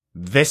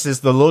This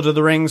is the Lord of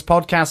the Rings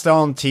podcast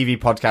on TV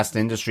Podcast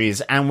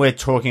Industries, and we're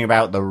talking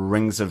about the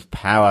Rings of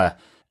Power.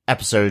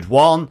 Episode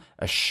 1,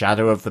 A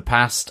Shadow of the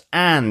Past,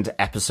 and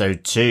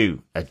Episode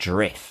 2,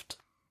 Adrift.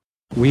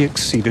 We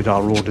exceeded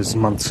our orders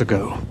months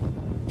ago.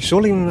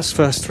 Surely we must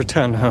first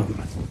return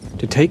home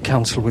to take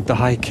counsel with the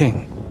High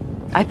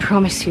King. I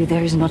promise you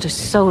there is not a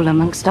soul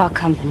amongst our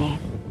company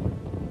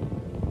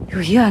who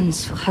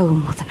yearns for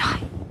home more than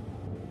I.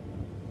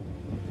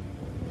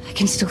 I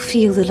can still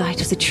feel the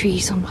light of the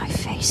trees on my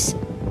face.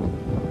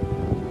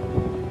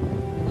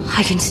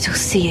 I can still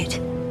see it.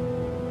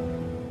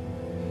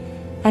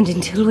 And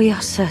until we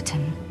are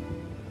certain,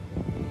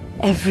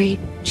 every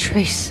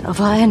trace of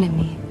our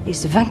enemy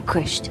is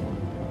vanquished,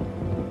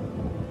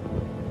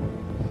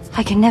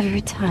 I can never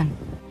return.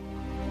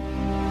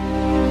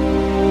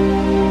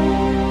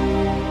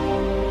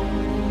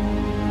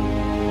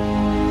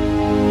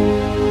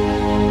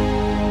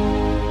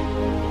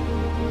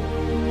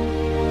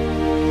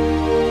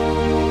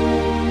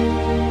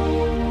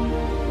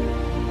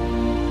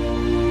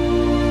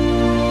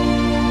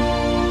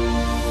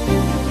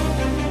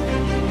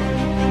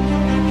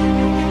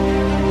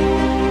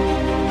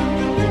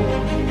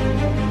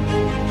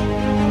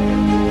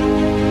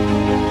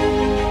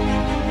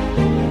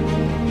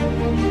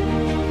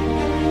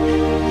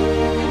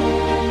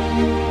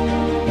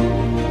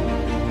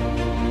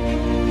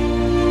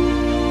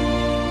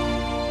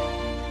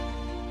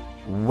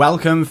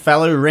 Welcome,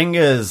 fellow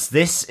Ringers.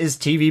 This is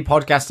TV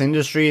Podcast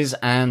Industries,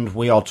 and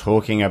we are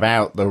talking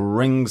about the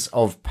Rings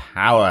of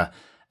Power.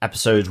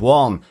 Episode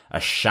 1,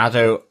 A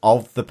Shadow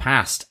of the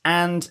Past,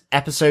 and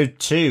Episode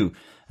 2,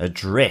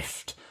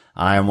 Adrift.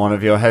 I am one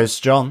of your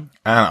hosts, John.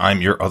 And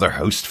I'm your other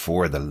host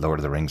for the Lord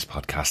of the Rings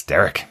podcast,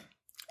 Derek.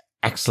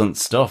 Excellent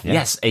stuff. Yeah.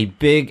 Yes, a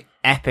big,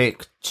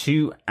 epic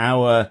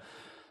 2-hour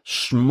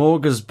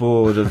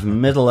smorgasbord of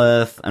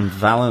Middle-earth and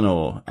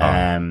Valinor.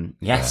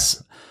 Yes.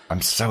 Yeah.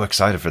 I'm so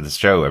excited for this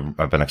show.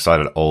 I've been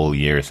excited all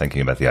year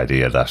thinking about the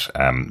idea that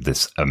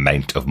this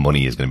amount of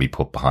money is going to be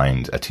put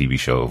behind a TV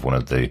show of one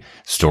of the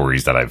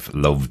stories that I've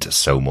loved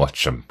so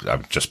much.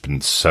 I've just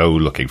been so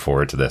looking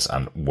forward to this,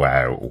 and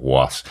wow,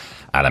 what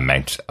an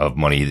amount of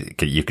money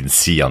you can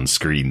see on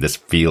screen. This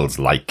feels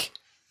like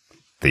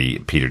the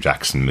Peter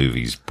Jackson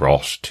movies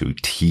brought to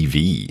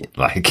TV.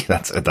 Like,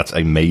 that's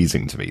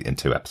amazing to me in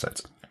 2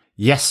 episodes.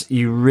 Yes,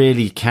 you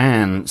really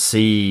can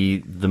see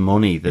the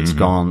money that's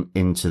gone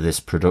into this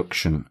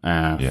production,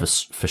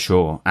 for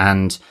sure.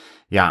 And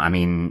yeah, I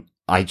mean,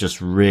 I just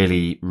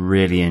really,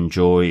 really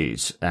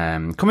enjoyed,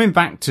 coming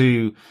back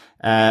to,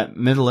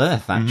 Middle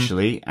Earth,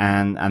 actually,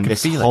 and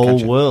this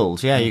whole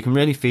world. Yeah, you can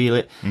really feel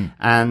it.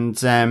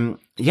 And, I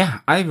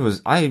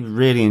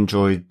really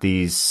enjoyed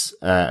these,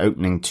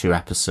 opening 2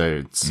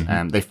 episodes.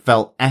 They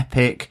felt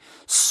epic,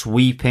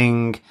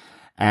 sweeping.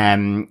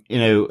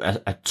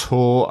 A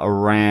tour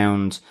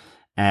around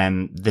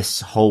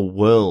this whole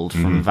world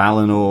from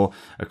Valinor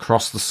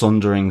across the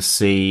Sundering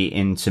Sea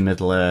into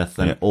Middle-earth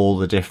and all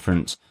the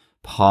different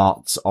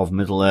parts of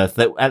Middle-earth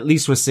that at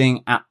least we're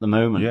seeing at the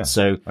moment. Yeah.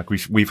 So like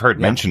we've heard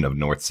mention of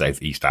north,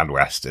 south, east and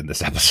west in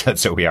this episode,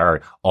 so we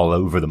are all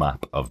over the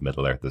map of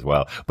Middle-earth as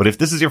well. But if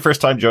this is your first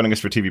time joining us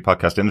for TV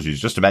Podcast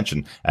Industries, just to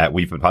mention,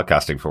 we've been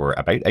podcasting for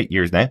about 8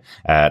 years now.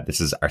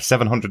 This is our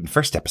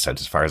 701st episode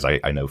as far as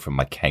I know from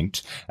my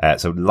count.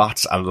 So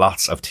lots and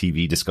lots of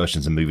TV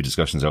discussions and movie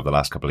discussions over the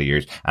last couple of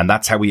years. And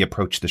that's how we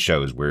approach the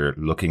shows. We're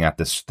looking at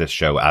this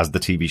show as the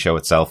TV show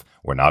itself.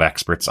 We're not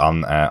experts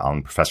on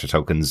Professor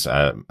Tolkien's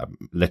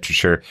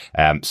literature,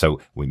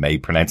 so we may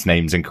pronounce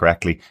names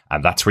incorrectly,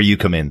 and that's where you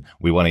come in.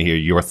 We want to hear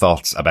your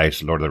thoughts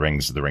about Lord of the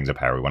Rings of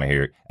Power. We want to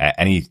hear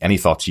any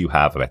thoughts you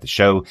have about the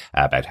show,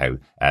 about how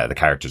the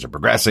characters are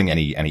progressing,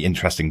 any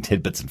interesting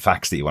tidbits and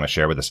facts that you want to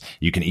share with us.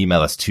 You can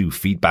email us to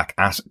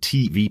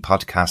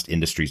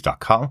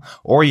feedback@tvpodcastindustries.com,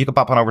 or you can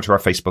pop on over to our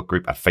Facebook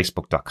group at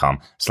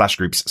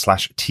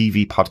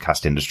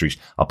facebook.com/groups/tvpodcastindustries.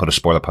 I'll put a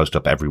spoiler post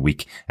up every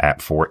week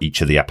for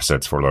each of the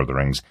episodes for Lord of the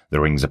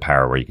Rings of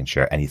Power, where you can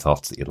share any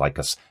thoughts that you'd like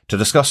us to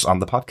discuss on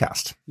the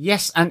podcast.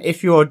 Yes, and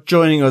if you're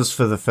joining us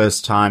for the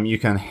first time, you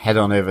can head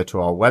on over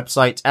to our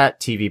website at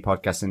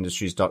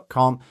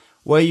tvpodcastindustries.com,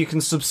 where you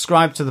can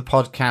subscribe to the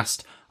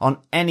podcast on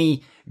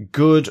any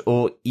good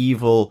or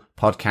evil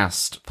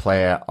podcast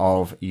player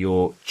of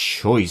your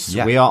choice.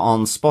 Yeah. We are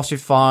on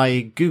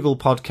Spotify, Google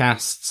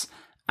Podcasts,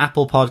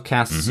 Apple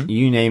Podcasts,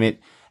 you name it.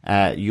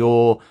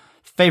 Your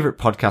favorite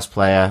podcast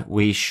player,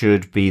 we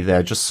should be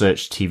there. Just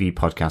search TV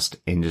Podcast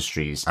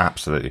Industries.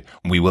 Absolutely.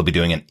 We will be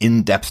doing an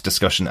in-depth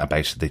discussion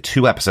about the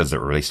 2 episodes that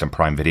were released on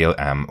Prime Video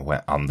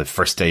on the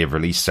first day of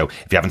release. So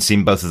if you haven't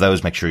seen both of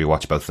those, make sure you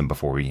watch both of them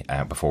before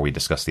we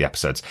discuss the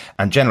episodes.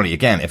 And generally,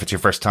 again, if it's your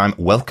first time,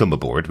 welcome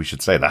aboard. We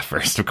should say that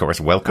first, of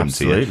course. Welcome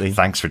to you.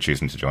 Thanks for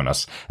choosing to join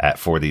us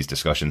for these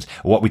discussions.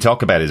 What we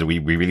talk about is we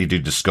really do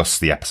discuss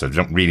the episodes.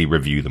 We don't really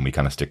review them. We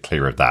kind of stick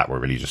clear of that. We're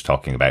really just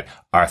talking about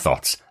our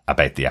thoughts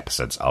about the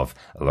episodes of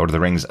Lord of the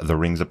Rings, The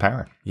Rings of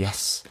Power.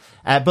 Yes.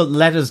 But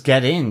let us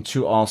get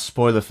into our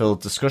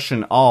spoiler-filled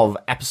discussion of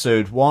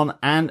episode 1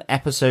 and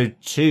episode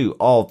 2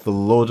 of The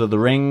Lord of the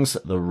Rings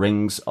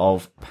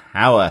of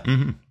Power.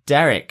 Mm-hmm.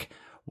 Derek,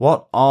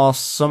 what are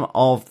some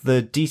of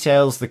the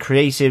details, the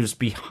creatives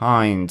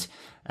behind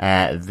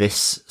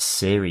this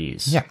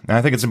series? Yeah,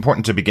 I think it's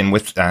important to begin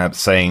with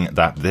saying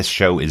that this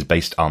show is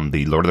based on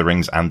the Lord of the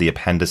Rings and the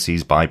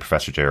appendices by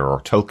Professor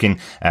J.R.R. Tolkien.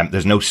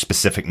 There's no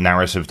specific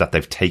narrative that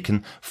they've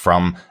taken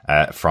from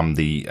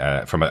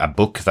a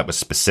book that was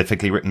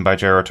specifically written by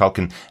J.R.R.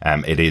 Tolkien.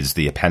 It is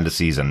the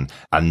appendices and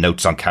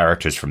notes on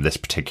characters from this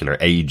particular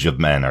age of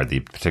men, or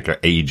the particular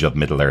age of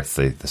Middle Earth,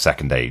 the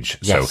Second Age.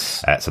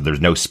 Yes. So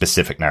there's no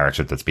specific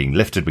narrative that's being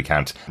lifted. We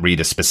can't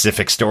read a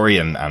specific story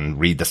and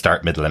read the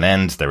start, middle, and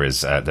end. There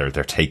is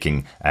they're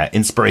taking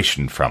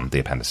inspiration from the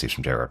appendices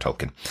from J.R.R.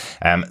 Tolkien.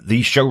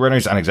 The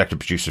showrunners and executive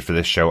producers for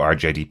this show are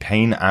J.D.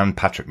 Payne and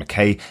Patrick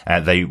McKay.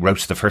 They wrote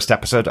the first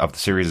episode of the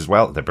series as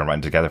well. They've been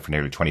writing together for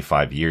nearly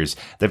 25 years.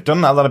 They've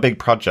done a lot of big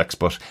projects,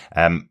 but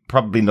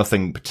probably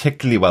nothing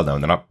particularly well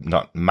known. They're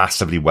not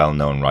massively well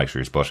known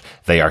writers, but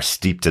they are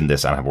steeped in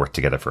this and have worked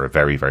together for a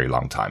very, very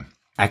long time.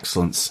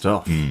 Excellent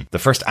stuff. The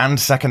first and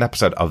second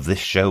episode of this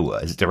show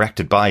is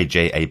directed by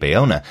J.A.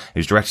 Bayona,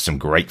 who's directed some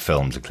great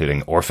films,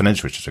 including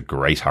Orphanage, which is a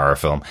great horror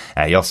film.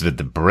 He also did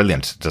the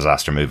brilliant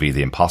disaster movie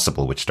The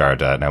Impossible, which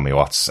starred Naomi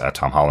Watts,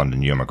 Tom Holland,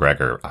 and Ewan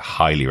McGregor. I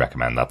highly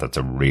recommend that. That's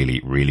a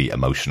really, really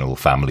emotional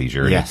family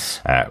journey. Yes.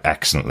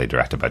 Excellently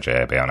directed by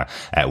J.A.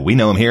 Bayona. We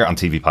know him here on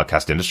TV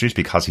Podcast Industries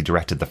because he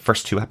directed the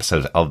first 2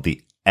 episodes of the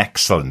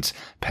excellent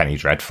Penny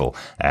Dreadful,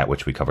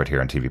 which we covered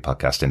here on TV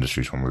Podcast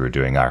Industries when we were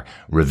doing our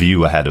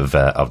review ahead of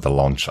the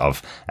launch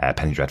of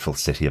Penny Dreadful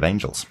City of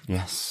Angels.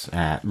 Yes,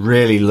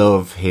 really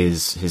love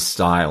his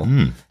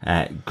style.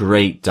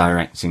 Great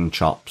directing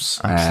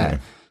chops.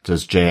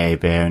 Does J.A.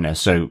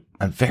 Bayona.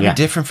 And very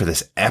different for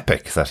this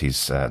epic that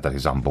he's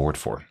on board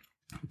for.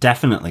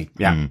 Definitely,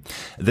 yeah.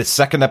 The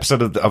second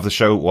episode of the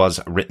show was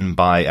written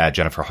by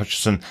Jennifer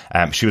Hutchison.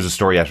 She was a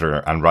story editor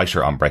and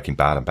writer on Breaking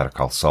Bad and Better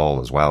Call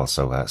Saul as well.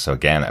 So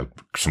again,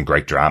 some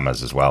great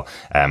dramas as well.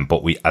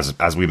 But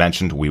as we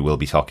mentioned, we will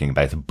be talking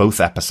about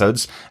both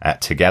episodes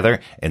together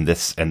in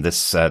this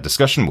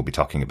discussion. We'll be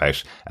talking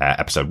about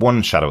episode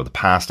 1, Shadow of the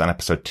Past, and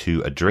episode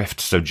 2, Adrift.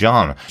 So,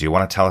 John, do you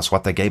want to tell us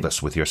what they gave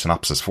us with your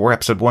synopsis for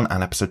episode 1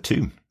 and episode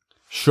 2?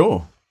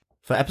 Sure.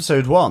 For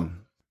episode 1.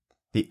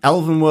 The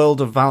elven world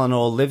of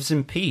Valinor lives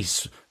in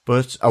peace,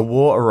 but a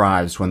war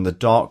arrives when the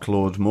Dark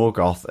Lord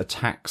Morgoth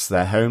attacks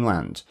their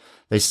homeland.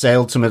 They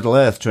sail to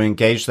Middle-earth to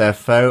engage their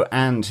foe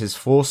and his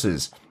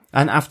forces,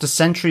 and after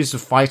centuries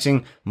of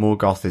fighting,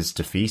 Morgoth is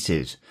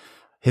defeated.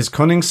 His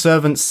cunning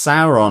servant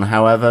Sauron,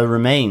 however,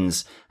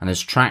 remains, and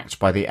is tracked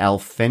by the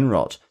elf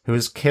Finrod, who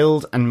is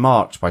killed and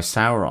marked by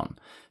Sauron.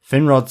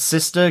 Finrod's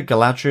sister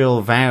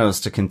Galadriel vows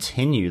to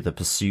continue the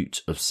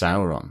pursuit of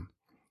Sauron.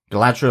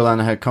 Galadriel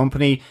and her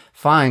company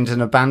find an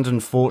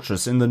abandoned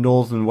fortress in the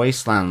northern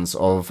wastelands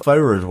of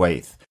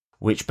Forodwaith,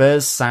 which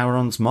bears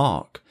Sauron's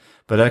mark.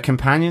 But her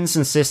companions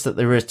insist that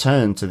they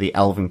return to the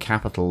elven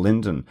capital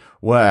Lindon,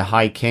 where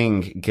High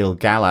King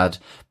Gil-galad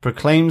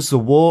proclaims the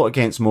war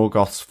against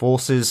Morgoth's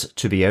forces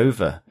to be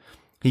over.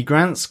 He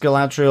grants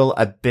Galadriel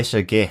a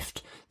bitter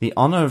gift, the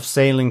honour of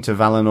sailing to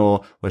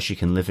Valinor, where she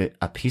can live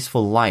a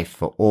peaceful life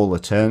for all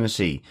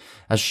eternity,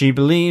 as she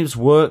believes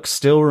work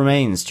still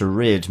remains to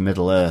rid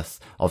Middle-earth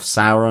of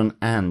Sauron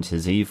and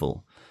his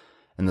evil.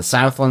 In the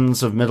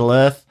southlands of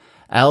Middle-earth,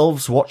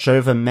 elves watch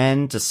over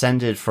men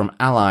descended from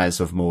allies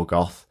of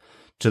Morgoth.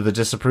 To the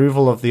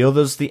disapproval of the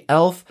others, the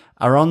elf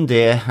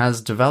Arondir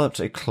has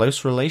developed a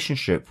close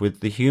relationship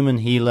with the human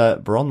healer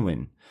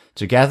Bronwyn.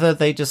 Together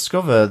they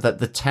discover that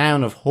the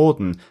town of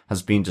Horden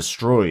has been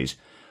destroyed,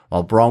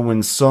 while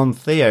Bronwyn's son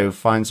Theo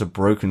finds a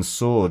broken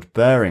sword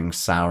bearing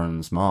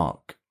Sauron's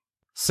mark.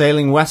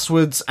 Sailing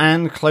westwards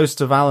and close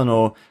to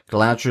Valinor,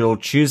 Galadriel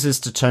chooses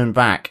to turn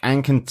back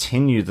and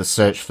continue the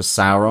search for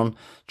Sauron,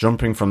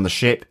 jumping from the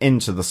ship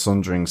into the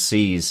sundering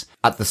seas.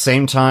 At the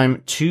same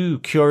time, 2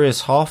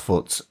 curious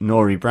Harfoots,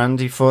 Nori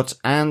Brandyfoot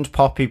and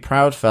Poppy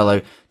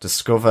Proudfellow,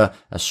 discover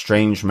a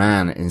strange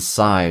man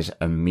inside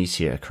a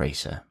meteor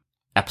crater.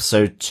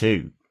 Episode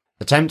 2.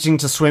 Attempting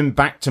to swim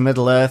back to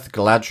Middle-earth,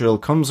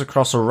 Galadriel comes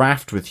across a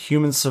raft with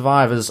human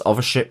survivors of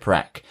a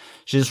shipwreck.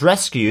 She is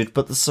rescued,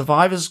 but the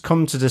survivors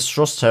come to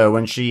distrust her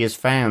when she is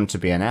found to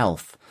be an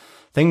elf.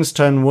 Things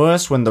turn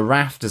worse when the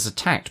raft is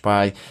attacked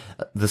by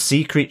the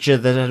sea creature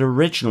that had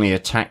originally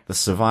attacked the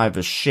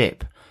survivors'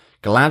 ship.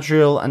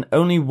 Galadriel and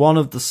only one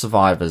of the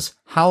survivors,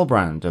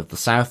 Halbrand of the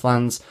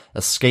Southlands,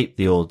 escape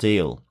the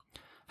ordeal.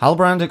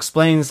 Halbrand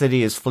explains that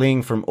he is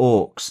fleeing from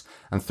orcs,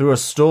 and through a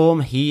storm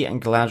he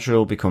and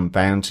Galadriel become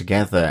bound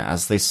together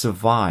as they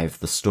survive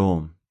the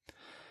storm.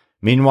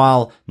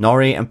 Meanwhile,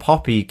 Nori and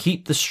Poppy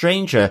keep the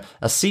stranger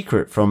a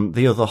secret from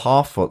the other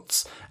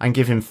Harfoots and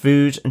give him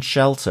food and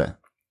shelter.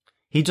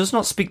 He does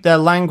not speak their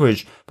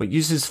language, but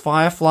uses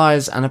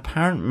fireflies and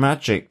apparent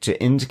magic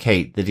to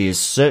indicate that he is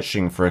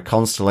searching for a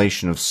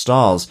constellation of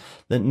stars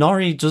that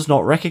Nori does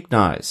not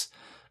recognize.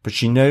 but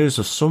she knows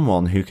of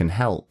someone who can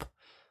help.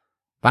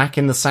 Back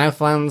in the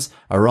Southlands,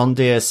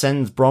 Arondir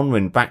sends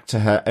Bronwyn back to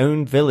her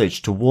own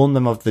village to warn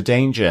them of the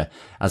danger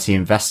as he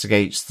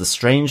investigates the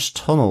strange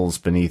tunnels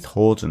beneath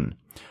Horden,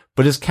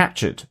 but is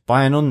captured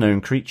by an unknown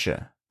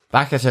creature.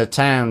 Back at her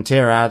town,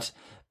 Tirad,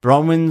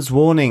 Bronwyn's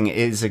warning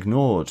is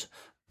ignored,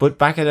 but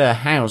back at her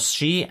house,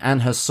 she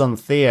and her son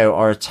Theo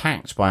are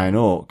attacked by an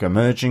orc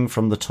emerging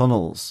from the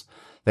tunnels.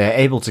 They are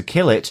able to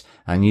kill it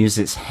and use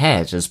its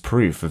head as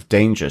proof of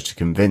danger to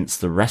convince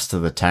the rest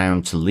of the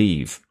town to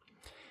leave.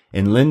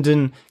 In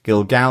Linden,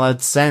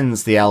 Gil-galad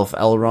sends the elf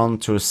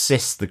Elrond to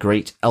assist the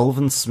great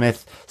elven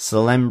smith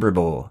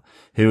Celebrimbor,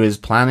 who is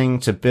planning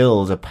to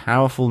build a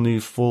powerful new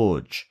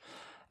forge.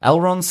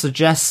 Elrond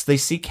suggests they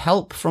seek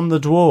help from the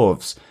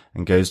dwarves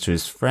and goes to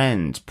his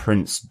friend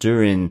Prince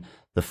Durin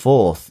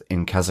IV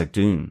in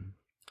Khazad-dûm.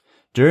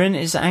 Durin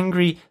is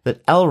angry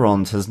that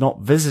Elrond has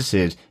not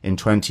visited in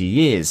 20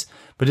 years,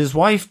 but his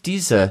wife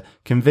Disa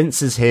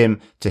convinces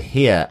him to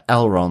hear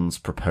Elrond's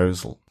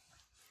proposal.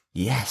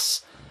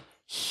 Yes,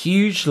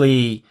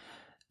 hugely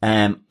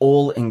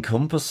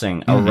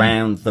all-encompassing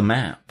around the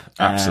map.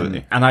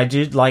 Absolutely. And I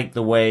did like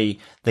the way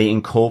they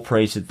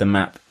incorporated the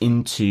map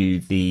into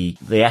the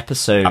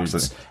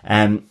episodes.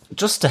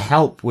 Just to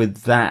help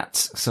with that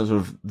sort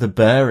of the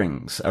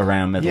bearings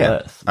around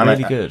Middle-earth.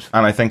 Really good.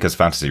 And I think as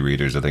fantasy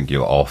readers, I think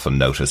you'll often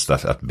notice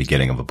that at the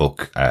beginning of a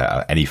book,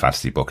 any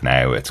fantasy book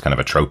now, it's kind of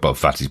a trope of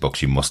fantasy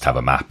books. You must have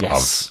a map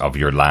of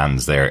your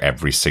lands there.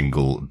 Every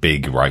single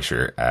big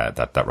writer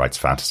that writes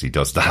fantasy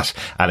does that.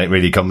 And it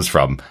really comes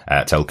from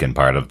Tolkien.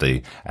 Part of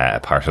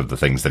the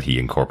things that he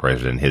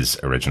incorporated in his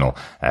original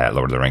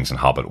Lord of the Rings and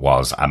Hobbit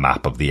was a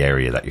map of the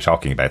area that you're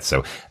talking about.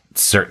 So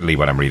certainly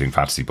when I'm reading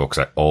fantasy books,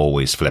 I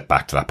always flip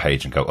back to that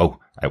page and go, oh,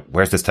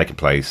 where's this taking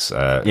place?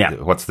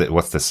 What's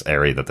this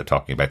area that they're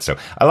talking about? So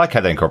I like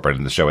how they incorporate it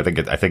in the show. I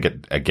think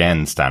it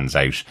again stands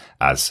out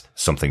as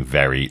something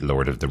very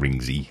Lord of the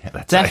Ringsy.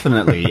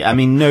 Definitely. I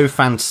mean, no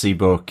fantasy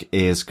book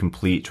is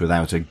complete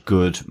without a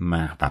good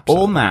map.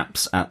 Absolutely. All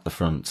maps at the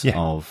front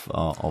of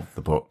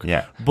the book.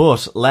 Yeah.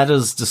 But let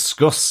us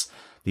discuss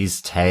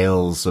these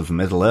tales of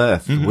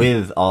Middle-earth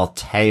with our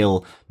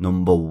tale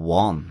number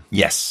 1.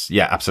 Yes,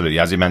 yeah, absolutely.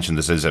 As you mentioned,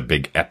 this is a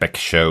big epic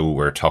show.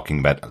 We're talking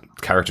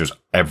about characters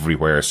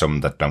everywhere,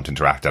 some that don't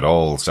interact at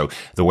all. So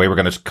the way we're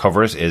going to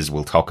cover it is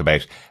we'll talk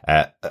about,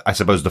 I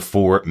suppose, the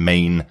 4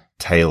 main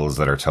tales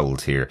that are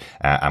told here,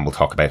 and we'll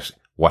talk about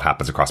what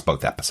happens across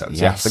both episodes.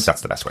 Yes. Yeah, I think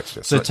that's the best way to do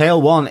it. So tale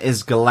 1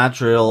 is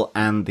Galadriel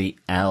and the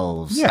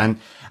Elves. Yeah. And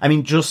I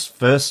mean, just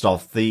first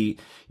off, the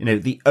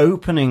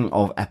opening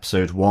of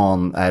episode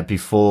 1,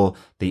 before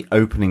the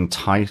opening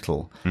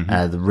title,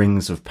 The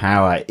Rings of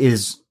Power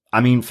is, I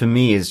mean, for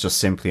me is just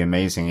simply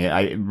amazing.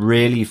 It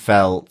really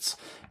felt,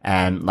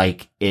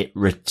 like it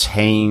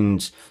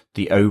retained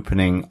the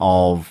opening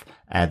of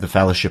The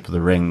Fellowship of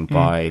the Ring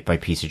by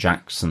Peter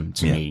Jackson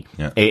to me.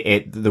 Yeah.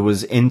 There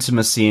was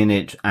intimacy in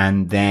it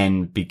and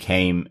then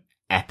became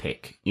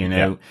epic,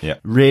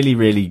 really,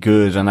 really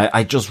good. And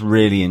I just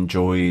really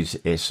enjoyed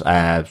it,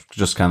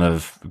 just kind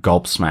of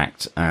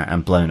gobsmacked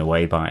and blown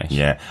away by it.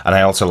 Yeah. And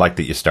I also like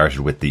that you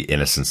started with the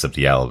innocence of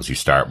the elves. You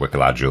start with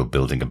Galadriel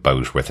building a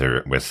boat with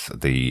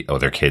the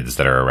other kids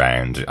that are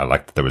around. I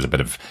like that there was a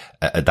bit of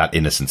that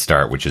innocent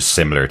start, which is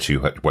similar to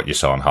what you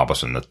saw in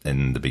Hobbit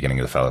in the beginning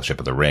of the Fellowship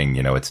of the Ring.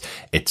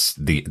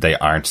 They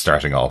aren't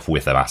starting off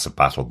with a massive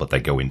battle, but they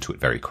go into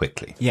it very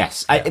quickly.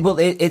 Yes. Yeah.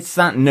 It's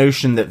that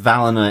notion that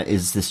Valinor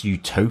is this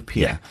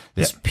utopia,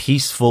 this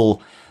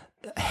peaceful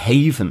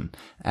haven,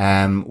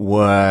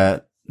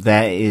 where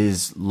there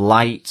is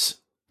light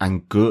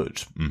and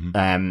good.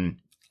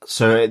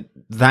 So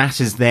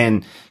that is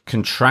then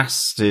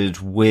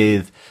contrasted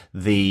with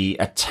the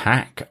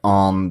attack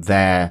on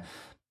their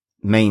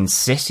main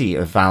city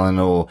of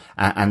Valinor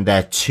and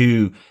their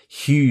 2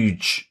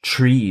 huge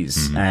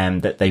trees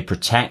that they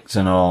protect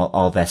and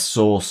are their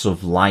source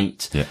of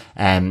light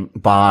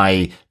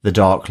by the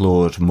Dark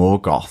Lord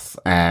Morgoth,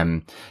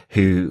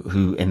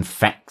 who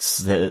infects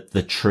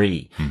the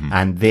tree.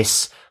 And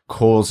this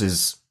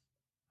causes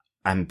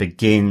and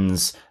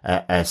begins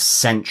a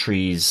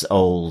centuries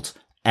old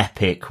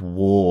epic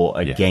war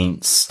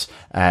against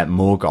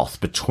Morgoth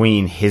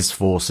between his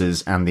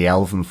forces and the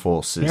elven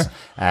forces.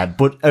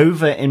 But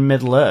over in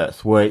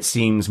Middle-earth, where it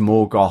seems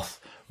Morgoth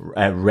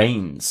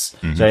reigns.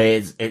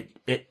 So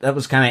that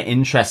was kind of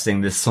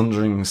interesting. The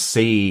Sundering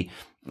Sea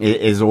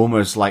is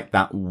almost like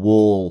that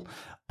wall,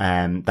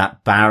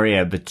 that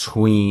barrier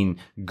between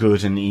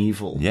good and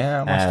evil.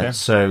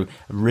 So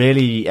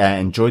really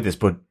enjoyed this,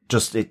 but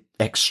just it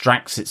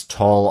extracts its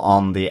toll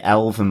on the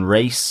elven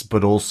race,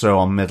 but also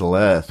on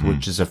Middle-earth,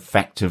 which is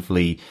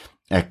effectively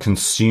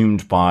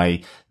consumed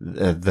by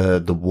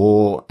the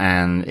war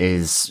and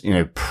is,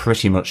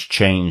 pretty much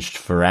changed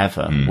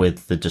forever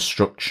with the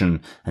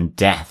destruction and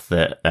death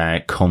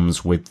that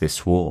comes with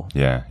this war.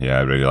 Yeah,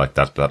 I really like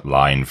that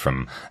line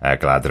from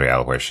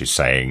Galadriel where she's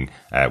saying,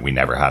 we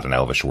never had an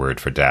Elvish word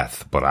for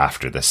death, but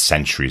after the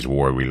centuries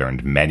war, we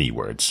learned many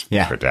words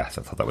for death.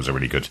 I thought that was a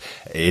really good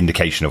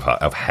indication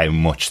of how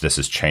much this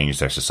has changed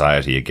their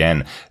society.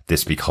 Again,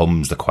 this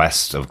becomes the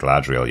quest of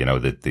Galadriel.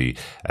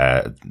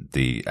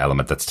 The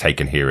element that's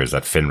taken here is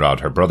that Finrod,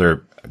 her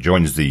brother,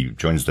 joins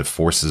the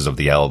forces of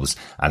the elves,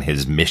 and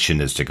his mission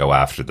is to go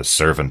after the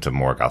servant of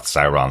Morgoth,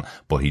 Sauron,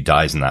 but he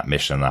dies in that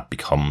mission, and that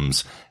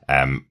becomes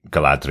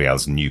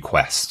Galadriel's new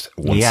quest.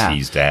 Once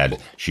he's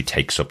dead, she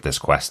takes up this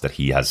quest that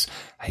he has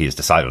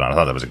decided on. I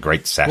thought that was a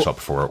great setup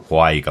for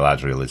why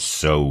Galadriel is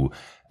so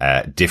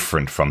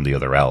different from the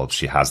other elves.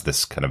 She has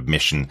this kind of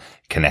mission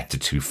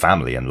connected to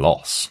family and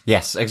loss.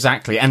 Yes,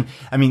 exactly. And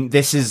I mean,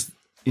 this is,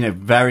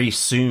 very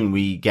soon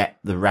we get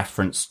the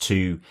reference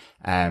to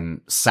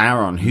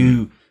Sauron,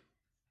 who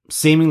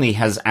seemingly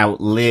has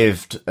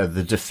outlived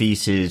the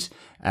defeated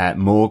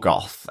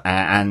Morgoth.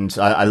 And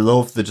I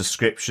love the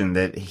description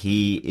that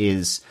he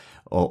is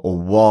or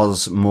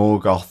was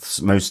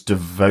Morgoth's most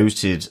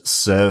devoted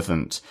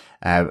servant,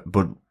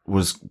 but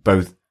was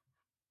both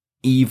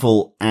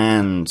evil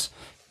and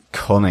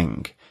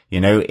cunning,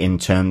 in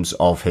terms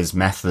of his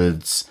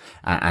methods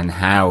and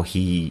how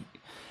he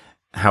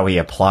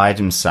applied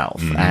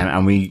himself.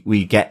 And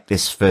we get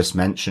this first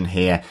mention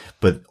here,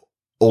 but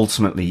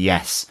ultimately,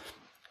 yes,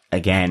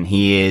 again,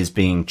 he is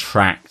being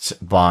tracked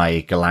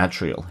by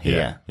Galadriel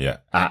here.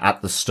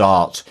 At the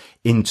start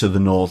into the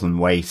northern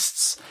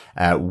wastes,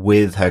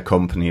 with her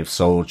company of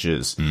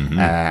soldiers,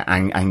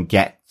 and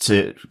get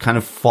to kind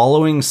of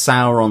following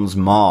Sauron's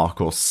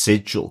mark or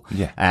sigil,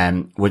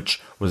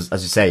 which was,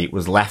 as you say,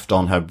 was left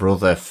on her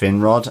brother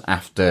Finrod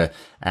after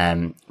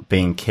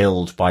being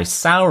killed by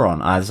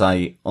Sauron, as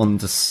I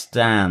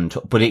understand.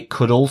 But it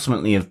could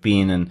ultimately have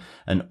been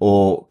an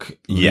orc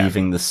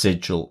leaving the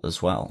sigil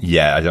as well.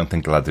 Yeah, I don't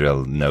think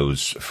Galadriel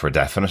knows for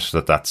definite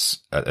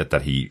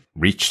that he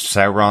reached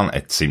Sauron.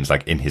 It seems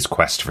like in his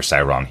quest for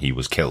Sauron, he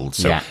was killed.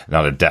 So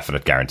not a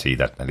definite guarantee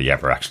that he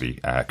ever actually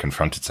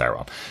confronted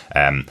Sauron.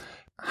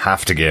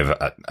 Have to give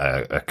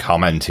a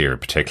comment here,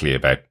 particularly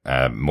about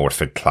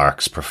Morfydd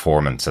Clark's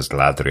performance as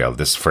Galadriel.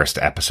 This first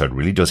episode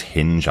really does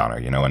hinge on her,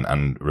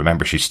 and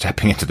remember, she's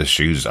stepping into the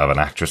shoes of an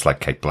actress like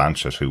Cate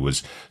Blanchett, who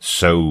was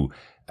so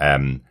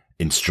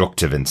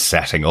instructive in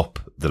setting up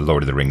the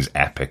Lord of the Rings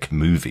epic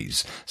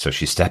movies. So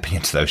she's stepping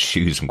into those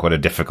shoes, and quite a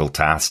difficult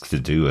task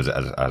to do as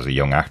a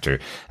young actor,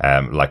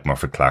 like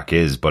Morfydd Clark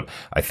is. But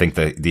I think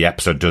the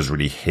episode does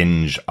really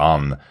hinge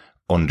on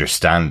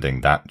understanding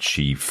that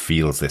she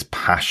feels this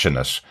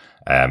passionate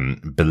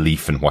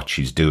belief in what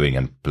she's doing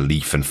and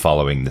belief in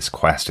following this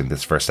quest. And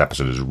this first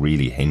episode is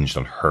really hinged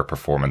on her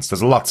performance.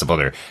 There's lots of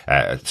other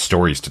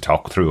stories to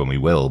talk through, and we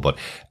will, but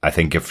I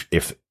think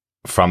if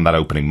from that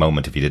opening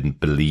moment, if you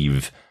didn't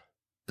believe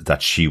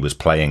that she was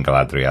playing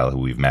Galadriel, who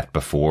we've met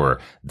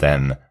before,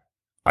 then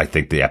I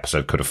think the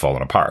episode could have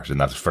fallen apart in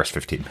that first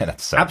 15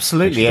 minutes. So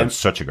absolutely. She's done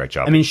such a great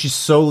job. I mean, she's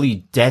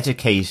solely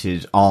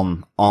dedicated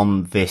on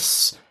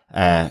this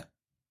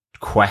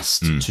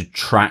quest to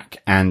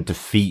track and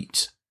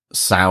defeat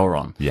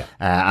Sauron. And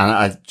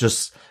I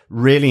just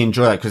really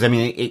enjoy that, because I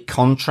mean, it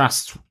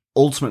contrasts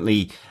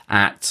ultimately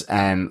at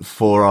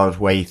Forod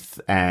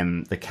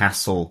Waith, the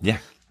castle,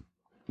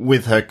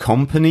 with her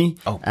company.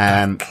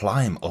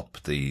 Climb up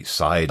the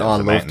side of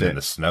the mountain in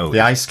the snow.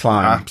 The ice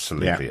climb.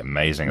 Absolutely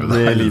amazing.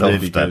 Really,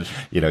 really that,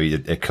 good.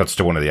 It cuts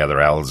to one of the other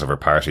elves of her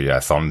party,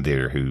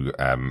 Thondir, who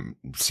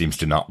seems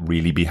to not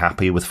really be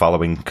happy with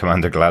following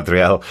Commander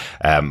Galadriel.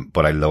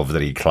 But I love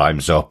that he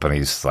climbs up and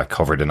he's like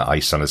covered in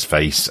ice on his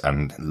face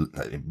and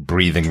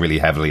breathing really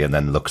heavily, and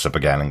then looks up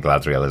again, and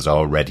Galadriel has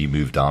already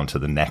moved on to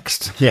the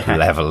next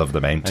level of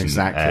the mountain.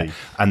 Exactly.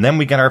 And then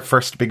we get our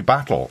first big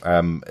battle.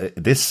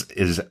 This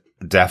is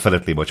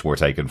definitely much more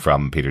taken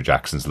from Peter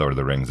Jackson's Lord of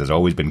the Rings. There's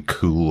always been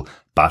cool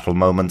battle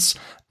moments,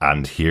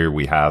 and here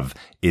we have,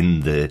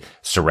 in the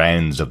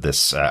surrounds of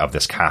this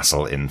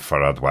castle in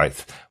Forod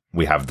Waith,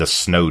 we have the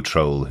snow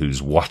troll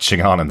who's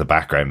watching on in the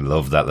background.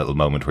 Love that little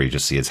moment where you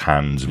just see his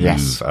hands move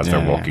as they're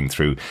walking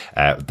through.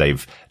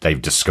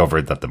 They've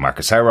discovered that the Mark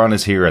of Sauron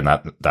is here, and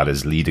that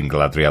is leading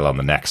Galadriel on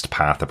the next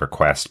path of her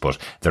quest. But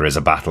there is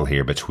a battle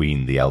here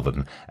between the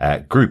elven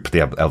group,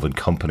 the elven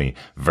company,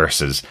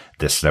 versus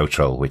the snow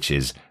troll, which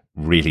is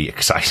really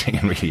exciting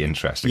and really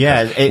interesting.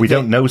 We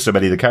don't know so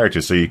many of the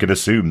characters, so you can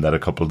assume that a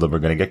couple of them are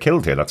going to get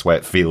killed here. That's why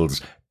it feels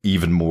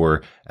even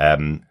more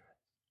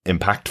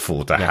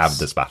impactful to have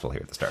this battle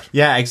here at the start.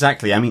 Yeah,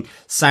 exactly. I mean,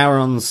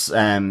 Sauron's,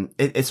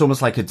 it's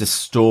almost like a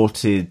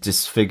distorted,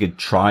 disfigured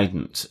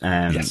trident,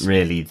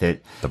 really,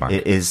 that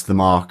it is the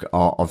mark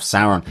of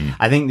Sauron.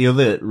 I think the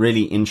other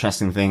really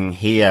interesting thing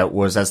here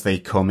was, as they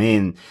come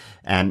in,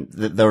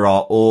 that there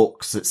are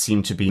orcs that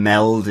seem to be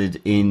melded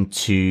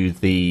into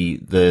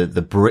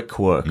the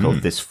brickwork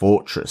of this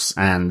fortress,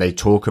 and they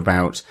talk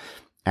about,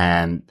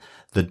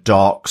 the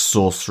dark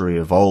sorcery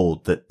of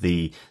old that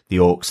the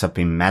orcs have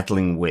been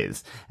meddling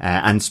with,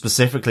 and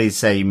specifically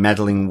say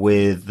meddling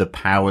with the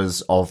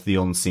powers of the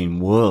unseen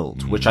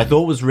world, which I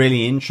thought was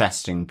really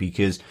interesting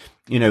because,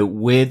 you know,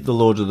 with the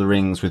Lord of the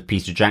Rings, with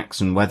Peter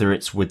Jackson, whether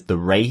it's with the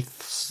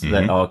wraiths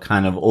that are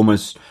kind of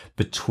almost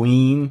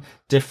between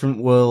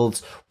different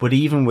worlds, but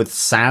even with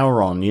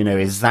Sauron, you know,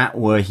 is that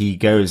where he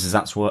goes?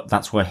 That's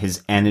where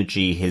his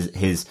energy,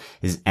 his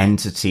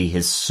entity,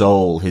 his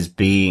soul, his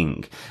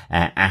being,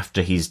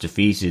 after he's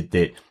defeated,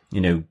 that,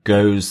 you know,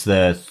 goes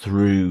there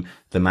through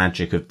the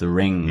magic of the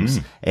rings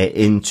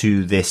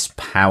into this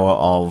power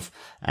of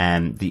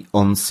the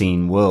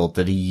unseen world,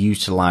 that he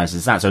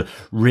utilizes that. So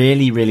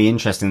really, really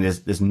interesting. There's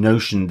this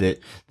notion that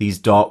these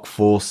dark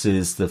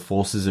forces, the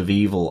forces of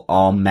evil,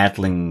 are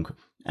meddling,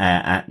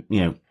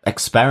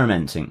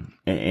 experimenting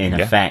in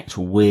effect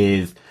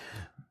with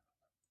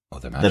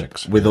other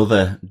magics, with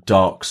other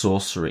dark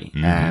sorcery.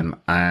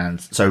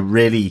 And so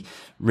really,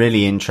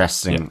 really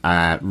interesting.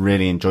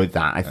 Really enjoyed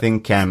that. I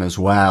think, as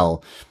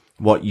well,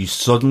 what you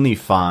suddenly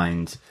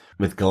find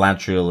with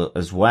Galadriel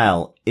as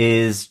well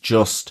is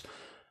just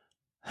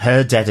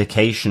her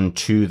dedication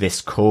to this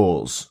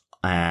cause,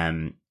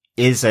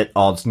 is at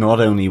odds not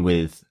only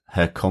with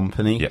her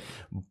company,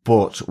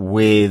 but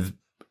with,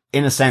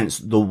 in a sense,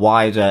 the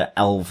wider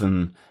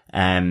elven,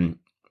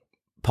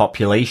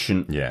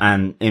 population,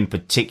 and in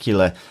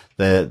particular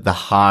the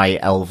high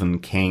elven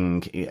king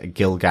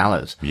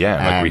Gil-galad.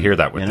 Like we hear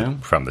that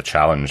with from the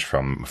challenge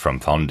from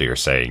Thondir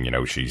saying, you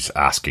know, she's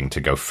asking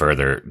to go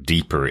further,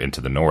 deeper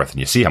into the north, and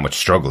you see how much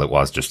struggle it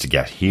was just to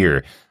get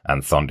here.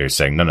 And Thondir's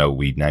saying, no,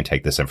 we now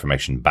take this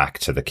information back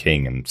to the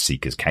king and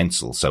seek his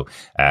counsel. So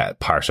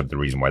part of the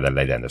reason why they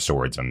lay down their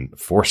swords and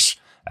force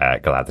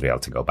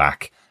Galadriel to go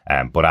back.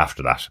 But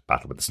after that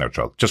battle with the Snow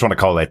Troll, just want to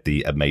call out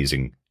the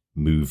amazing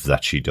move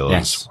that she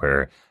does,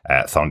 where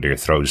Thondir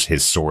throws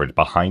his sword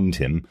behind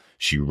him.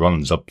 She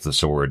runs up the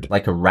sword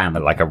like a ram,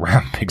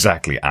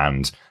 exactly,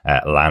 and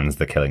lands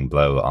the killing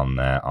blow on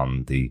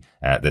the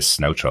this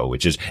Snow Troll,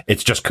 which is,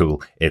 it's just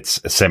cool.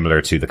 It's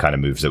similar to the kind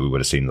of moves that we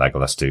would have seen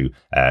Legolas do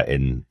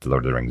in the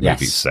Lord of the Rings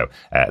movies. So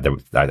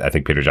I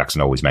think Peter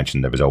Jackson always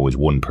mentioned there was always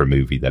one per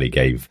movie that he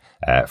gave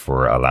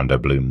for Orlando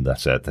Bloom,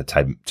 that the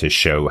time to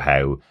show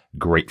how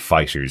great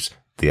fighters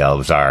the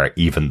elves are,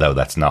 even though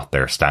that's not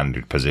their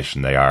standard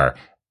position. They are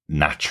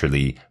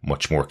naturally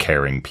much more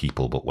caring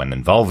people, but when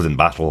involved in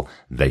battle,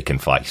 they can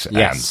fight.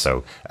 And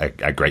so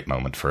a great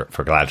moment for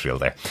Galadriel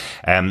there.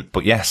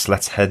 But yes,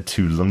 let's head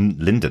to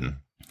Lindon.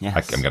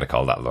 Yes. I'm going to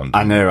call that London.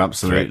 I know,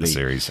 absolutely. The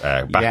series.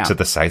 Back to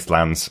the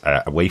Southlands,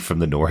 away from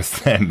the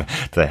north,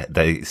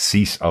 the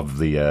seat of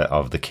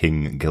the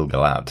King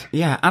Gil-galad.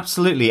 Yeah,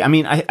 absolutely. I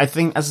mean, I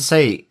think, as I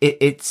say,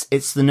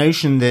 it's the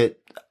notion that,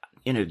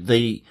 you know,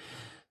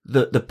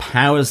 the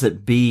powers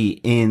that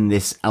be in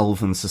this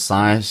elven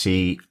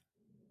society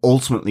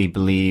ultimately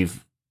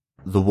believe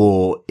the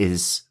war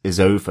is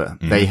over.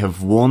 They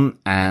have won,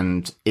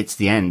 and it's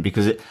the end,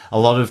 because a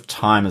lot of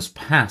time has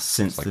passed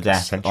since the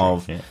death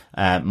of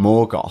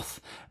Morgoth.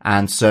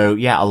 And so,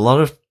 a lot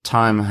of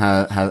time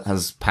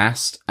has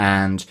passed,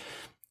 and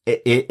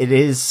it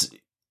is,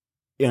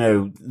 you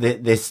know,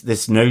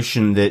 this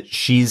notion that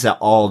she's at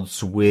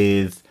odds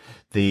with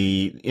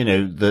the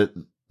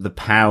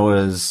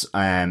powers,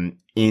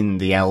 in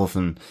the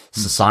elven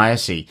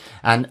society.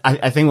 And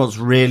I think what's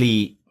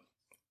really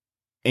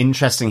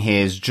interesting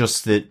here is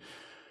just that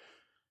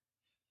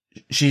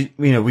she,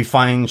 you know, we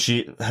find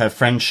her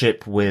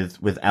friendship with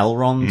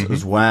Elrond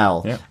as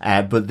well.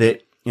 But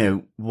that, you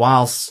know,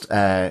 whilst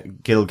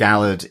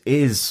Gil-galad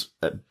is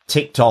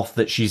ticked off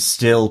that she's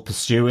still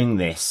pursuing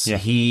this,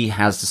 he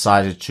has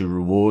decided to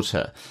reward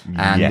her.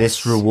 And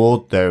this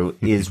reward, though,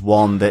 is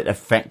one that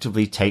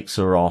effectively takes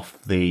her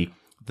off the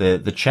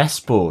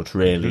chessboard,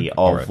 really,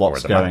 of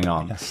what's going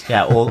on.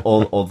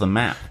 Or the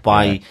map,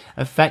 by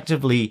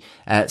effectively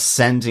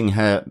sending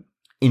her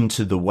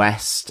into the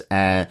west,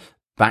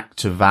 back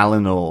to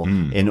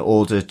Valinor, in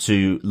order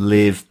to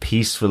live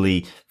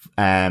peacefully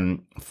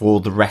for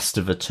the rest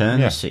of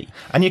eternity.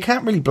 And you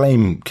can't really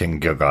blame King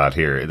Gil-galad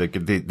here.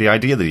 The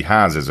idea that he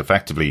has is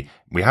effectively,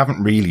 we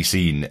haven't really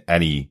seen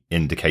any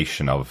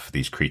indication of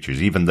these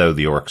creatures, even though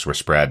the orcs were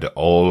spread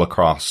all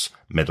across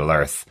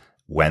Middle-earth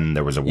when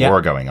there was a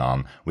war going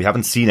on. We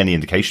haven't seen any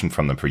indication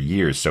from them for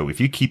years. So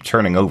if you keep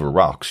turning over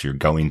rocks, you're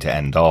going to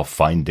end off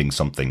finding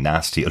something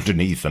nasty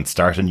underneath and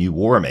start a new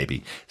war,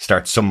 maybe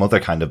start some other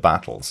kind of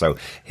battle. So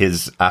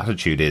his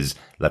attitude is,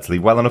 let's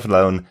leave well enough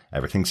alone.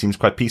 Everything seems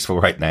quite peaceful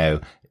right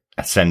now.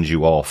 Send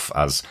you off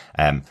as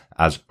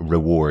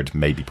reward,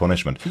 maybe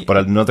punishment. But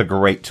another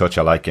great touch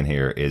I like in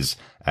here is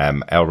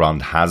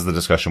Elrond has the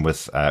discussion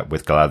with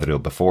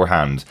Galadriel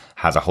beforehand,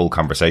 has a whole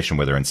conversation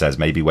with her and says,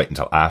 maybe wait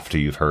until after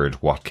you've heard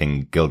what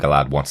King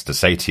Gil-galad wants to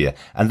say to you,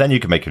 and then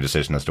you can make your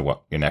decision as to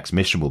what your next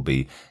mission will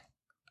be.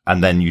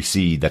 And then you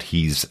see that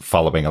he's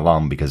following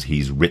along because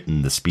he's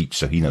written the speech,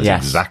 so he knows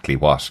exactly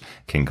what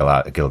King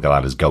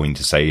Gil-galad is going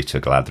to say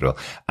to Galadriel.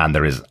 And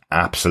there is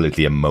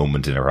absolutely a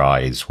moment in her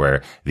eyes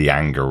where the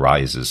anger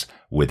rises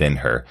within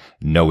her,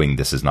 knowing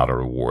this is not a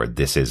reward.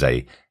 This is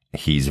a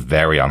he's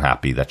very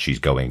unhappy that she's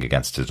going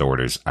against his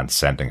orders and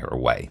sending her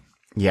away.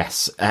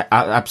 Yes,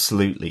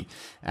 absolutely.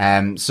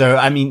 So,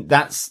 I mean,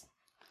 that's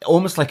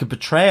almost like a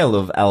betrayal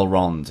of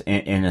Elrond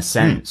in a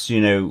sense,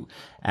 you know.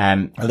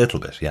 A little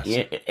bit, yes.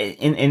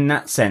 In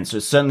that sense,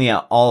 it's certainly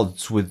at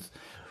odds with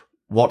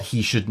what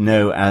he should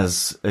know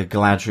as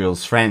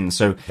Galadriel's friend.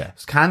 So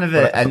it's kind of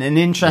an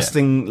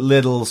interesting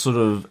little sort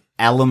of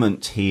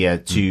element here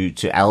to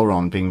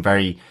Elrond being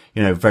very,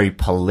 you know, very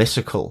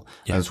political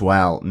as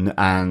well.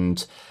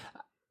 And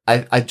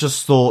I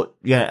just thought,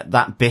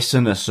 that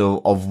bitterness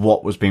of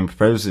what was being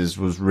proposed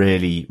was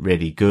really,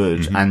 really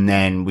good. And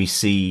then we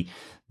see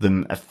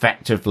them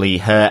effectively,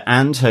 her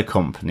and her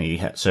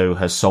company, so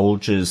her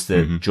soldiers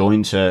that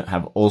joined her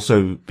have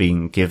also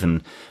been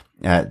given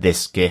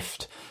this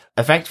gift,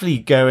 effectively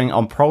going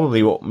on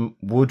probably what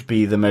would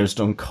be the most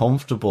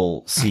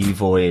uncomfortable sea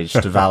voyage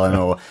to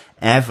Valinor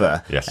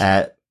ever. Yes.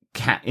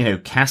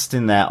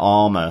 Casting their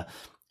armor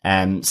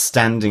and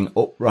standing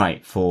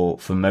upright for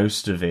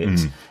most of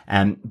it.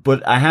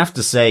 But I have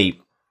to say,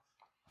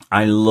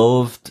 I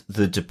loved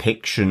the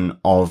depiction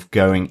of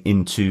going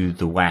into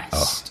the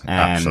West.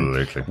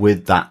 Absolutely.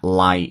 With that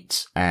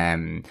light,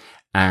 and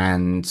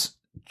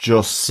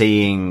just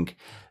seeing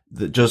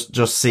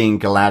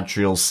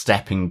Galadriel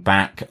stepping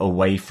back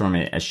away from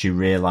it as she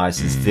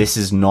realizes this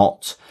is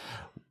not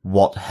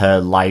what her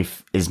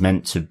life is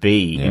meant to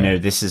be. You know,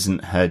 this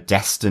isn't her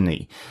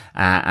destiny.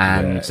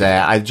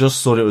 I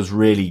just thought it was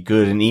really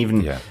good. And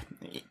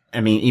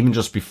even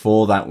just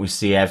before that, we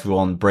see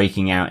everyone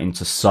breaking out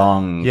into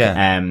song.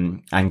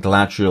 And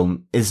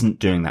Galadriel isn't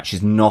doing that.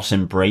 She's not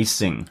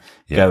embracing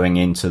going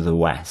into the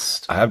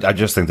West. I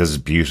just think this is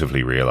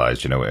beautifully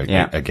realized. You know,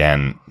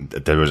 again,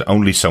 there was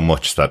only so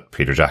much that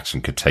Peter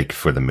Jackson could take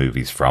for the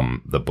movies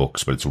from the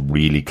books, but it's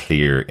really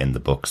clear in the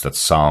books that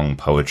song,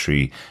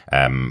 poetry,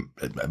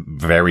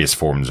 various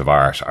forms of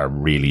art are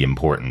really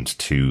important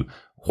to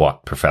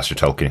what Professor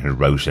Tolkien had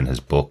wrote in his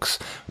books.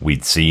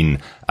 We'd seen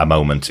a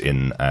moment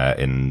in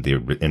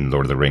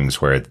Lord of the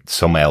Rings where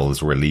some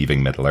elves were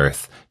leaving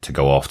Middle-earth to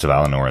go off to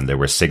Valinor, and they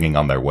were singing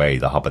on their way.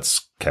 The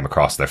hobbits came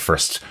across their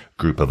first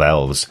group of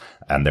elves,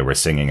 and they were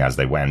singing as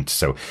they went.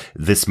 So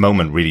this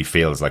moment really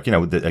feels like, you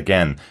know,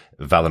 again,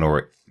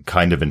 Valinor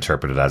kind of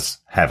interpreted as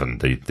heaven,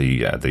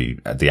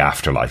 the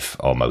afterlife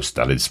almost.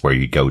 That is where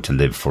you go to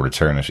live for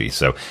eternity.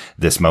 So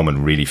this moment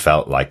really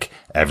felt like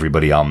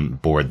everybody on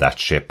board that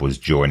ship was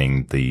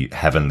joining the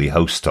heavenly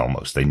host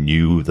almost. They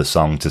knew the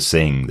song to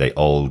sing. They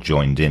all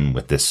joined in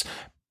with this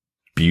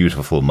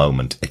beautiful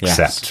moment,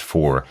 except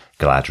for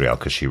Galadriel,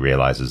 because she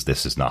realizes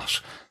this is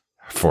not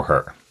for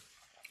her.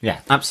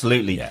 Yeah,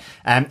 absolutely. Yeah.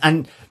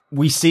 And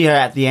we see her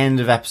at the end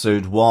of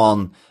episode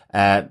 1,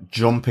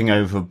 jumping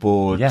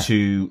overboard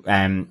to,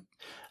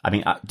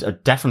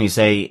 I'd definitely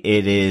say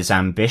it is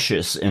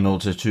ambitious in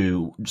order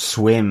to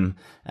swim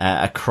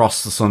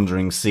across the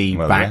Sundering Sea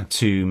back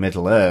to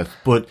Middle-earth.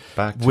 But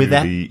back to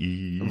the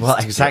east. Well,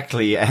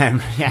 exactly.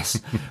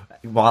 Yes.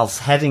 Whilst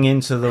heading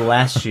into the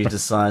west, she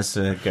decides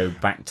to go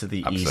back to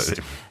the east.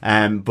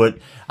 But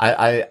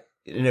I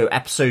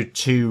episode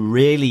 2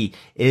 really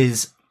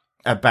is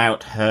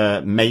about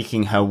her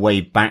making her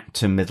way back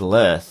to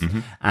Middle-earth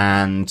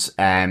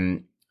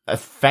and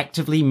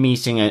effectively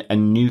meeting a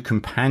new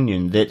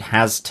companion that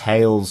has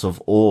tales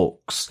of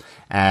orcs.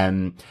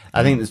 I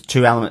think there's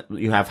two elements.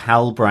 You have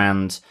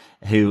Halbrand,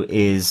 who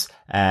is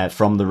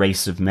from the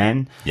race of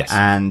men,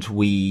 and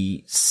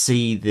we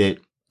see that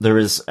there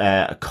is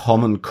a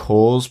common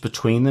cause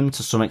between them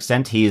to some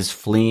extent. He is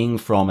fleeing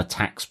from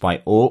attacks by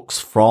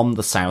orcs from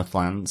the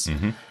Southlands.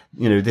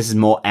 You know, this is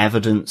more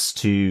evidence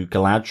to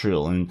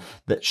Galadriel, and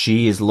that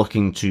she is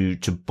looking to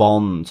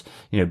bond,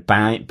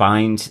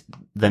 bind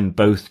them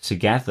both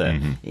together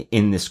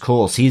in this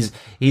course.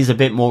 He's a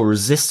bit more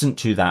resistant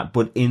to that,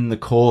 but in the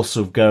course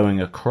of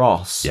going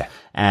across,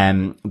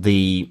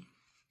 the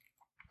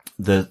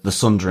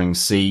Sundering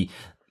Sea,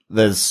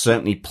 there's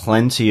certainly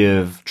plenty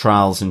of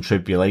trials and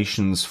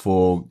tribulations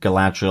for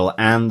Galadriel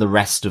and the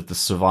rest of the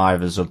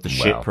survivors of the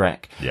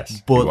shipwreck.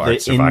 Yes,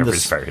 but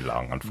survivors very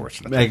long,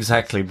 unfortunately.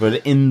 Exactly,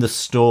 but in the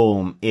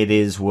storm, it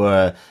is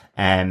where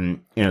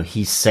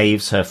he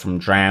saves her from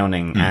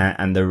drowning,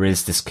 and there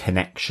is this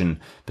connection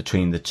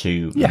between the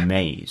two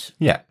made.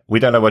 Yeah. We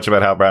don't know much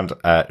about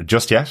Halbrand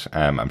just yet.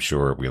 I'm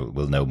sure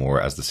we'll know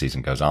more as the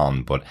season goes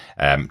on, but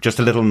just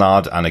a little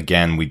nod. And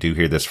again, we do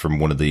hear this from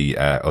one of the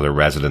other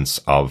residents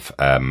of,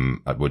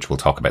 which we'll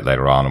talk about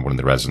later on, and one of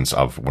the residents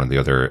of one of the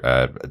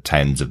other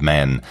towns of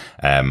men.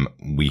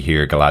 We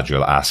hear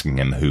Galadriel asking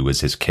him who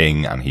is his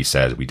king, and he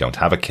says, "We don't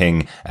have a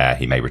king.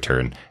 He may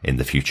return in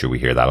the future." We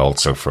hear that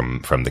also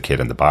from the kid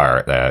in the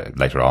bar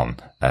later on.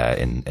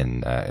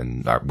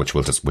 Which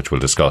we'll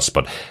discuss,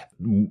 but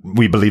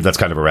we believe that's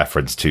kind of a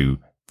reference to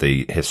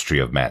the history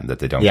of men, that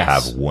they don't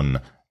have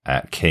one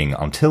king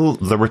until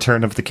the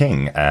return of the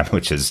king,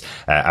 which is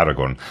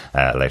Aragorn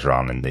later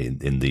on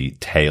in the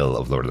tale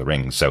of Lord of the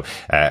Rings. So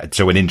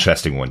an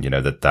interesting one,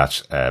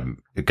 that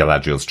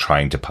Galadriel's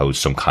trying to pose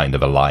some kind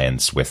of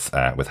alliance with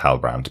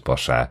Halbrand,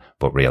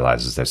 but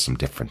realizes there's some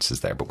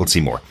differences there. But we'll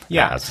see more.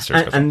 As the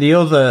series goes on. And the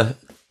other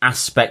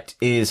aspect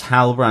is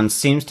Halbrand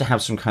seems to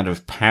have some kind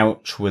of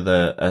pouch with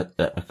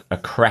a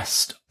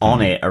crest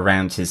on it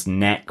around his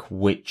neck,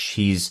 which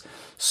he's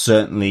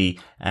certainly,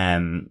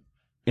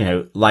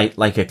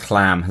 like a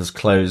clam has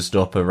closed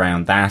up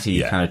around that.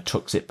 He kind of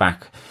tucks it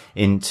back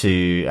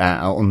into,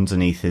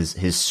 underneath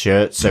his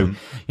shirt. So,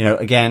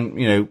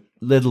 again,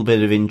 little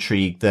bit of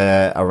intrigue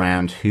there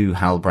around who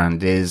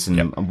Halbrand is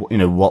and,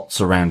 what's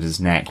around his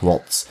neck,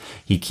 what's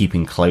he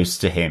keeping close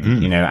to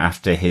him,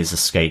 after his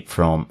escape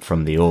from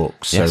the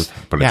orcs. Yes, so,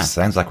 but it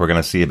sounds like we're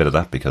going to see a bit of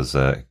that because,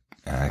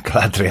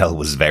 Galadriel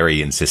was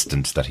very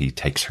insistent that he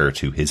takes her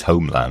to his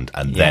homeland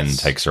and then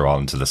takes her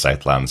on to the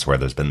Southlands where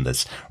there's been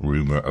this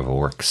rumor of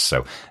orcs.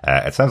 So,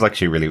 it sounds like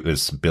she really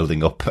was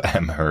building up,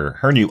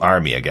 her new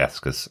army, I guess,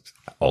 because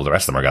all the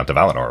rest of them are gone to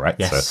Valinor, right?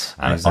 Yes, so,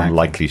 and exactly.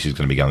 unlikely she's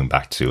going to be going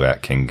back to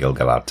King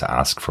Gil-galad to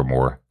ask for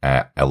more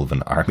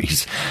elven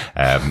armies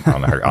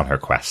on her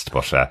quest.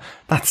 But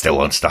that still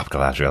won't stop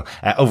Galadriel.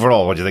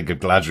 Overall, what do you think of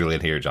Galadriel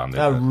in here, John?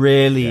 I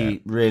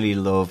really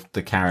loved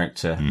the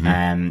character.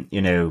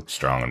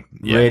 Strong and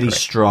really great.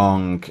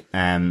 Strong.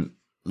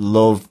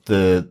 Loved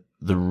the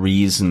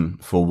reason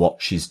for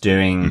what she's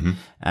doing.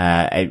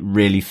 It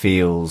really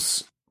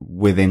feels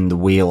within the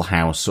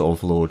wheelhouse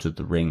of Lord of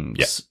the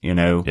Rings,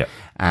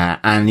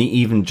 and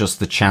even just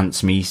the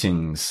chance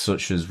meetings,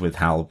 such as with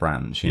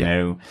Halbrand,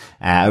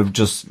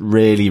 just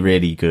really,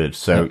 really good.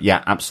 So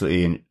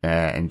absolutely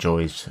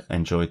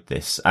enjoyed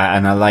this,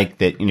 and I like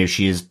that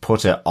she is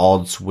put at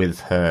odds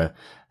with her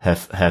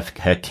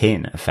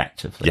kin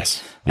effectively,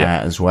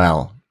 as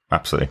well.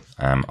 Absolutely.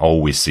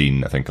 Always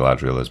seen, I think,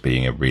 Galadriel as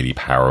being a really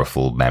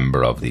powerful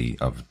member of the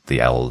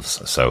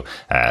elves. So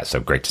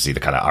great to see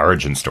the kind of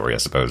origin story, I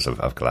suppose, of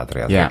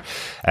Galadriel. Yeah.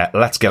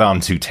 Let's get on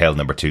to tale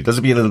number 2. This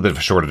will be a little bit of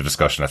a shorter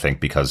discussion, I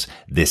think, because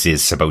this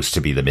is supposed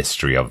to be the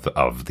mystery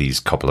of these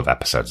couple of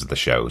episodes of the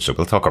show. So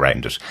we'll talk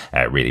around it,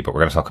 really, but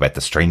we're going to talk about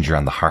the Stranger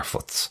and the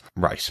Harfoots.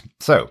 Right.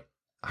 So,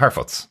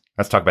 Harfoots.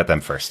 Let's talk about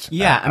them first.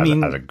 Yeah,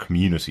 as a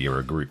community or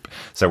a group.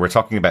 So we're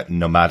talking about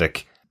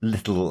nomadic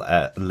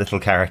little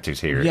characters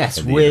here.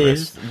 Yes,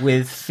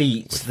 with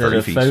feet that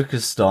are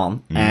focused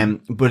on.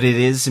 But it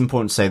is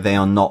important to say they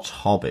are not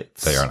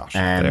hobbits. They are not.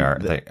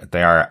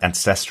 They are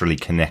ancestrally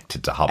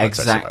connected to hobbits.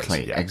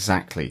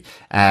 Exactly.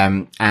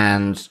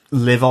 And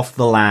live off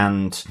the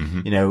land.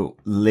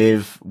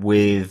 Live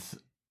with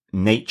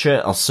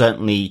nature. Or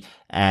certainly,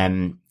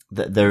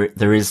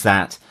 there is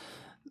that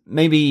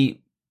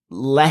maybe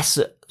less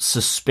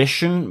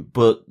suspicion,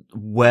 but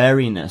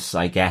wariness,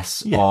 I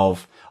guess,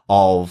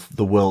 of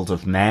the world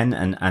of men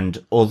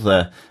and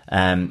other,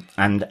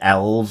 and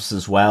elves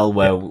as well,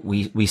 where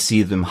we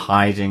see them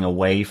hiding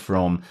away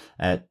from,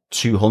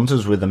 2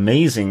 hunters with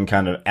amazing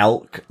kind of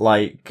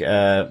elk-like,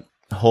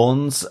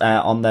 horns,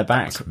 on their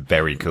backs. That's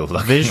very cool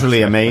looking.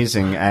 Visually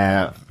amazing.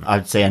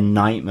 I'd say a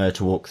nightmare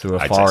to walk through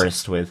a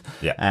forest with,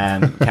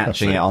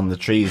 catching it on the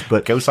trees,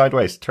 but go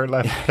sideways, turn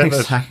left.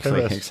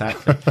 Exactly.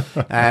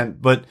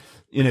 But,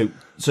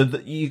 so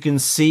that you can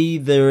see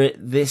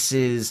this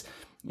is,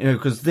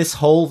 because this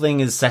whole thing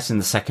is set in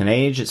the Second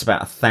Age. It's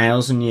about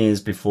 1,000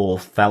 years before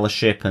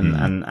Fellowship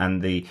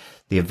and the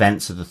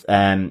events of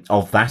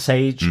that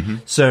age.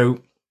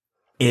 So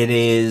it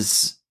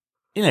is,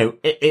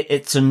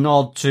 it's a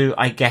nod to,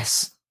 I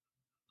guess,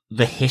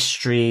 the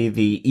history,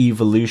 the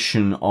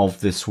evolution of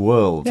this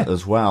world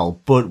as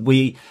well. But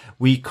we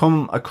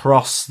come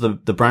across the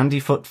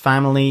Brandyfoot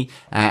family,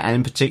 and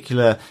in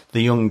particular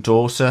the young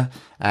daughter,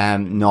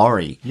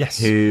 Nori,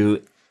 who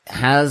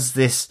has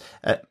this,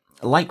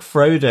 like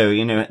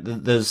Frodo,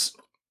 there's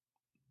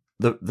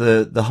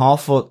the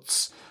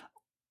Harfoots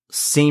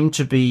seem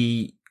to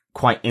be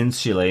quite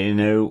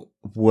insular,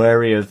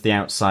 wary of the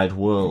outside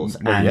world,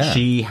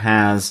 she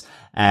has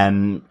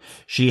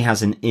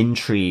an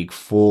intrigue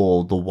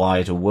for the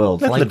wider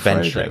world, little like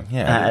adventure,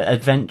 Frodo.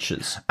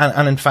 Adventures,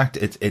 and in fact,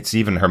 it's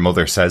even her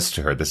mother says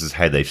to her, "This is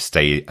how they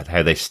stay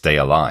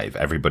alive.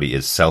 Everybody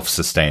is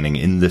self-sustaining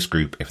in this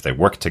group. If they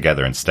work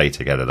together and stay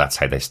together, that's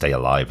how they stay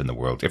alive in the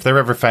world. If they're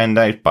ever found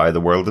out by the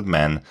world of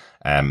men,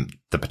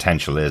 the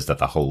potential is that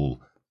the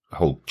whole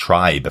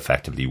tribe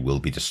effectively will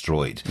be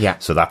destroyed.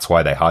 So that's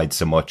why they hide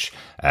so much.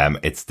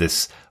 It's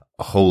this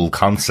whole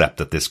concept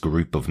that this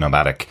group of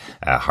nomadic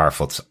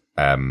Harfoots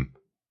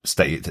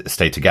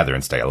stay together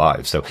and stay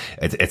alive. So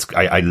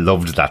I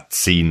loved that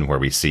scene where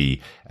we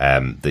see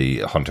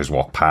the hunters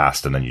walk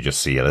past, and then you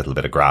just see a little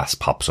bit of grass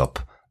pops up,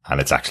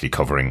 and it's actually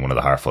covering one of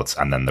the Harfoots,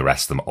 and then the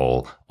rest of them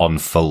all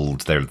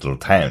unfold their little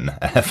town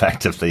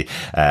effectively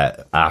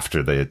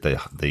after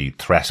the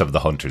threat of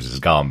the hunters is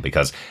gone,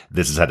 because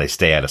this is how they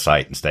stay out of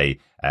sight and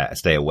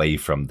stay away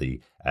from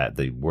the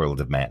the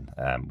world of men,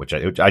 which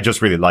I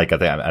just really like.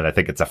 I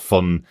think it's a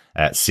fun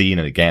scene.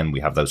 And again, we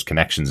have those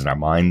connections in our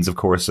minds, of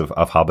course, of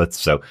hobbits.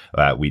 So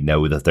we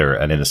know that they're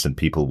an innocent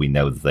people. We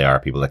know that they are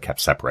people that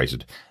kept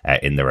separated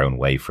in their own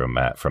way from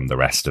the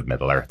rest of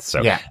Middle Earth.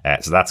 So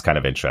so that's kind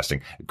of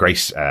interesting.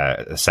 Great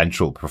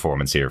central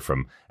performance here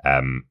from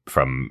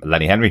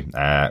Lenny Henry,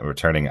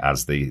 returning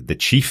as the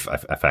chief,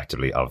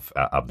 effectively, of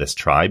this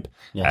tribe.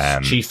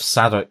 Yes, Chief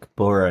Sadok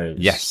Burrows.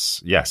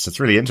 Yes, it's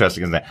really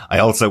interesting, isn't it? I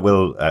also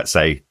will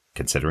say,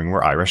 considering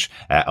we're Irish,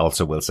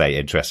 also will say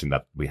interesting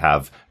that we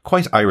have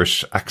quite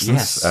Irish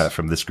accents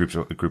from this group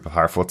of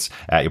Harfoots.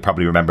 You'll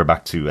probably remember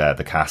back to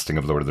the casting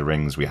of Lord of the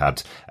Rings. We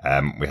had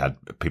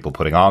people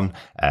putting on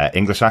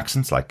English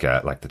accents, like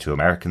the two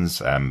Americans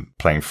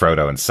playing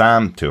Frodo and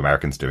Sam, two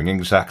Americans doing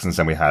English accents,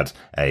 and we had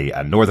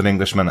a Northern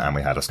Englishman and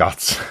we had a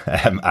Scots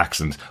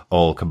accent,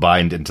 all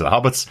combined into the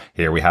Hobbits.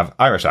 Here we have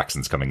Irish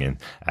accents coming in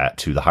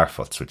to the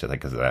Harfoots, which I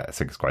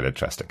think is quite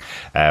interesting.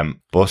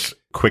 But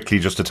quickly,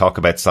 just to talk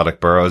about Sadok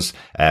Burrows,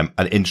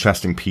 an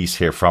interesting piece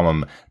here from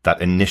him. That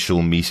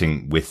initial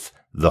meeting with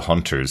the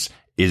hunters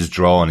is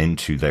drawn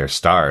into their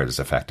stars,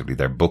 effectively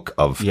their book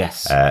of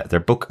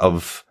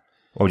what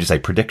would you say,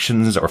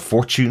 predictions or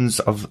fortunes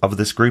of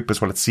this group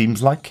is what it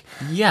seems like.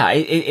 Yeah,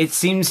 it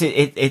seems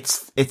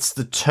it's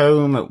the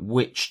tome at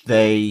which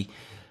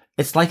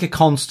it's like a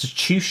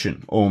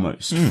constitution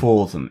almost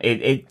for them.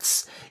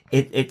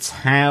 It's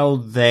how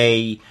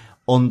they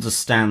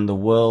understand the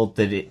world,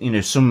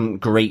 that some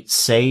great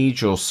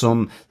sage or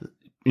some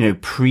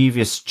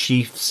previous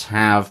chiefs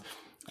have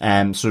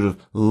sort of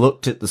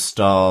looked at the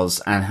stars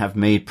and have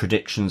made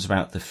predictions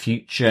about the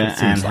future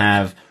and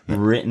have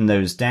written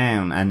those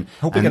down, and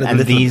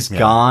these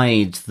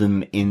guide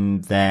them in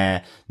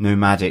their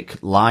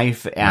nomadic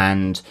life.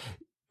 And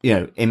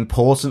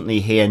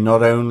importantly here,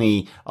 not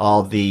only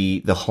are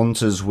the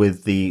hunters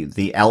with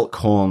the elk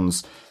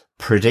horns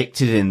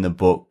predicted in the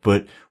book,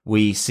 but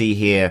we see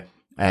here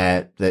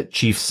that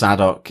Chief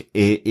Sadok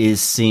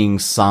is seeing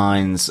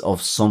signs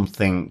of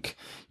something,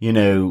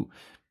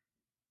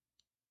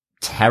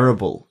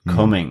 terrible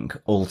coming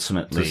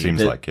ultimately. So it seems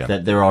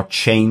that there are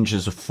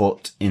changes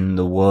afoot in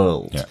the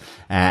world,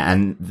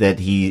 and that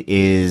he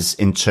is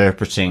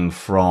interpreting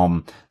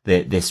from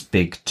this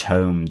big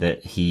tome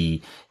that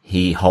he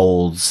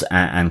holds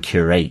and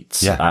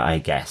curates, I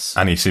guess.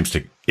 And he seems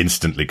to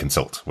instantly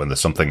consult when there's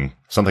something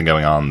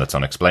going on that's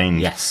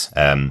unexplained. Yes.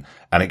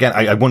 And again,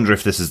 I wonder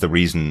if this is the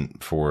reason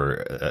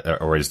for,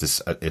 or is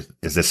this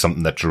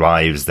something that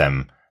drives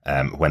them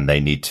when they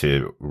need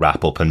to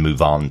wrap up and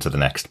move on to the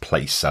next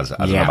place as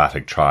a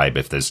nomadic tribe?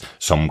 If there's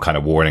some kind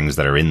of warnings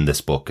that are in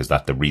this book, is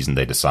that the reason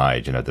they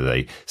decide? Do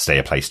they stay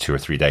a place 2 or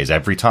 3 days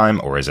every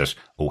time, or is it,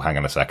 oh, hang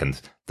on a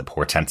second, the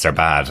portents are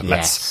bad,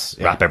 let's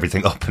wrap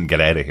everything up and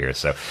get out of here?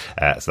 So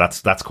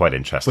that's quite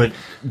interesting.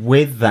 But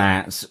with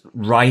that,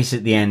 right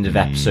at the end of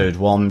episode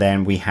 1,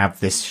 then we have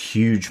this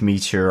huge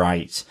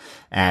meteorite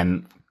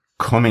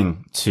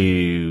coming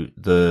to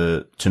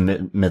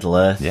Middle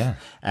Earth.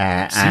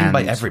 Seen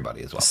by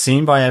everybody as well.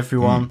 Seen by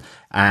everyone,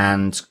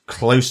 and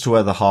close to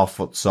where the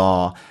Harfoots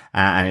are,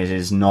 and it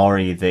is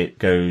Nori that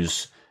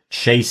goes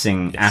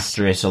chasing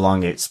after it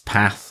along its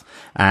path.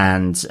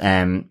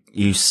 And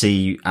you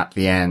see at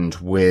the end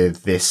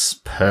with this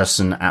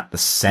person at the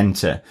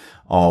center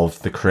of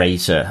the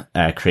crater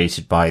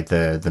created by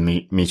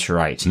the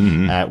meteorite,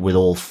 with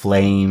all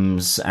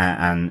flames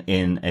and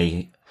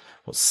in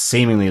what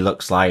seemingly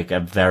looks like a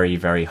very,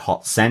 very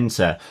hot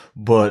center,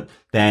 but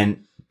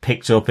then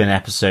picked up in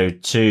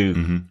episode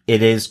 2,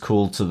 it is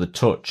cool to the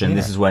touch. And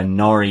this is where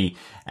Nori,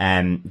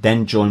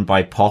 then joined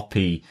by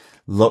Poppy,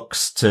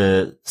 looks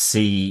to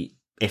see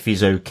if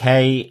he's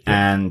okay,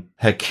 and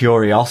her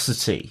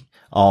curiosity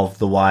of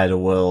the wider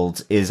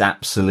world is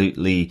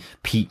absolutely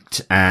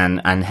piqued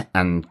and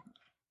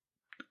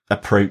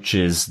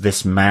approaches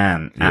this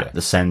man at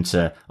the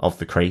center of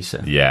the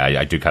crater. Yeah,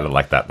 I do kind of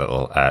like that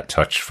little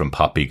touch from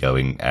Poppy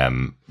going,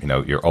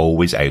 you're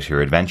always out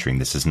here adventuring.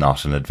 This is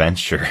not an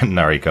adventure. And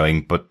Nori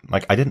going, but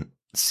I didn't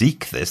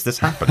seek this. This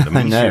happened. I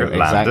mean, no,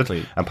 landed.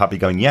 Exactly. And Poppy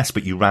going, yes,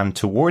 but you ran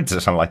towards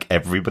it, unlike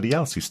everybody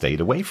else who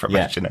stayed away from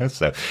it.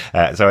 So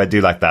I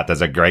do like that. There's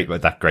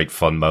that great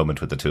fun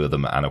moment with the two of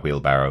them and a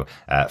wheelbarrow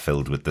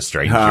filled with the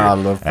stranger. I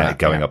love that,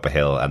 going up a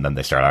hill, and then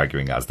they start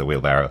arguing as the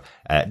wheelbarrow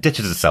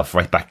ditches itself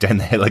right back down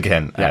the hill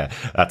again.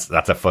 That's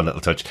a fun little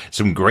touch.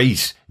 Some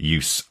great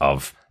use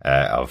of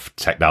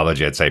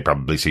technology, I'd say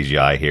probably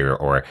CGI here,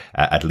 or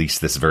at least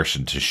this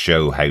version, to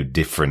show how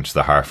different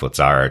the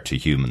Harfoots are to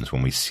humans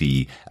when we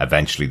see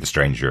eventually the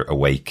stranger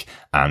awake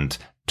and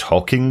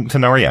talking to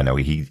Nori. I know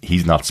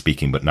he's not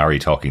speaking, but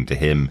Nori talking to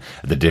him.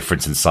 The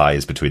difference in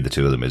size between the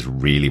two of them is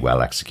really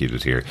well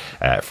executed here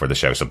for the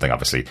show. Something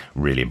obviously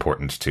really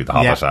important to The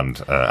Hobbit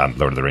and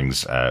Lord of the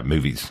Rings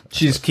movies.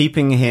 She's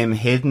keeping him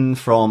hidden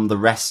from the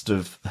rest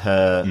of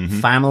her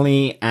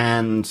family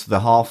and the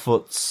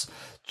Harfoots,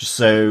 just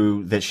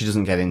so that she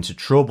doesn't get into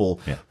trouble.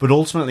 Yeah. But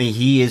ultimately,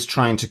 he is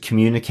trying to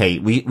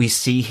communicate. We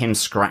see him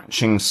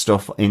scratching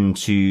stuff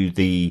into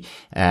the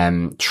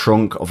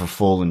trunk of a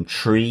fallen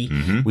tree.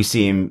 We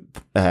see him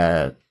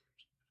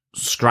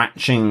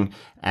scratching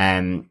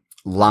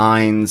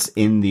lines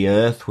in the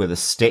earth with a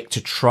stick to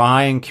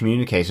try and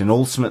communicate, and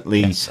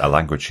ultimately it's a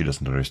language she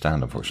doesn't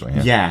understand,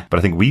 unfortunately. Yeah. But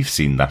I think we've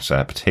seen that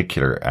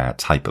particular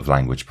type of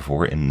language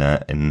before in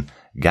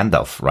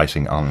Gandalf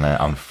writing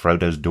on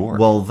Frodo's door.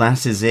 Well,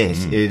 that is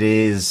it. It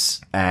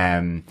is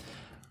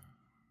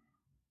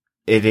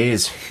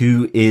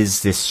who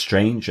is this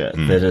stranger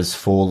that has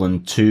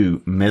fallen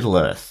to Middle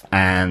Earth,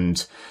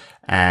 and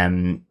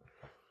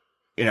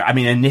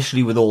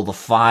initially with all the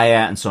fire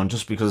and so on,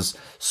 just because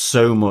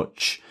so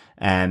much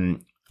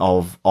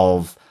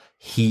of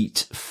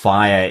heat,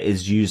 fire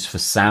is used for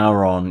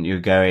Sauron, you're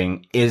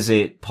going, is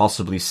it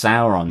possibly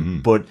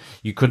Sauron? But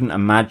you couldn't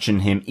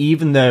imagine him,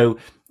 even though,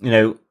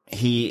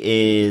 he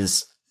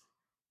is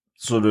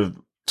sort of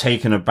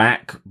taken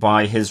aback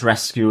by his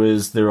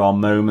rescuers. There are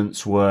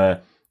moments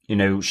where,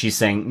 she's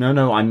saying,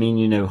 no, I mean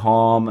you no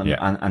harm,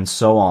 and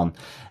so on.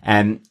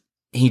 And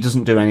he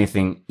doesn't do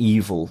anything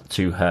evil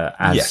to her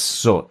as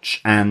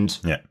such. And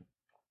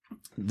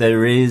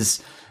there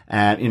is,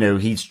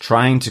 he's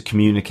trying to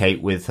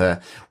communicate with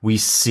her. We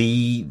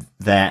see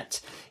that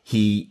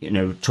he,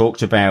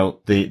 talked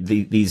about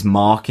these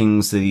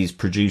markings that he's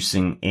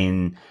producing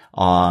in,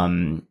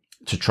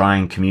 to try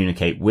and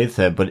communicate with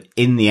her, but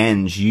in the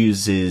end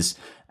uses,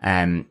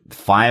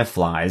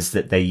 fireflies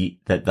that the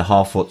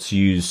Harfoots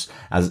use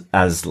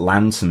as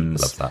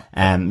lanterns. Love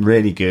that.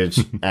 Really good,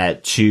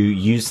 to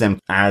use them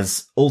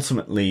as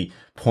ultimately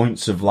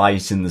points of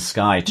light in the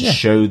sky to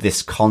show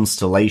this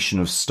constellation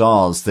of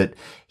stars that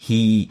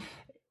he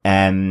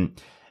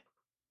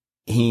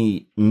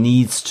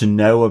needs to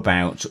know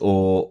about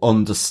or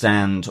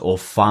understand or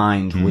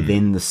find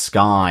within the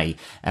sky,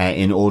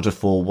 in order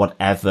for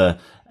whatever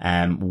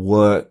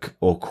work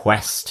or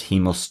quest he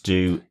must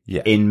do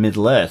in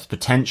Middle Earth,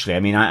 potentially.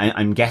 I mean,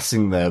 I'm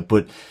guessing there,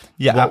 but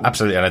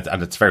absolutely,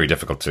 and it's very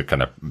difficult to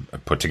kind of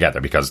put together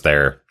because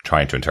they're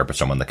trying to interpret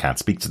someone that can't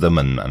speak to them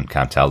and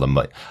can't tell them.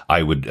 But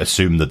I would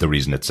assume that the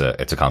reason it's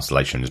a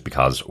constellation is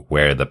because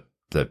where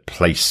the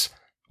place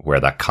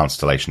where that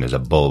constellation is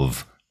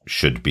above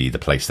should be the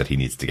place that he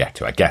needs to get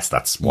to. I guess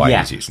that's why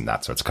he's using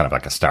that. So it's kind of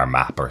like a star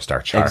map or a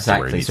star chart.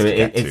 Exactly. Where he needs so to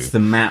get it's to. the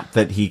map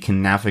that he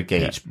can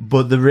navigate.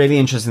 But the really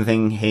interesting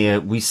thing here,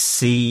 we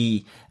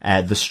see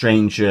the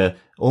stranger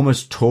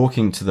almost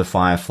talking to the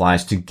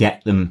fireflies to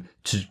get them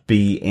to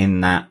be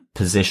in that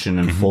position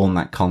and form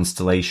that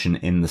constellation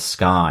in the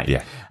sky.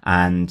 Yeah.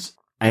 And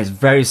it's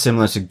very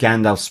similar to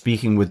Gandalf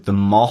speaking with the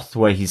moth,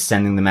 where he's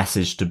sending the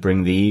message to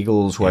bring the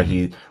eagles, where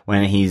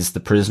when he's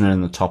the prisoner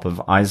in the top of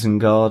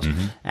Isengard,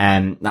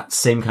 and that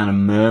same kind of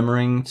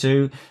murmuring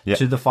to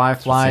the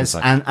fireflies,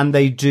 and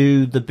they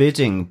do the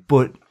bidding.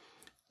 But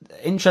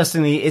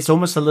interestingly, it's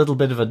almost a little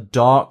bit of a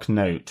dark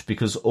note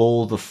because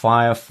all the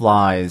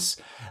fireflies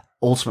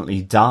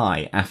ultimately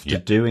die after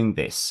doing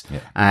this.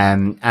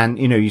 And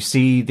you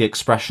see the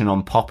expression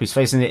on Poppy's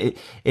face, and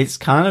it's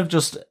kind of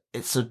just,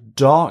 it's a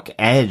dark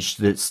edge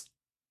that's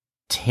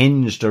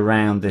tinged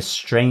around this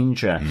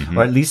stranger,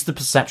 or at least the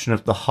perception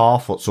of the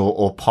Harfoots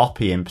or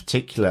Poppy in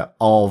particular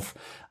of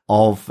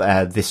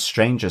this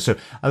stranger. So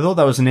I thought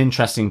that was an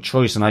interesting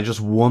choice, and I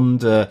just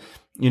wonder,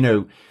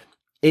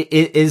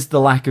 it is the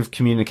lack of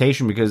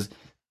communication, because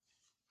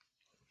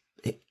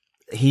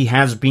he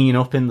has been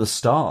up in the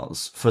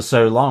stars for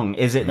so long.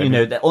 Is it,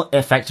 that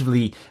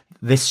effectively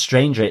this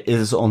stranger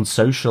is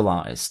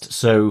unsocialized?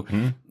 So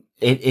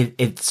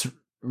it's a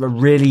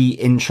really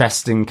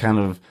interesting kind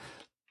of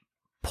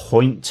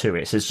point to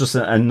it. It's just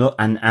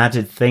an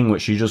added thing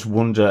which you just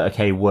wonder,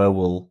 okay, where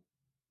will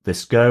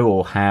this go,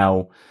 or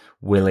how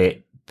will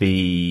it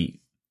be,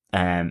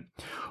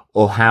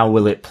 or how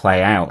will it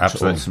play out?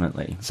 Absolutely.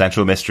 Ultimately?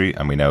 Central mystery,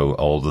 and we know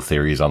all the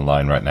theories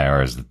online right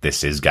now is that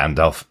this is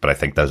Gandalf, but I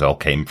think those all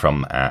came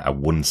from a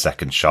 1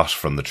 second shot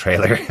from the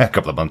trailer a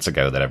couple of months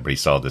ago that everybody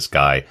saw this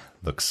guy.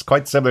 Looks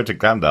quite similar to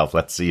Gandalf.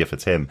 Let's see if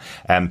it's him.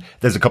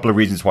 There's a couple of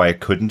reasons why it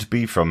couldn't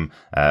be from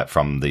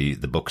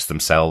the books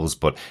themselves,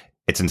 but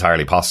it's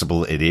entirely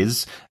possible it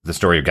is. The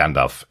story of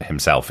Gandalf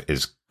himself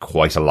is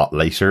quite a lot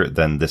later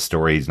than this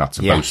story. He's not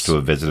supposed to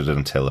have visited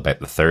until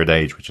about the Third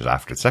Age, which is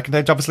after the Second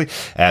Age, obviously.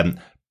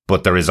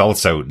 But there is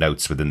also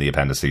notes within the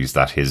appendices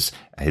that his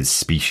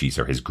species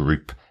or his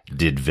group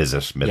did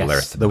visit Middle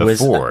Earth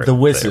before the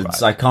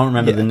wizards. I can't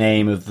remember the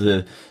name of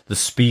the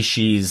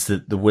species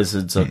that the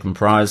wizards are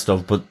comprised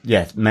of, but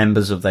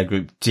members of their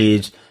group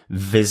did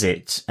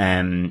visit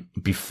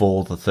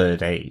before the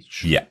Third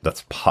Age. Yeah,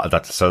 that's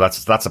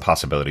a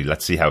possibility.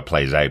 Let's see how it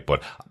plays out.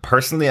 But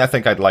personally, I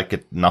think I'd like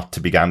it not to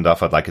be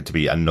Gandalf. I'd like it to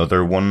be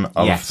another one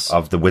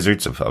of the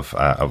wizards of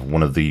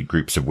one of the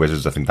groups of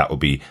wizards. I think that would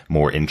be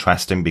more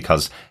interesting,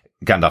 because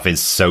Gandalf is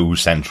so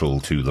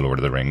central to the Lord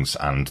of the Rings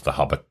and the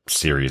Hobbit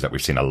series that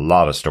we've seen a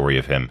lot of story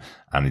of him,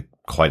 and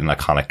quite an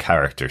iconic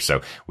character.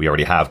 So we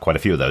already have quite a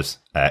few of those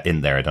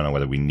in there. I don't know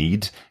whether we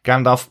need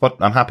Gandalf, but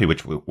I'm happy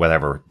with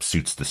whatever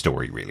suits the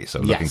story, really. So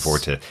looking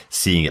forward to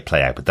seeing it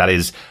play out. But that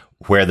is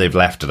where they've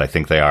left it. I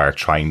think they are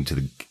trying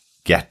to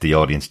get the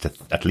audience to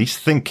at least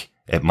think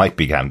it might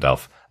be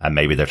Gandalf, and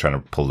maybe they're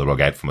trying to pull the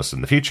rug out from us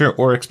in the future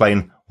or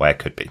explain why it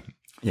could be.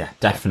 Yeah,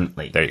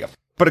 definitely. There you go.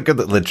 But a good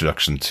little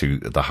introduction to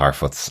the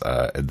Harfoots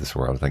in this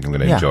world. I think I'm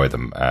going to enjoy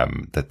them.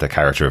 The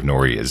character of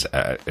Nori is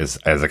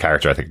a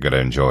character I think I'm going to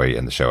enjoy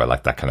in the show. I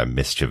like that kind of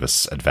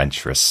mischievous,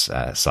 adventurous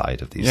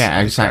side of these.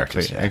 Yeah, these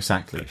exactly, characters.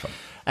 exactly.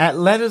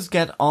 Let us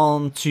get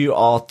on to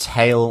our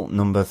tale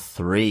number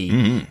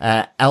 3.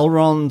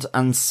 Elrond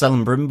and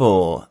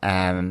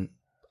Celebrimbor,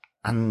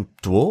 and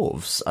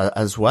dwarves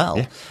as well.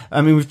 Yeah. I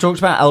mean, we've talked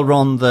about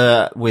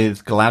Elrond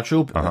with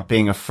Galadriel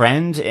being a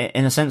friend,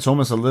 in a sense,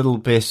 almost a little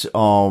bit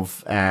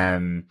of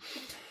a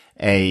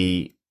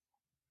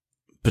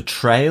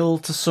betrayal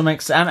to some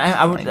extent.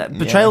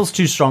 Betrayal's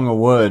too strong a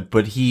word,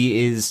 but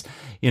he is,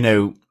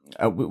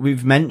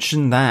 we've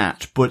mentioned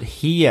that, but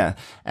here,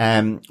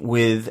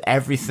 with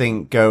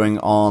everything going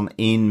on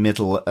in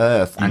Middle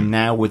Earth, and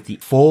now with the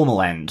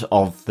formal end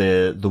of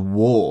the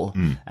war,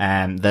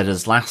 that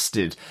has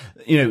lasted,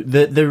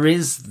 there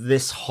is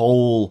this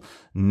whole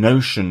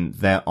notion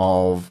there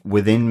of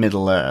within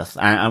Middle Earth,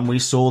 and we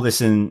saw this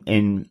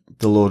in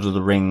the Lord of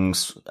the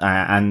Rings,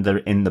 and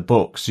in the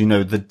books,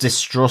 the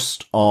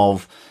distrust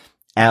of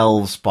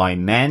elves by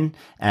men,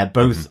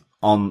 both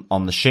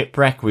on the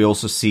shipwreck. We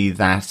also see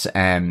that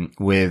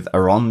with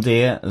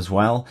Arondir as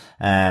well,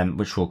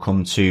 which we'll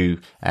come to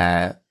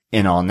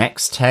in our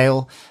next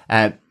tale.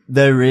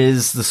 There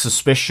is the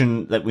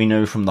suspicion that we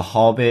know from The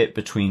Hobbit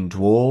between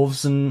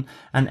dwarves and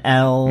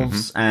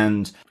elves,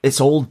 and it's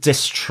all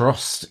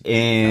distrust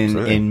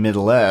in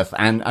Middle Earth.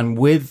 And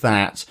with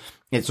that,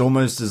 it's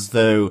almost as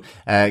though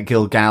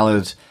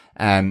Gil-galad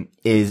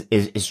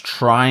is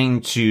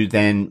trying to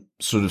then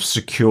sort of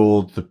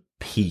secure the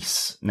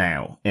peace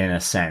now, in a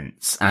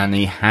sense, and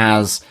he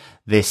has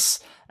this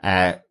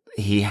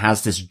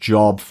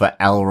job for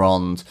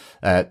Elrond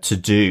to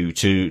do,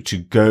 to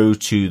go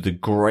to the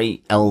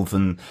great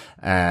elven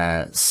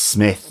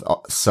smith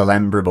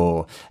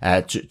Celebrimbor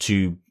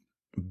to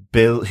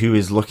build, who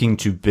is looking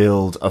to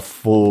build a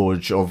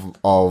forge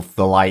of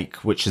the like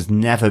which has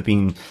never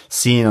been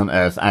seen on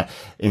Earth,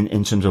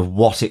 in terms of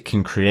what it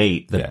can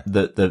create,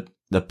 the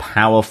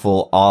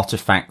powerful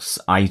artifacts,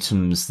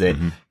 items that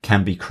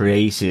can be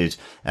created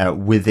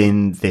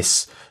within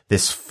this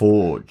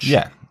forge.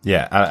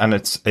 Yeah, and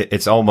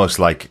it's almost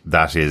like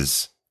that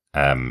is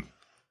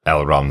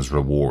Elrond's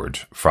reward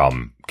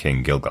from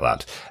King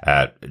Gil-galad.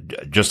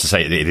 Just to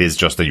say, it is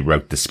just that he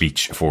wrote the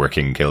speech for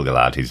King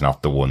Gil-galad. He's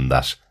not the one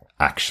that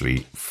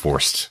actually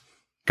forced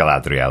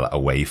Galadriel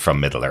away from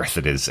Middle Earth.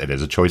 It is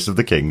a choice of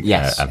the king,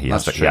 and he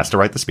has to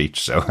write the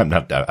speech. So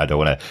I don't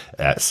want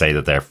to say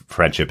that their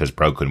friendship is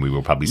broken. We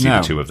will probably see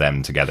the two of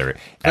them together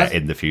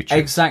in the future.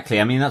 Exactly.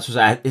 I mean, that's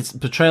what it's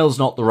betrayal's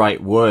not the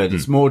right word.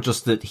 It's more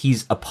just that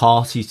he's a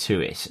party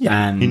to it,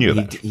 and he knew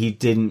he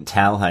didn't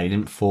tell her. He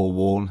didn't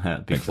forewarn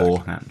her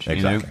beforehand.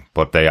 Exactly.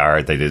 But they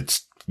did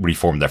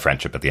reform their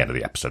friendship at the end of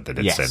the episode. They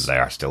did say they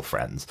are still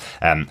friends.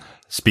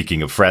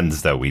 Speaking of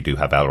friends, though, we do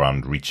have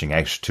Elrond reaching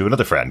out to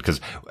another friend, because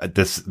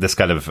this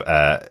kind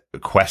of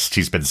quest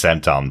he's been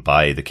sent on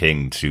by the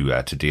king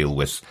to deal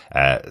with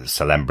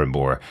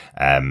Celebrimbor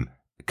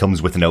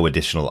comes with no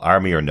additional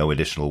army or no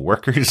additional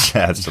workers.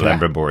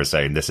 Celebrimbor is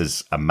saying this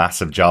is a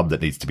massive job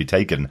that needs to be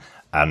taken,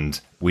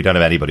 and we don't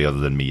have anybody other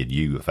than me and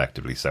you,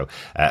 effectively. So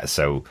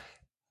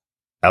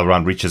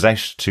Elrond reaches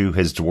out to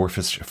his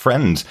dwarfish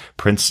friend,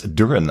 Prince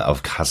Durin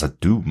of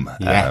Khazad-dûm.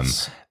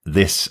 Yes.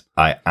 This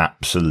I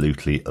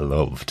absolutely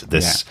loved.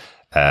 This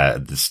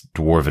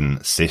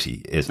dwarven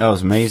city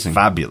was amazing,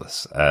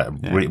 fabulous.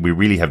 We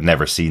really have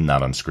never seen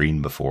that on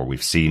screen before.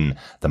 We've seen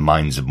the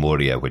Mines of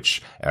Moria,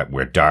 which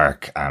were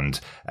dark, and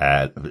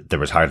there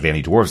was hardly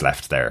any dwarves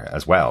left there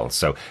as well.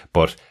 So,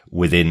 but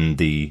within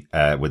the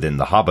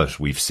Hobbit,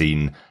 we've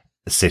seen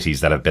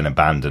cities that have been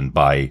abandoned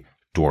by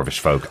dwarvish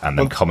folk and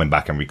then coming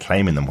back and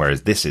reclaiming them,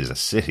 whereas this is a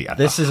city at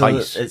its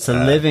height. It's a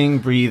living,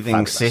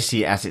 breathing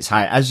city at its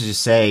height. As you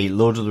say,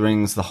 Lord of the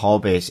Rings, The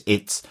Hobbit,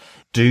 its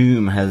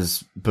doom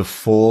has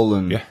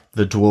befallen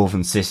the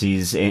dwarven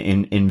cities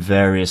in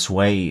various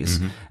ways.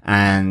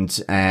 And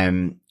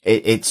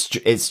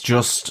it's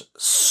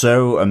just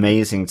so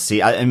amazing to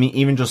see. I mean,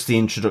 even just the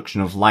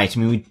introduction of light.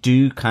 I mean, we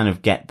do kind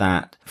of get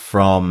that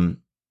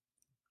from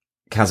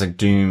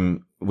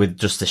Khazad-dûm with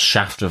just a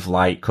shaft of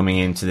light coming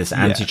into this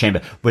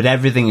antechamber, but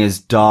everything is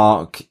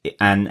dark.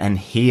 And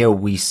here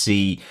we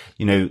see,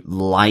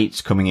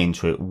 light coming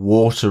into it,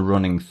 water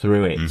running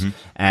through it.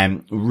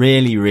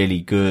 Really,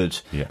 really good,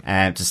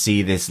 to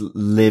see this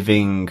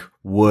living,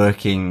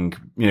 working,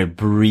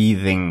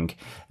 breathing,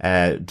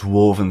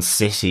 dwarven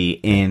city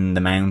in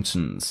the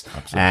mountains.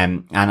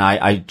 And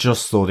I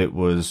just thought it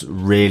was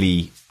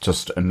really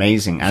just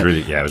amazing.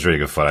 It was really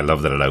good fun. I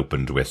love that it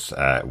opened with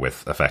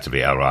effectively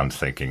Elrond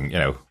thinking,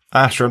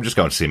 sure, I'm just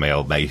going to see my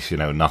old mate,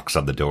 knocks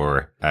on the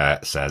door,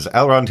 says,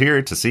 Elrond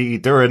here to see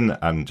Durin,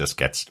 and just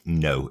gets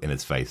no in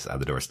his face,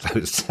 and the door's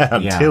closed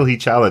until he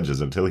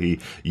challenges, until he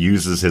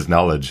uses his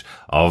knowledge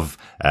of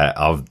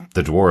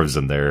the dwarves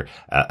and their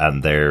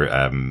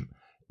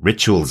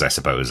rituals, I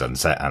suppose, and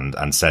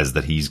says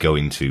that he's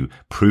going to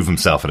prove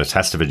himself in a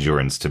test of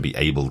endurance to be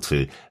able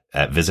to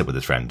visit with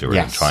his friend Durin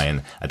and try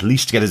and at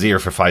least get his ear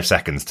for 5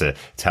 seconds to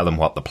tell him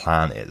what the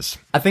plan is.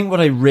 I think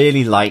what I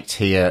really liked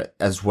here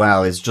as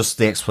well is just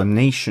the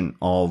explanation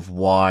of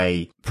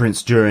why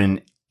Prince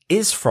Durin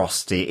is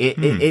frosty.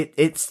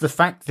 It's the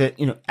fact that,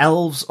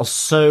 elves are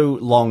so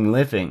long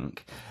living,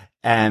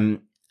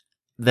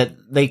 that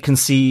they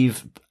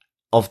conceive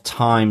of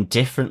time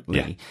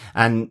differently.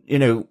 And,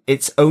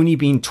 it's only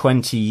been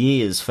 20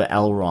 years for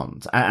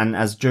Elrond. And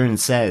as Durin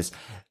says,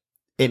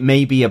 it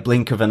may be a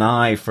blink of an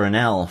eye for an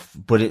elf,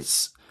 but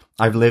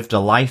I've lived a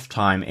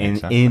lifetime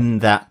in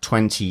that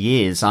 20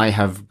 years. I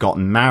have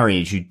gotten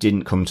married. You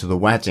didn't come to the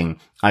wedding.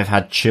 I've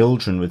had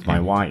children with my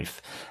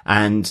wife.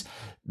 And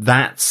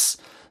that's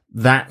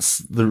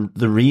the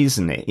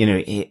reason,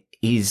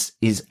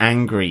 he's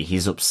angry.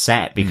 He's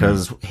upset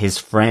because his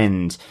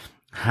friend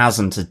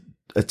hasn't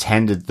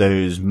attended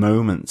those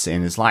moments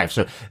in his life.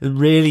 So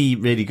really,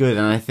 really good.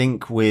 And I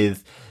think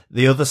with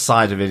the other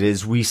side of it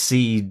is we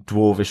see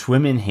dwarvish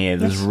women here.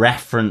 There's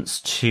reference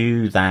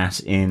to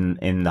that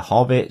in The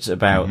Hobbit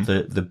about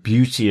the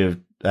beauty of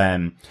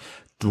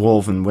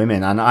dwarven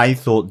women. And I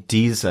thought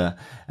Disa,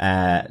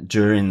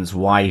 Durin's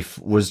wife,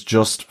 was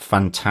just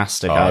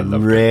fantastic. I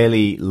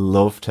really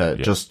loved her.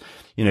 Yeah. Just,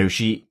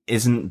 she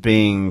isn't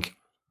being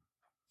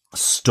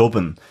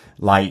stubborn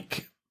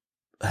like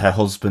her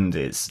husband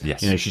is. Yes.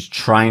 She's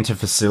trying to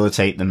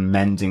facilitate them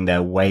mending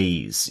their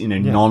ways.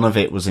 None of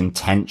it was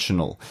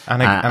intentional.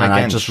 And again,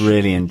 I just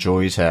really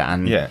enjoyed her.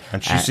 And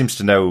she seems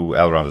to know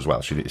Elrond as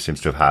well. She seems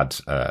to have had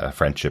a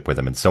friendship with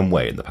him in some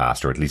way in the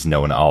past, or at least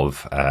known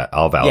of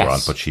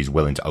Elrond, but she's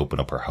willing to open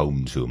up her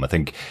home to him. I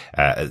think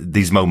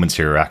these moments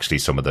here are actually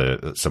some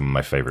of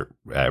my favorite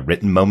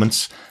written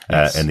moments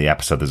in the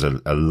episode. There's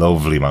a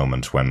lovely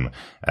moment when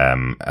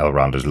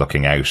Elrond is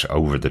looking out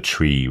over the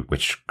tree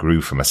which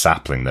grew from a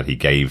sapling that he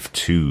gave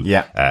to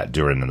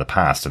Durin in the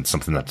past, and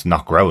something that's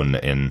not grown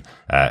in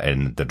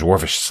the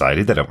dwarvish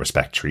society. They don't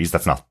respect trees.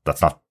 That's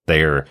not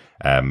their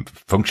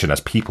function as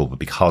people, but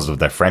because of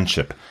their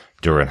friendship,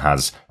 Durin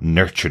has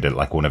nurtured it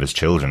like one of his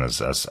children,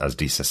 as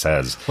Disa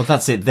says. Well,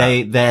 that's it.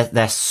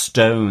 They're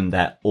stone,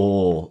 they're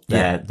ore,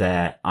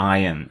 they're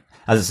iron.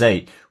 As I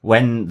say,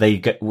 when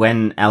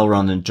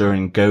Elrond and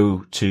Durin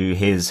go to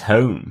his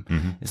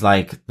home, it's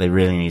like they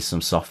really need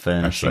some soft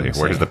furnishings.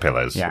 Absolutely. Where's the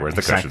pillows? Where's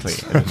the cushions?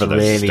 It's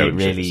really,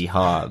 really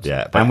hard.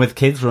 Yeah, and with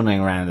kids running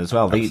around as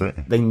well,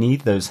 they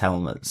need those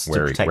helmets to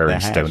protect their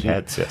heads. Stone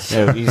heads,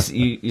 yes.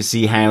 You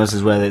see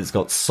houses where it's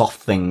got soft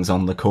things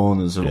on the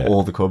corners of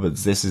all the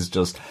cupboards. This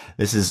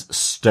is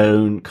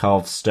stone,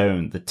 carved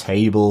stone. The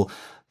table,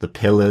 the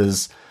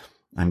pillars,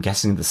 I'm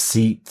guessing the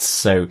seats.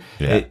 So,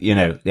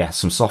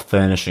 some soft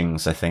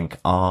furnishings, I think,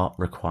 are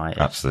required.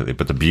 Absolutely.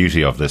 But the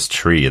beauty of this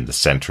tree in the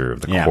center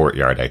of the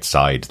courtyard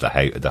outside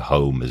the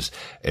home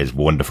is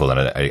wonderful.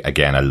 And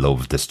again, I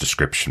love this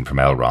description from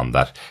Elrond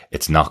that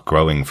it's not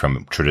growing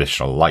from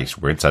traditional light.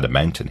 We're inside a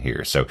mountain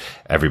here. So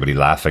everybody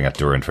laughing at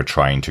Durin for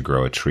trying to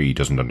grow a tree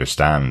doesn't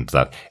understand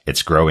that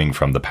it's growing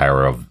from the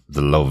power of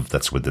the love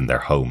that's within their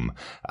home.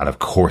 And of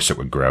course it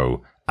would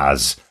grow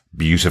as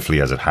beautifully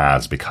as it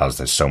has because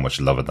there's so much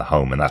love in the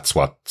home, and that's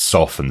what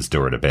softens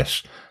Durin a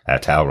bit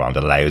to Elrond,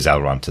 allows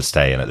Elrond to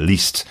stay and at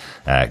least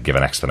give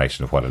an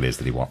explanation of what it is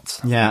that he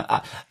wants.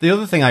 Yeah, the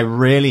other thing I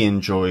really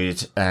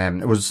enjoyed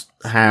was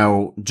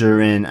how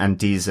Durin and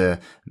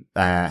Disa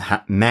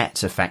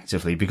met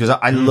effectively, because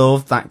I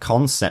love that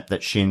concept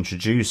that she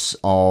introduced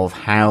of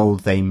how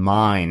they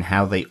mine,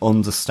 how they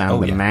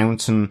understand the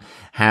mountain,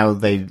 how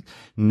they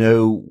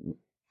know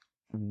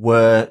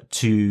where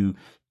to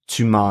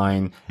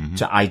mine,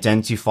 to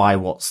identify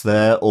what's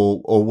there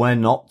or where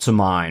not to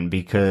mine,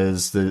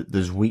 because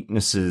there's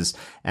weaknesses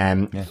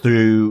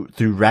through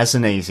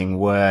resonating,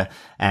 where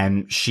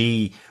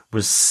she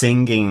was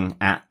singing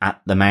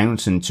at the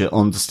mountain to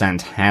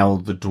understand how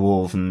the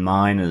dwarven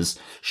miners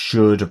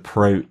should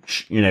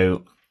approach,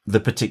 the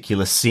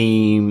particular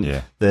seam,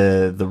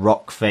 the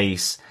rock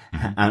face,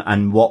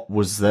 and what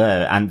was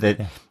there. And that,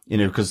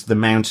 because the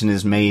mountain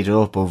is made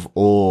up of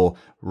ore,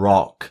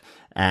 rock,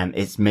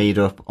 it's made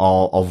up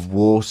of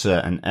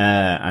water and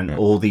air, and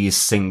all these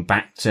sing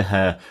back to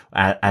her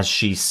as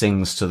she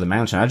sings to the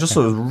mountain. I just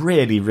thought it was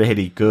really,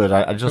 really good.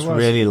 I just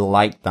really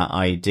liked that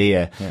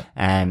idea.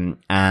 It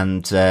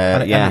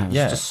was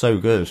just so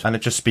good. And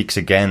it just speaks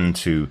again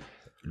to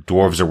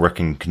dwarves are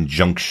working in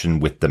conjunction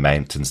with the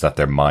mountains that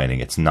they're mining.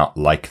 It's not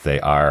like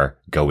they are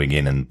going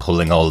in and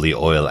pulling all the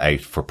oil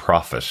out for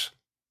profit.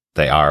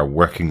 They are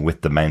working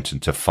with the mountain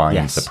to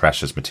find the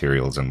precious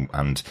materials,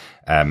 and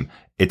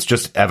it's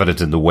just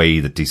evident in the way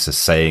that Disa's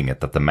saying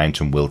it, that the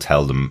mountain will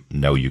tell them,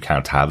 no, you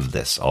can't have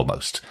this,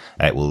 almost.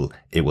 It will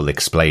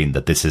explain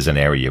that this is an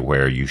area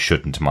where you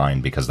shouldn't mine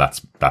because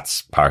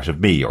that's part of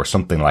me, or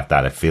something like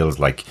that. It feels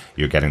like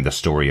you're getting the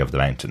story of the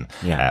mountain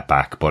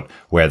back, but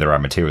where there are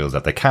materials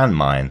that they can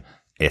mine,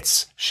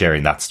 it's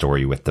sharing that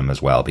story with them as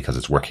well, because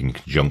it's working in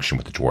conjunction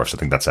with the dwarves. I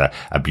think that's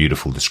a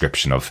beautiful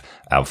description of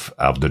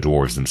the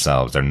dwarves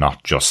themselves. They're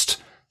not just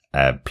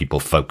people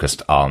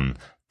focused on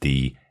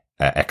the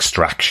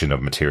extraction of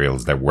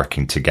materials. They're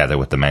working together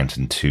with the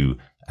mountain to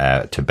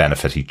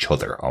benefit each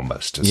other,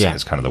 almost,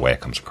 is kind of the way it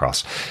comes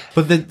across.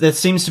 But there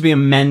seems to be a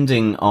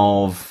mending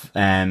of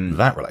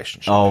that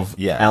relationship of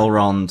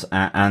Elrond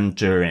and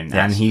Durin,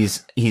 and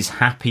he's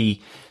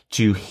happy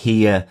to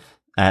hear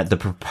the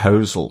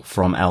proposal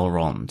from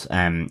Elrond,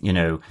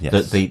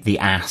 the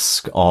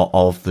ask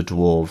of the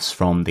dwarves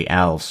from the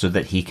elves, so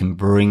that he can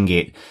bring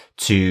it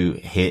to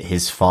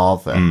his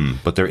father.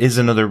 But there is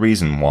another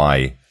reason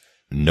why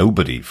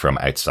nobody from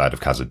outside of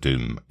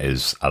Khazad-dûm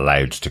is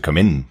allowed to come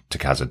in to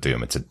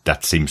Khazad-dûm.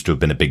 That seems to have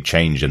been a big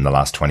change in the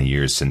last 20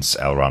 years since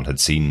Elrond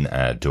had seen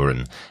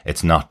Durin.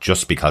 It's not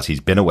just because he's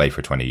been away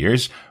for 20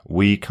 years.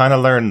 We kind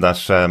of learned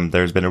that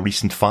there's been a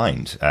recent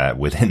find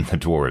within the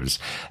dwarves.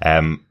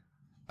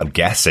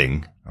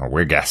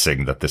 We're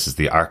guessing that this is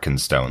the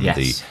Arkenstone,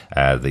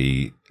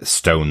 the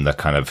stone that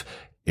kind of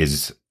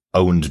is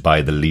owned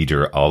by the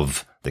leader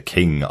of the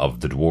king of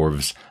the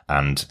dwarves,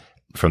 and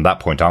from that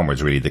point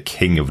onwards, really, the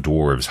king of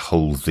dwarves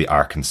holds the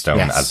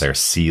Arkenstone as their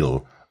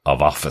seal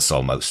of office,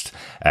 almost.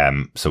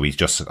 So we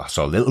just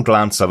saw a little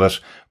glance of it,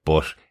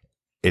 but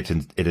it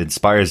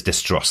inspires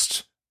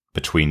distrust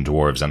between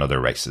dwarves and other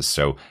races.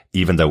 So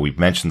even though we've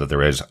mentioned that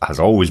there has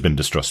always been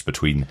distrust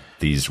between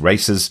these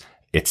races,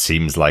 it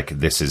seems like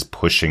this is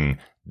pushing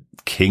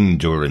King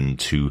Durin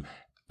to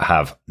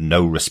have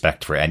no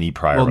respect for any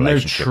prior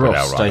relationship with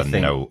Elrond, and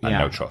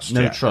no trust.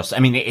 No trust. I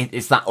mean,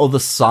 it's that other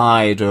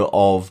side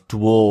of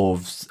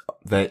dwarves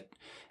that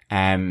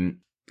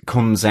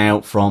comes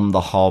out from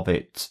the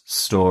Hobbit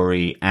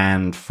story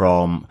and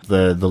from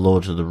the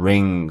Lord of the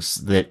Rings,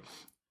 that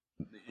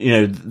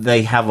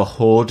they have a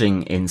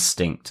hoarding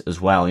instinct as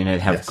well. They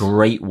have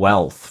great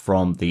wealth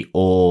from the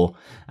ore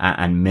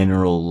and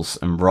minerals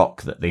and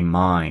rock that they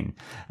mine.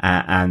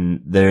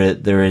 And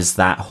there is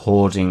that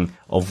hoarding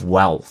of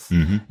wealth,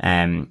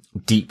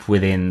 deep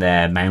within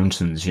their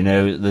mountains.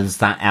 There's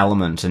that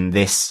element, and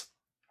this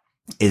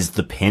is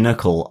the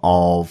pinnacle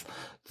of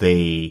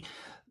the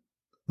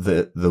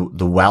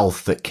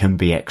wealth that can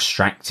be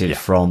extracted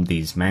from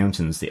these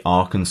mountains, the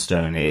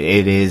Arkenstone.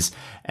 It is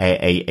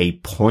a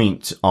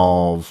point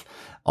of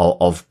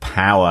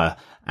power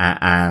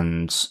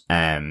and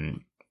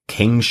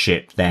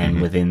kingship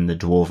then within the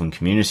dwarven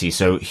community.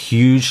 So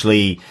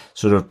hugely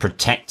sort of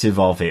protective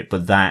of it,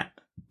 but that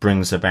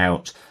brings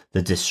about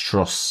the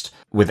distrust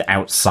with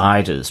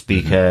outsiders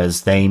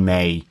because they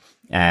may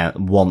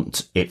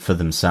want it for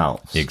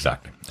themselves.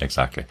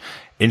 Exactly.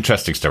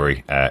 Interesting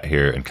story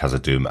here in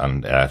Khazad-dûm,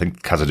 and I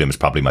think Khazad-dûm is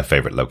probably my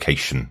favourite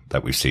location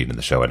that we've seen in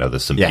the show. I know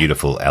there's some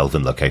beautiful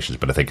elven locations,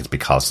 but I think it's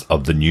because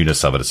of the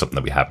newness of it. It's something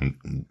that we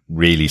haven't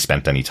really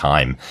spent any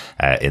time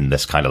in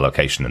this kind of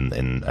location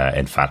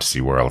in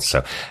fantasy world.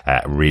 So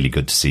really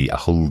good to see a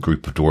whole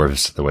group of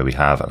dwarves the way we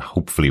have, and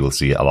hopefully we'll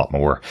see a lot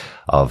more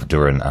of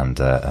Durin and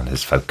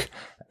his folk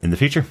in the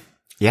future.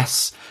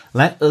 Yes,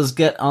 let us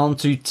get on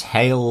to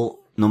tale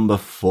number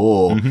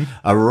 4,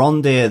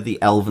 Arondir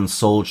the Elven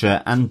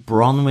Soldier and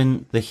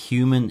Bronwyn the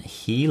Human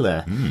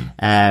Healer.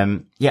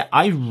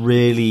 I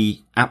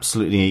really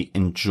absolutely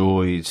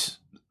enjoyed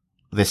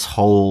this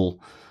whole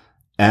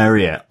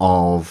area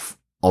of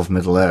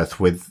Middle-earth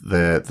with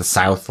the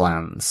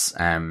Southlands,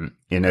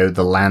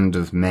 the land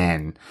of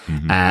men,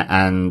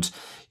 and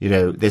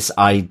this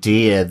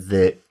idea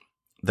that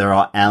there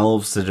are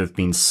elves that have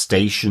been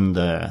stationed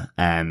there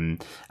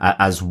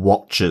as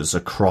watchers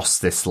across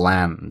this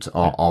land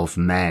of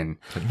men.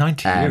 It's like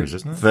 90 years,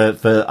 isn't it?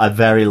 For a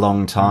very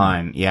long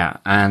time,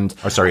 And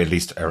at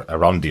least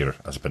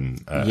Arondir has been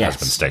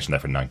stationed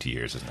there for 90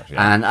 years, isn't it?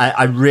 Yeah. And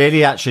I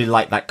really actually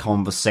like that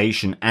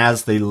conversation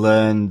as they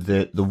learn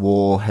that the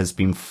war has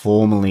been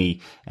formally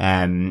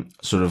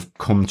sort of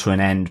come to an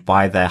end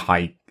by their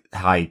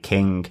High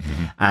King,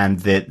 and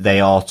that they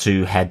are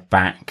to head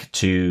back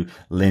to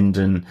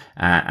Lindon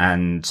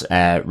and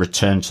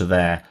return to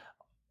their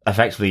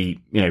effectively,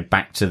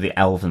 back to the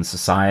Elven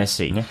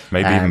society,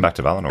 maybe even back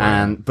to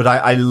Valinor. But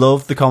I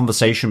love the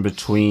conversation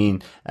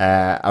between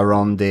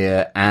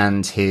Arondir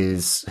and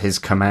his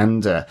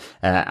commander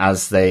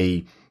as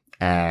they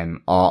are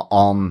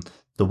on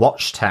the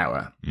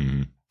Watchtower.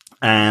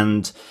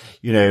 And,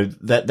 you know,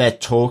 that they're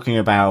talking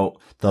about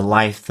the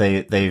life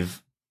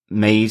they've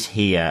made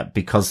here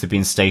because they've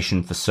been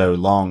stationed for so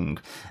long.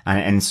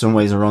 And in some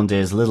ways, Arondir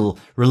is a little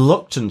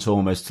reluctant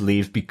almost to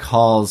leave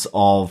because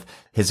of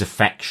his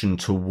affection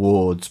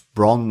towards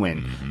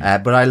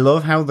Bronwyn. But I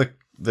love how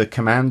the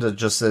commander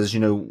just says, you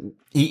know,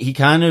 he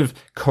kind of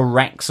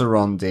corrects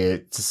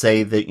Arondir to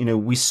say that, you know,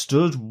 we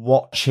stood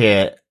watch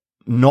here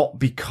not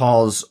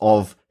because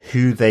of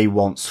who they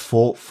once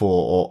fought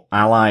for or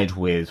allied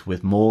with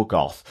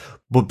Morgoth,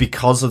 but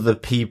because of the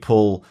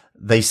people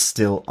they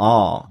still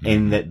are,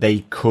 in that they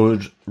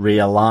could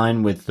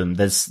realign with them.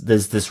 There's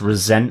this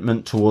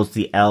resentment towards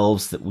the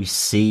elves that we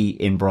see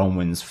in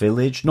Bronwyn's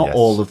village. Not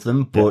all of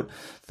them, but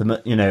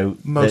you know,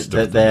 most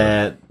of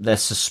them. They're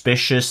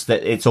suspicious.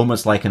 That it's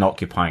almost like an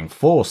occupying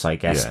force, I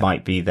guess,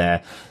 might be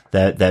their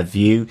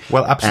view.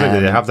 Well, absolutely.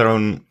 They have their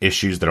own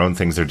issues, their own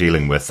things they're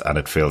dealing with, and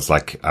it feels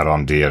like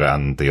Arondir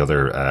and the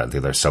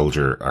other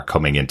soldier are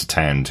coming into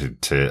town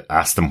to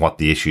ask them what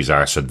the issues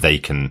are so they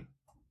can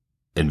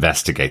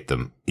investigate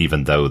them,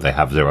 even though they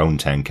have their own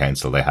town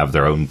council. They have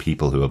their own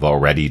people who have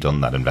already done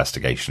that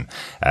investigation.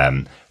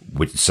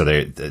 So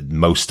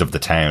most of the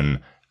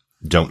town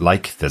don't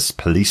like this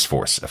police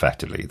force,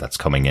 effectively, that's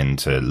coming in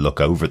to look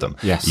over them.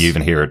 Yes. You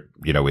even hear,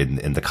 you know,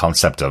 in the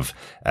concept of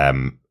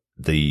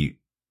the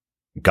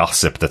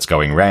gossip that's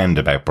going round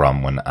about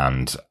Bronwyn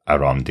and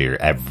Arondir.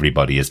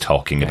 Everybody is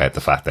talking about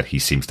the fact that he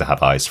seems to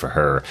have eyes for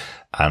her,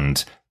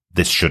 and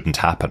this shouldn't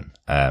happen.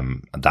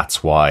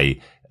 That's why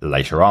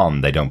later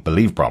on they don't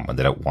believe Bronwyn.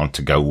 They don't want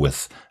to go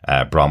with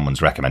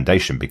Bronwyn's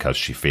recommendation because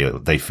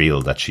they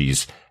feel that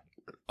she's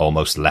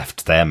almost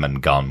left them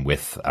and gone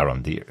with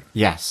Arondir.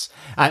 Yes,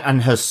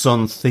 and her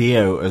son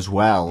Theo as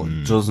well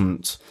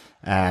doesn't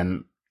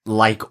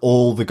like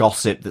all the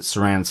gossip that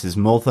surrounds his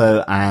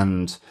mother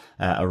and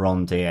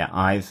Arondir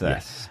either.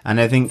 Yes. And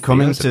I think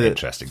coming Theo's to an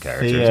interesting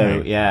character,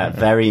 Theo, isn't he?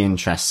 very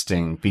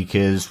interesting,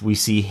 because we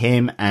see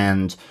him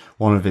and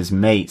one of his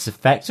mates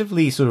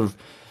effectively sort of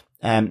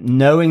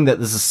knowing that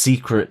there's a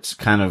secret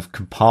kind of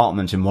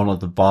compartment in one of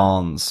the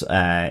barns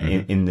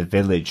in the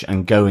village,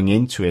 and going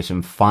into it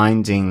and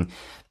finding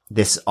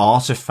this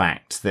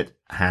artifact that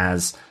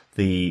has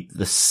the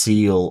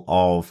seal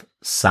of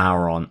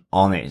Sauron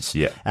on it.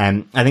 Yeah.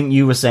 I think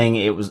you were saying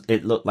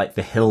it looked like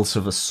the hilt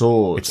of a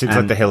sword. It seems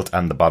like the hilt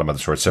and the bottom of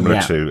the sword,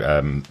 similar to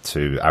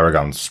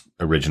Aragorn's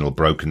original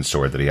broken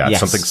sword that he had.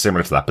 Yes. Something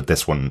similar to that, but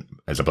this one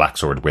is a black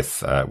sword with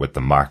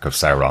the mark of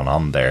Sauron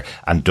on there,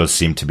 and does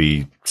seem to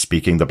be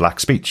speaking the black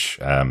speech,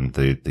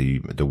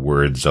 the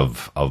words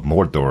of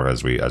Mordor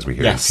as we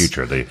hear in the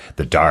future,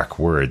 the dark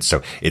words.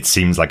 So it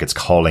seems like it's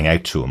calling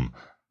out to him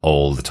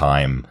all the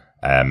time,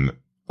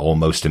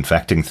 almost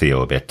infecting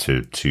Theo a bit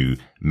to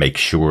make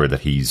sure that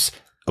he's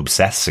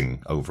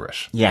obsessing over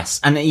it. Yes,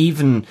 and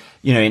even,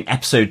 you know, in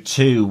episode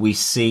 2, we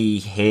see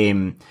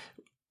him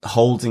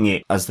holding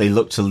it as they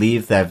look to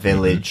leave their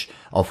village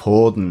of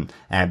Horden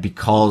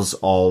because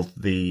of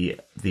the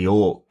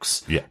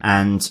orcs. Yeah.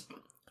 And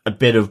a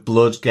bit of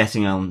blood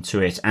getting onto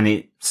it, and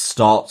it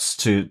starts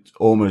to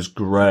almost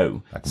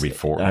grow. Like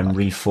reform. And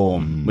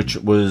reform, which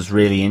was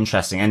really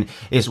interesting. And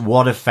it's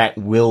what effect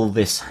will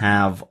this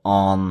have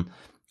on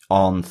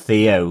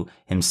Theo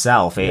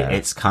himself?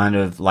 It's kind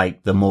of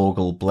like the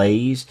Morgul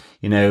blade,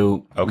 you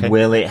know. Okay.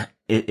 Will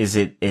is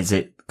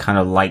it kind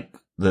of like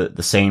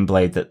the same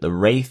blade that the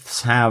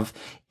wraiths have,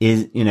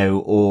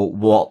 or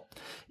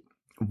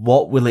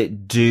what will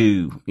it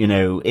do? You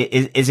know,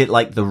 is it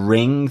like the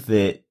ring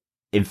that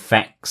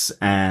infects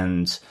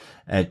and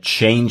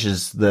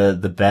changes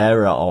the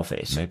bearer of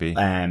it? Maybe.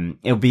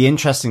 It'll be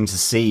interesting to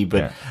see,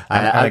 but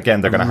and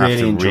again, they're going to have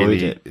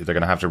they're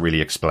going to have to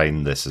really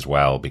explain this as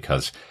well,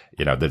 because,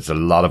 you know, there's a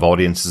lot of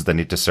audiences they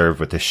need to serve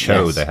with this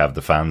show. Yes. They have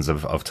the fans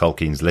of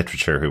Tolkien's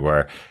literature who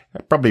are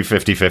probably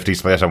 50-50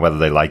 split on whether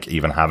they like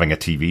even having a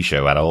TV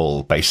show at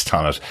all based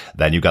on it.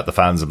 Then you've got the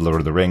fans of Lord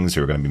of the Rings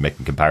who are going to be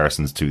making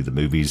comparisons to the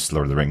movies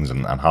Lord of the Rings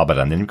and Hobbit.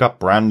 And then you've got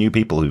brand new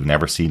people who've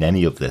never seen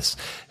any of this,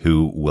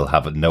 who will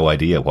have no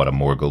idea what a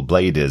Morgul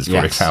blade is,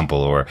 for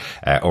example, or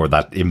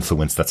that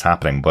influence that's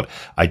happening. But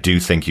I do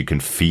think you can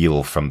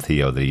feel from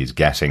Theo that he's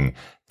getting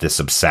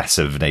this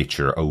obsessive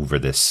nature over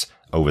this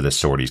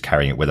sword. He's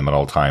carrying it with him at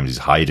all times. He's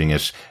hiding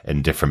it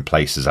in different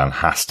places and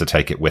has to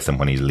take it with him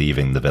when he's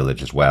leaving the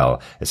village as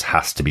well. It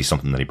has to be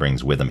something that he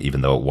brings with him,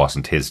 even though it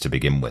wasn't his to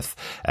begin with.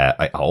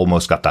 I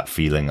almost got that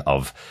feeling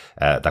of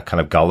that kind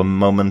of Gollum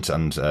moment,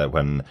 and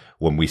when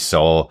we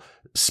saw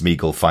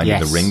Smeagol finding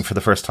the ring for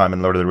the first time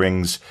in Lord of the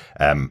Rings,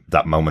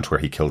 that moment where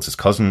he kills his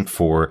cousin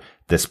for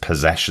this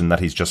possession that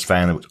he's just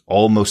found. It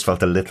almost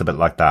felt a little bit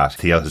like that.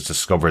 Theo has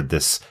discovered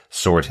this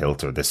sword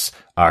hilt or this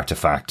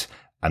artifact,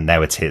 and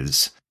now it's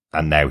his.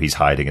 And now he's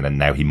hiding it, and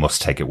now he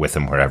must take it with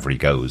him wherever he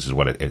goes, is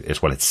what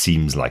it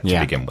seems like to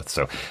begin with.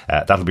 So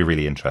that'll be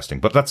really interesting.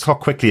 But let's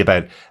talk quickly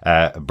about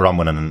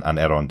Bronwyn and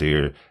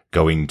Arondir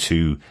going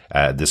to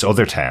this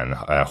other town,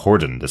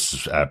 Horden. This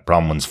is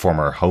Bronwyn's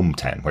former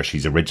hometown, where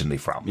she's originally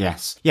from.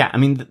 Yes. Yeah, I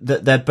mean,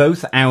 they're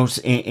both out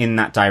in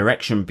that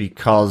direction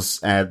because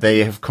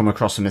they have come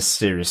across a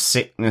mysterious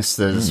sickness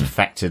that has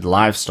affected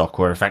livestock,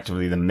 where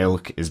effectively the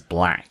milk is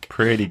black.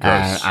 Pretty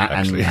gross,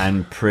 actually.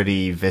 And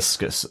pretty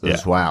viscous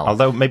as well.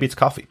 Although maybe it's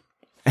coffee.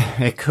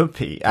 It could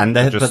be, and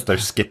they're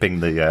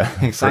skipping the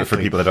exactly.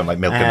 for people that don't like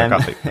milk in their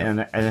coffee,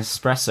 an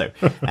espresso,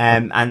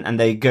 and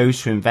they go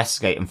to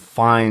investigate and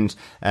find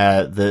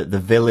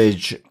the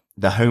village,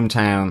 the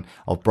hometown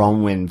of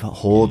Bronwyn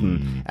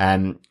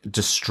Horden,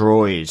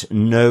 destroyed.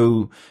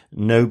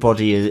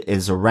 Nobody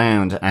is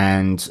around,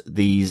 and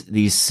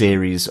these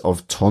series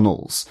of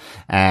tunnels,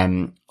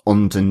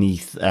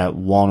 underneath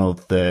one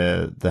of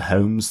the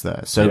homes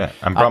there. So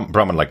and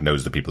Bronwyn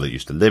knows the people that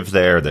used to live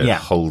there. The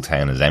whole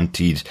town is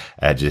emptied.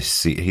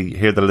 Just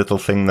hear the little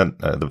thing that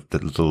the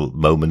little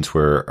moment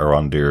where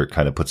Arondir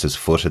kind of puts his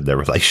foot in their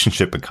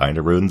relationship and kind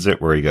of ruins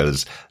it, where he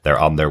goes, they're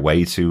on their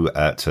way to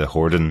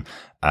Horden,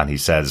 and he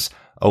says,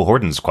 "Oh,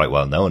 Horden's quite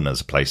well known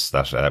as a place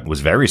that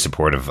was very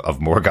supportive of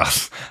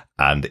Morgoth."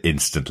 And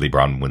instantly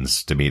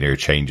Bronwyn's demeanor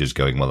changes,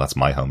 going, "Well, that's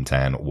my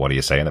hometown. What are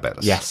you saying about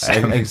us?" Yes,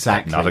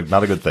 exactly.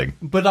 Not a good thing.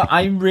 But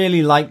I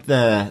really like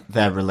their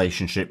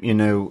relationship. You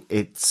know,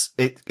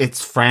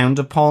 it's frowned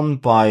upon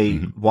by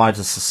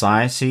wider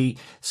society.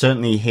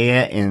 Certainly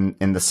here in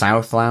the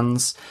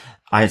Southlands.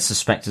 I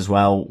suspect as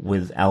well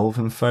with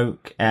elven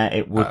folk,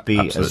 it would be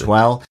absolutely. As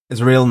well.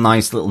 It's a real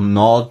nice little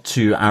nod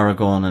to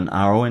Aragorn and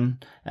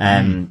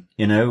Arwen,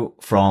 you know,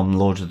 from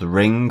Lord of the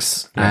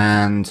Rings.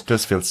 Yeah. And it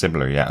does feel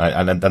similar,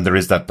 yeah. And there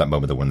is that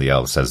moment when the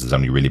elf says there's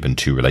only really been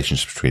 2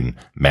 relationships between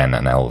men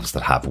and elves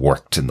that have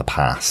worked in the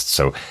past.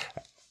 So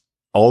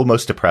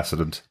almost a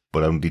precedent,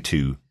 but only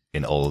 2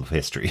 in all of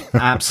history.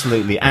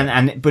 Absolutely.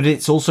 But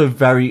it's also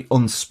very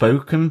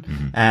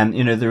unspoken. And,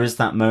 you know, there is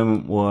that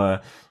moment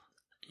where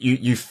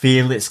you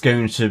feel it's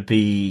going to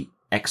be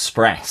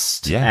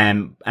expressed.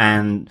 Yeah.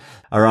 And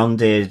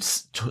Arondir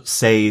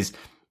says,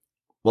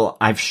 "Well,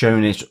 I've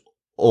shown it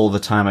all the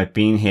time I've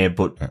been here,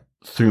 but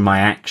through my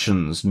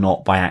actions,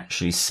 not by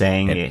actually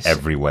saying in it."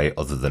 every way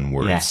other than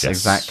words. Yes,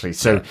 exactly.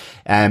 So,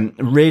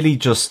 really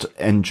just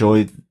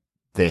enjoyed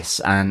this,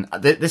 and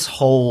this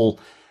whole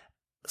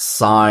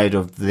side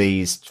of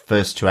these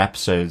first 2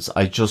 episodes,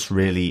 I just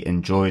really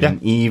enjoyed.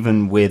 And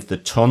even with the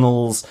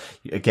tunnels,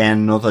 again,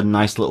 another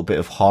nice little bit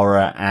of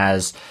horror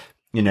as,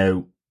 you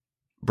know,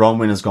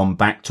 Bronwyn has gone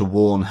back to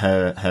warn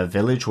her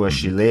village where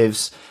she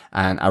lives,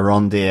 and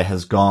Arondir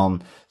has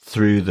gone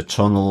through the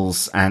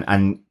tunnels,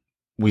 and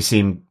we see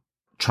him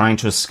trying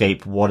to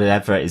escape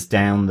whatever is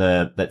down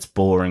there that's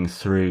boring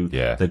through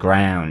the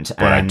ground.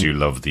 But I do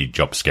love the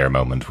jump scare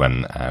moment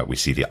when we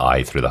see the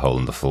eye through the hole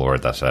in the floor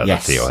that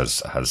Theo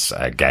has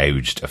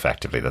gouged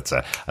effectively. That's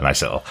a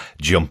nice little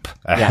jump.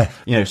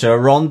 You know, so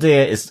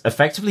Arondir is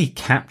effectively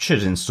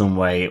captured in some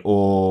way,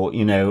 or,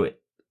 you know,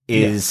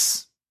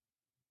 is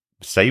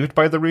saved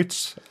by the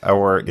roots,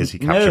 or is he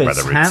captured by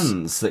the roots? No, it's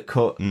hands that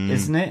cut,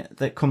 isn't it,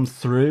 that come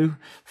through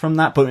from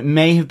that, but it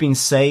may have been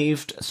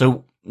saved.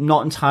 So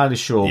not entirely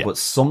sure, but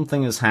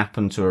something has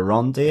happened to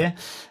Arondir.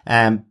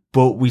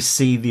 But we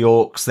see the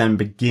orcs then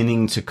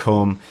beginning to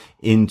come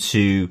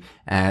into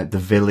the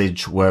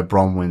village where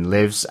Bronwyn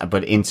lives,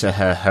 but into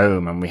her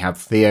home, and we have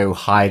Theo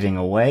hiding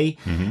away,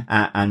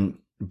 and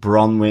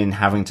Bronwyn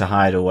having to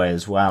hide away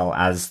as well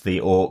as the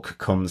orc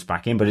comes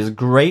back in. But it's a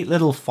great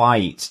little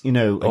fight, you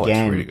know,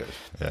 again. It's really good.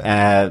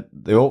 Yeah.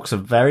 The orcs are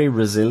very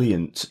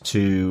resilient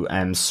to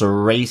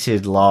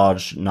serrated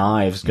large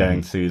knives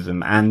going through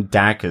them, and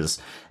daggers,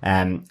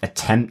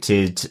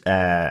 attempted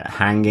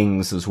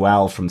hangings as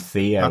well from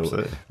Theo.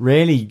 Absolutely.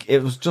 Really,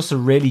 it was just a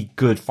really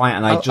good fight,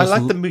 and I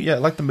like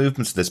the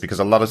movements of this, because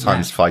a lot of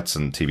times fights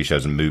in TV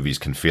shows and movies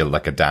can feel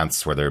like a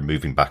dance where they're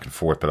moving back and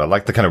forth. But I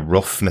like the kind of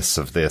roughness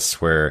of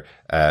this, where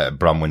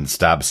Bronwyn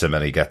stabs him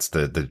and he gets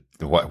the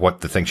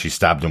thing she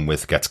stabbed him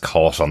with gets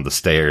caught on the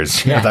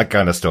stairs. You know, that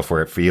kind of stuff,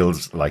 where it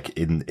feels like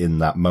in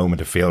that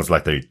moment, it feels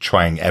like they're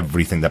trying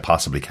everything they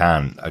possibly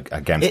can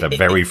against a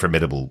very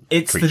formidable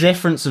It's creature. the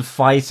difference of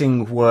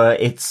fighting where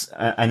it's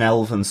an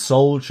elven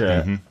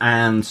soldier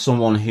and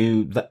someone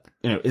who,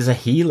 you know, is a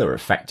healer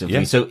effectively.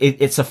 Yeah. So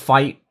it's a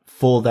fight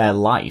for their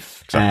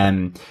life.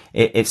 Exactly.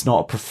 It's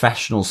not a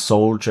professional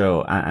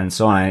soldier and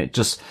so on.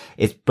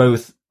 It's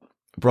both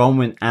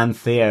Bronwyn and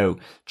Theo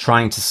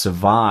trying to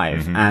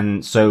survive.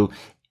 And so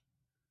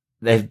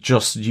they're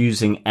just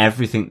using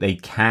everything they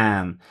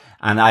can.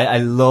 And I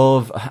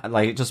love,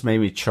 like, it just made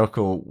me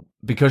chuckle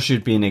because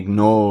she'd been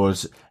ignored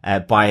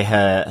by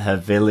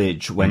her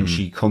village when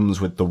she comes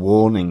with the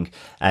warning,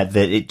 that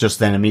it just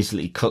then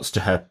immediately cuts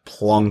to her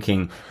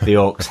plonking the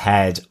orc's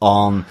head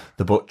on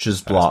the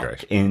butcher's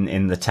block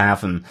in the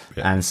tavern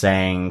and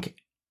saying,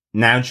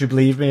 "Now do you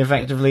believe me?"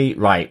 effectively.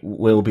 Right,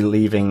 we'll be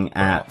leaving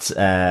at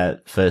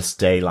first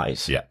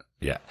daylight.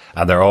 Yeah,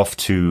 and they're off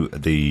to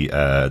the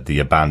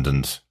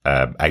abandoned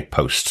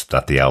outpost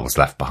that the elves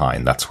left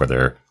behind. That's where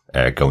they're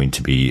going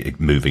to be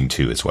moving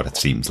to, is what it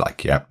seems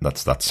like. Yeah,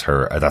 that's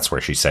her. That's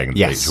where she's saying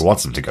yes. She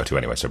wants them to go to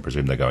anyway. So I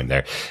presume they're going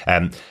there.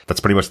 That's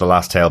pretty much the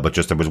last tale. But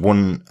just there was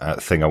one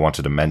thing I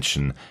wanted to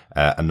mention.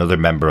 Another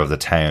member of the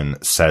town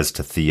says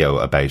to Theo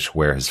about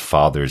where his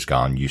father's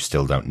gone. You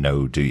still don't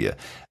know, do you?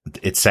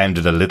 It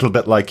sounded a little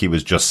bit like he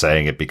was just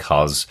saying it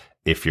because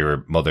if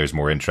your mother's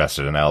more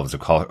interested in elves,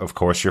 of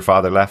course your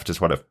father left,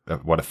 is what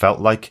it felt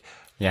like.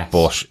 Yes.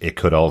 But it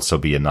could also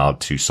be a nod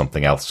to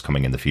something else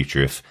coming in the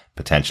future if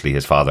potentially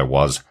his father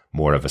was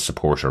more of a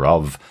supporter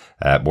of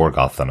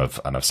Morgoth and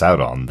of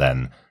Sauron,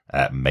 then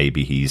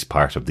maybe he's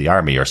part of the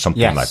army or something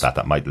yes. like that.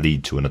 That might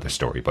lead to another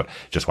story, but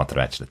just wanted to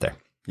mention it there.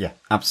 Yeah,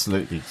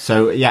 absolutely.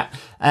 So,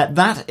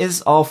 that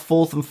is our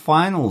fourth and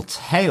final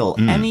tale.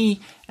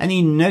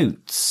 Any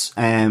notes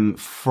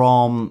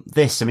from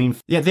this? I mean,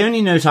 the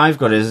only note I've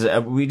got is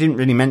we didn't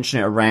really mention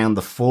it around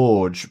the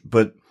forge,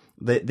 but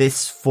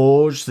this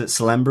forge that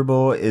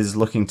Celebrimbor is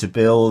looking to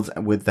build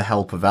with the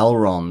help of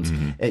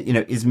Elrond,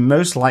 is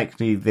most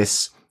likely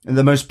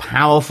the most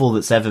powerful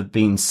that's ever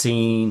been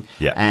seen.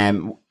 Yeah.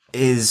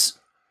 Is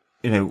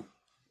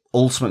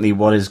ultimately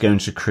what is going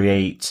to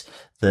create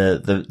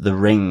the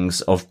rings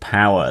of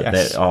power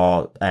yes. that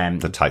are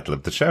the title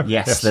of the show.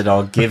 Yes, that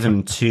are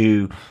given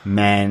to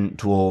men,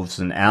 dwarves,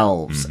 and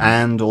elves,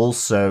 and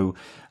also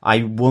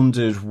I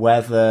wondered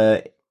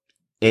whether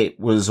it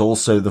was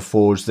also the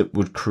forge that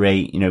would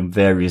create,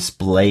 various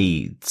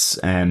blades,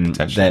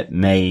 that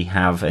may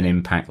have an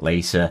impact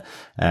later,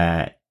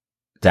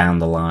 down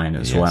the line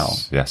as well.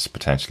 Yes,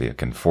 potentially it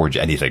can forge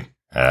anything,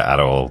 at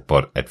all,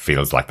 but it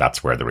feels like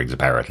that's where the rings of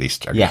power at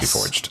least are going to be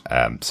forged.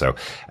 So,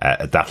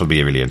 that'll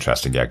be really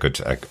interesting. Yeah,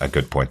 a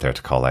good point there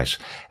to call out.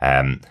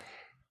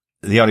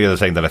 The only other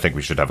thing that I think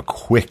we should have a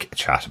quick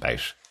chat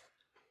about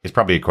is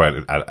probably quite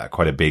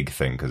a big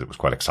thing because it was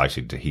quite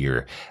exciting to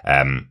hear.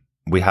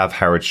 We have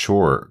Howard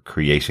Shore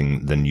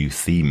creating the new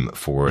theme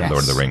for Lord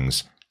of the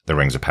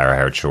Rings of Power.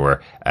 Howard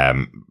Shore,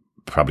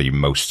 probably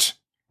most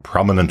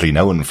prominently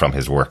known from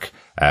his work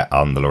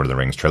on the Lord of the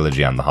Rings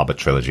trilogy and the Hobbit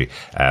trilogy.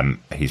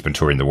 He's been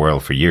touring the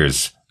world for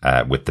years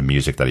with the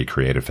music that he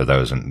created for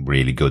those, and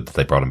really good that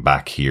they brought him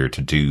back here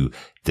to do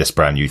this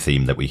brand new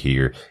theme that we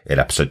hear in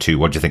episode 2.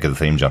 What do you think of the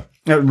theme, John?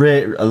 I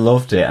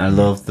loved it. I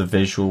loved the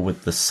visual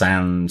with the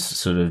sand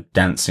sort of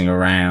dancing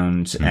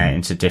around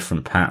into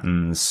different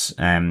patterns.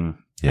 And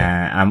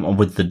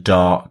with the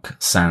dark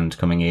sand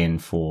coming in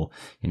for,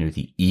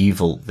 the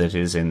evil that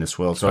is in this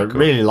world. So I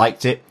really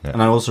liked it. Yeah.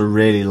 And I also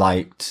really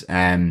liked,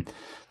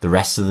 the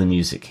rest of the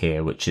music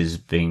here, which is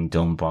being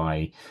done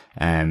by,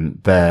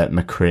 Bear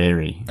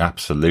McCreary.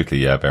 Absolutely.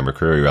 Yeah. Bear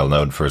McCreary, well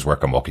known for his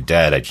work on Walking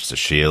Dead, Agents of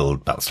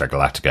S.H.I.E.L.D., Battlestar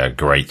Galactica,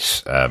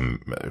 great,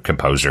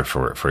 composer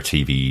for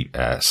TV,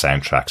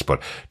 soundtracks,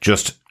 but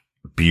just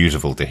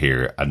beautiful to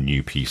hear a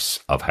new pice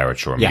of Howard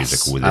Shore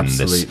music within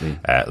this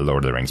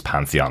Lord of the Rings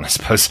pantheon, I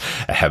suppose.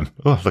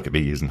 Look at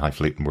me using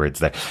highfalutin words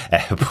there.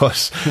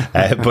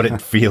 But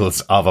it feels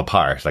of a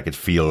part, like it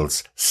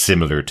feels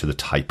similar to the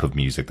type of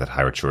music that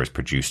Howard Shore has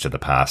produced in the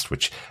past,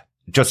 which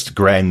just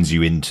grounds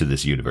you into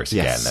this universe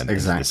again. And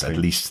exactly. At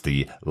least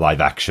the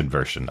live action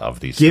version of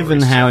these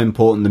Given stories. How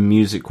important the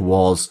music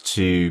was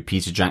to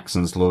Peter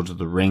Jackson's Lord of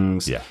the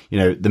Rings,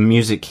 the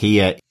music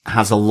here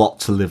has a lot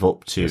to live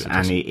up to. Yes,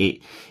 and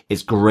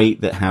it's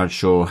great that Howard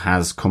Shore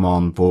has come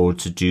on board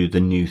to do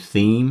the new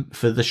theme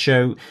for the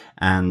show.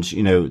 And,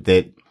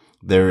 that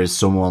there is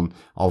someone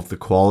of the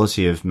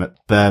quality of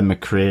Bear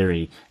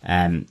McCreary,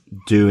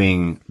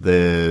 doing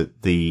the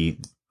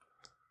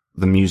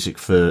music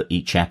for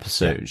each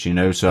episode,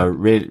 so I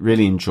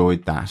really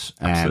enjoyed that,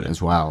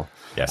 as well.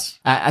 Yes.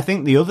 I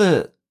think the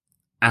other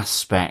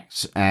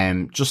aspect,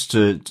 just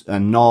a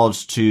nod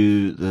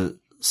to the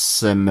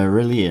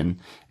Silmarillion,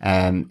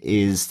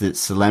 is that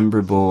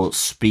Celebrimbor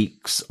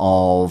speaks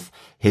of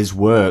his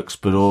works,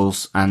 but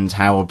also, and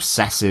how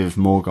obsessive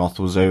Morgoth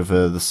was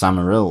over the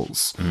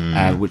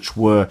Silmarils, which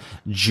were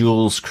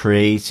jewels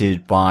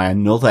created by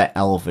another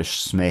elvish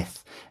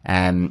smith,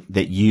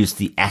 that used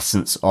the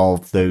essence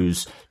of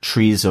those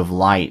trees of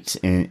light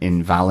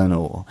in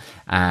Valinor.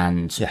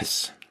 And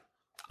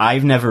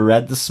I've never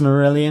read the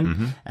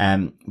Silmarillion,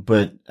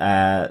 but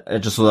I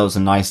just thought that was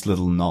a nice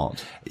little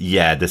nod.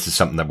 Yeah, this is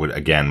something that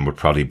would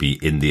probably be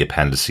in the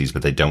appendices,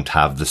 but they don't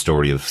have the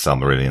story of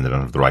Silmarillion. They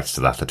don't have the rights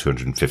to that. The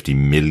 250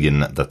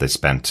 million that they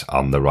spent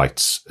on the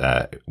rights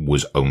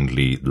was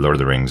only Lord of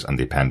the Rings and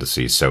the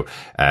appendices. So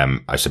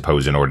I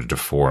suppose in order to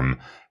form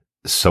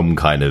some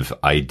kind of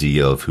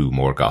idea of who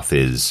Morgoth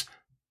is,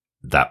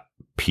 that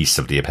piece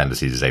of the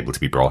appendices is able to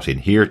be brought in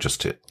here just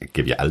to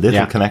give you a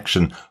little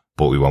connection,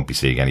 but we won't be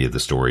seeing any of the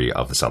story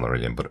of the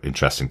Silmarillion. But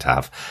interesting to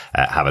have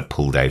it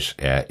pulled out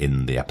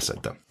in the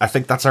episode, though. I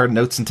think that's our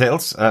notes and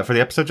tales for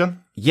the episode,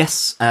 John.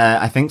 Yes,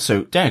 I think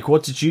so. Derek,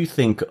 what did you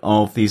think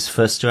of these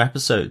first 2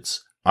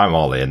 episodes? I'm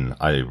all in.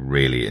 I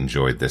really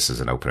enjoyed this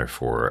as an opener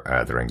for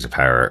The Rings of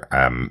Power.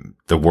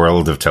 The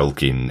world of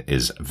Tolkien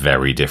is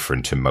very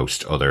different to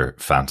most other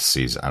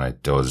fantasies, and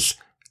it does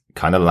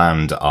kind of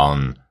land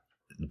on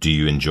do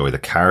you enjoy the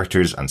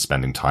characters and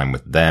spending time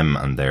with them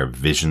and their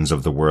visions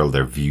of the world,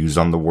 their views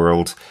on the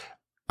world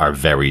are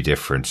very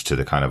different to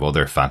the kind of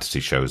other fantasy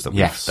shows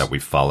that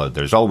we've followed.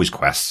 There's always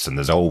quests and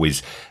there's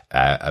always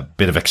a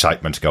bit of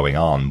excitement going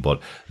on, but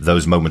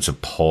those moments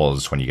of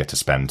pause when you get to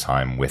spend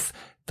time with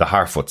the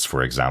Harfoots,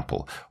 for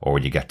example, or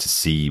when you get to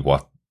see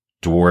what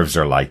dwarves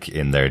are like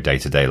in their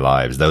day-to-day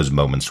lives, those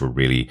moments were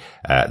really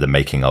the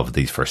making of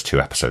these first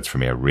 2 episodes for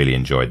me. I really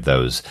enjoyed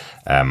those.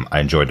 I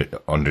enjoyed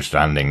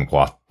understanding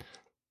what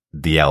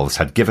the elves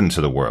had given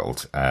to the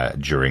world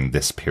during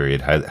this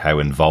period, how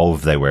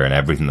involved they were in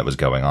everything that was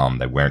going on.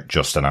 They weren't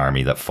just an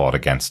army that fought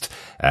against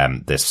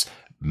this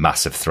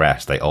massive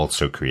threat. They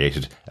also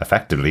created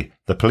effectively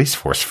the police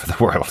force for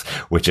the world,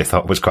 which I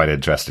thought was quite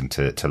interesting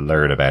to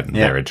learn about. And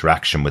their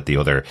interaction with the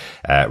other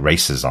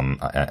races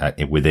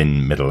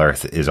within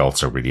Middle-earth is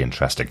also really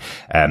interesting.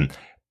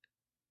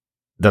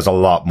 There's a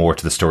lot more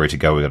to the story to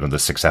go in the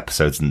 6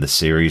 episodes in the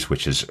series,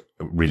 which is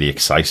really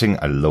exciting.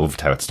 I loved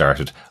how it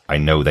started. I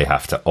know they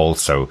have to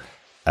also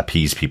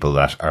appease people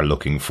that are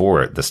looking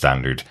for the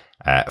standard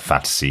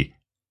fantasy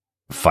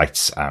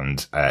fights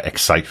and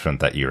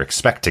excitement that you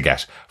expect to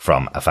get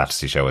from a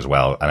fantasy show as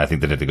well. And I think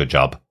they did a good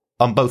job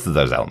on both of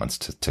those elements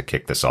to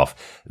kick this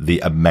off. The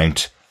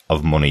amount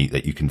of money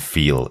that you can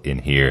feel in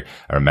here.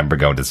 I remember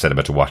going to the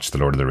cinema to watch the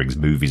Lord of the Rings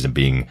movies and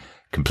being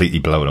completely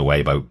blown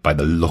away by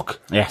the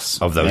look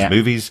of those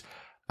movies.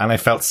 And I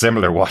felt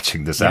similar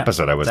watching this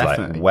episode. I was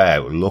like,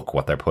 wow, look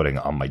what they're putting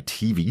on my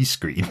TV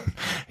screen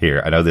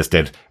here. I know this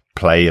did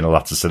play in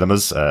lots of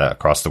cinemas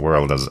across the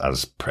world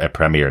as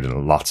premiered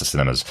in lots of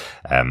cinemas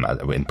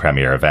in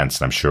premiere events.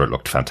 And I'm sure it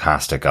looked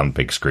fantastic on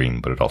big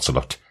screen, but it also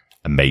looked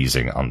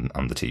amazing on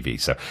the TV.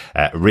 So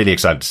really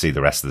excited to see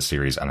the rest of the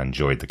series and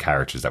enjoyed the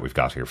characters that we've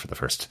got here for the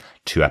first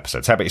 2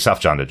 episodes. How about yourself,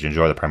 John? Did you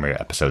enjoy the premiere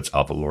episodes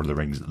of Lord of the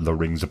Rings, The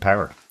Rings of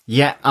Power?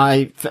 Yeah,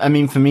 I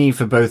mean, for me,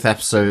 for both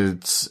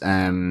episodes,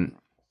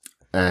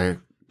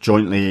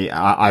 jointly,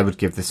 I would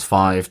give this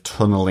 5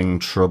 tunneling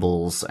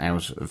troubles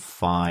out of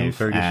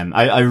 5.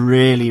 I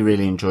really,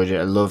 really enjoyed it.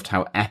 I loved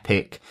how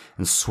epic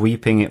and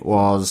sweeping it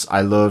was.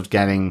 I loved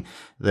getting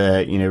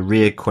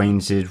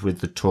reacquainted with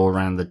the tour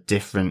around the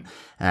different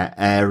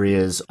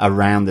areas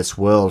around this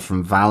world,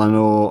 from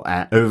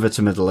Valinor over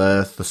to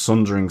Middle-earth, the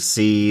Sundering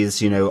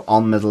Seas.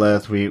 On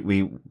Middle-earth,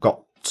 we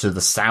got to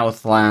the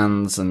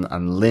Southlands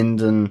and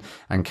Lindon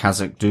and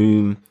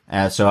Khazad-dûm.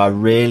 So I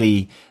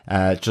really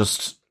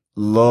just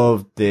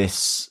loved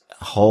this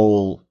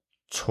whole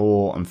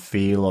tour and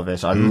feel of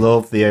it. I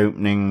love the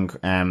opening.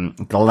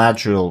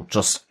 Galadriel,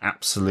 just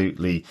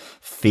absolutely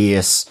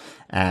fierce.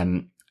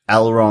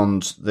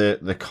 Elrond,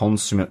 the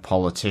consummate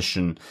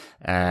politician.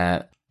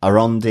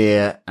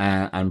 Arondir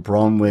and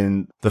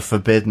Bronwyn, the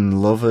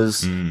forbidden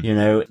lovers.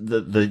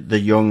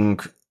 The young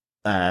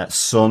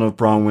son of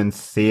Bronwyn,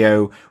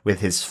 Theo, with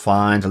his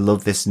find. I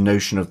love this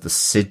notion of the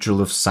sigil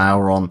of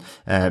Sauron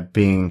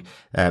being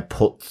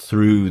put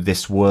through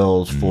this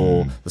world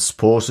for the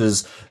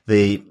supporters.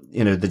 The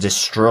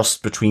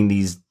distrust between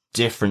these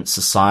different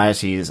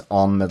societies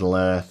on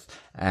Middle-earth,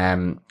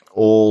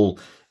 all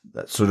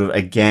sort of,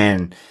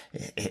 again,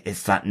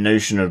 it's that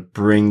notion of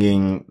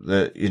bringing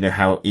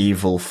how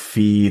evil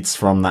feeds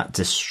from that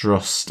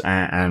distrust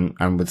and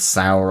with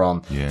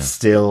Sauron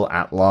still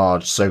at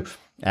large. So,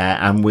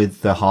 and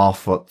with the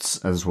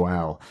Harfoots as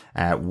well,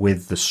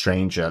 with the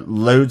stranger,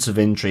 loads of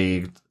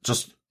intrigue.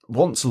 Just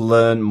want to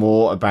learn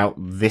more about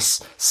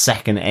this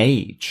second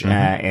age,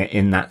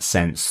 in that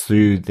sense,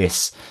 through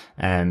this,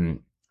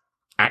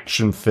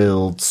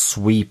 action-filled,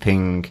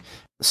 sweeping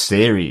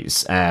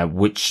series,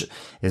 which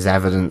is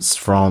evidenced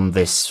from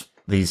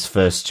these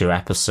first 2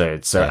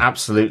 episodes. So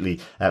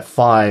absolutely,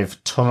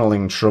 5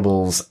 tunneling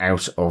troubles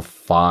out of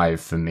 5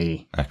 for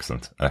me.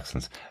 Excellent.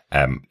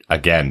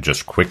 Again,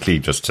 just quickly,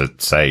 just to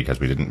say, because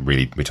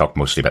we talked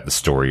mostly about the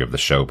story of the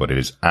show, but it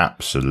is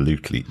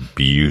absolutely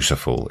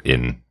beautiful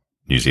in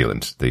New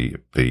Zealand. The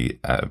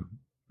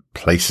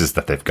places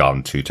that they've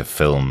gone to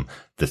film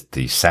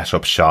the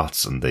setup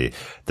shots and the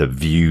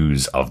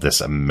views of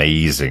this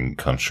amazing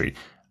country.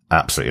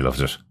 Absolutely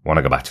loved it. Want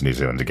to go back to New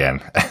Zealand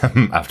again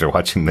after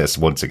watching this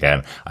once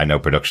again. I know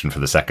production for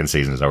the second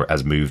season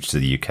has moved to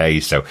the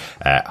UK, so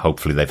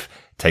hopefully they've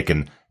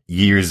taken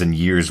years and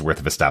years worth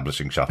of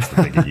establishing shots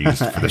that they can use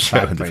for the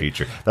show in the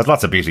future. There's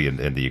lots of beauty in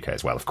the UK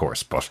as well, of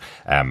course, but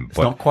it's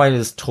not quite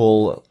as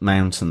tall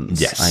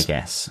mountains, I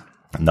guess.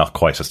 Not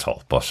quite as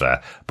tall, but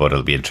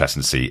it'll be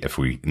interesting to see if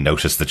we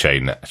notice the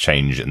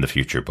change in the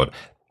future. But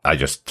I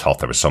just thought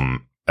there was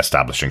some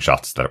establishing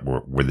shots that were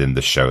within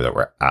the show that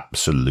were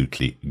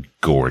absolutely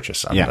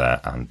gorgeous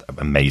and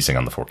amazing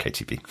on the 4K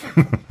TV.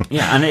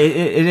 Yeah, and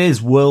it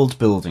is world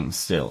building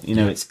still.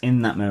 It's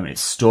in that moment.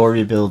 It's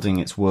story building,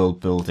 it's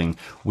world building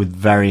with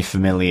very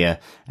familiar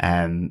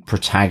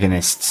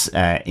protagonists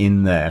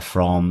in there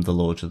from The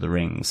Lord of the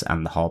Rings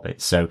and The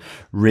Hobbit. So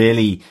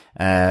really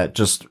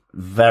just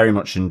very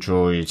much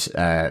enjoyed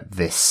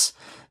this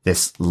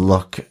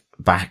look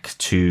back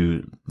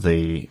to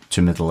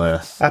Middle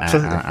Earth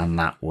and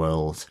that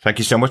world. Thank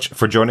you so much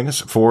for joining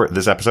us for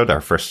this episode, our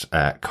first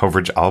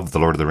coverage of The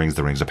Lord of the Rings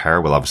of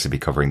Power. We'll obviously be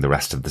covering the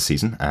rest of the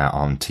season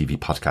on TV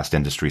Podcast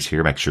Industries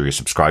here. Make sure you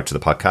subscribe to the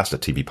podcast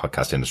at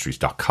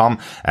tvpodcastindustries.com,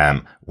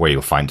 where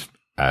you'll find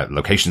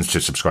locations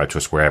to subscribe to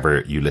us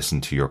wherever you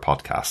listen to your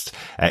podcast.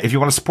 If you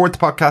want to support the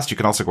podcast, you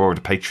can also go over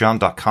to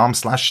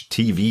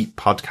patreon.com/TV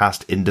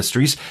Podcast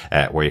Industries,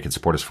 where you can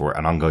support us for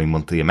an ongoing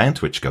monthly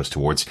amount, which goes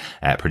towards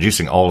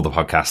producing all of the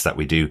podcasts that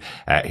we do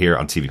here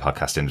on TV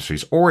Podcast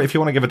Industries. Or if you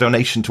want to give a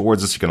donation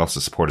towards us, you can also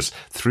support us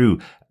through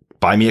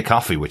Buy Me a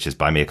Coffee, which is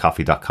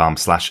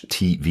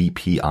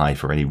buymeacoffee.com/TVPI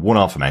for any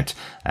one-off amount,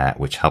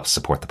 which helps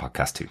support the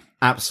podcast too.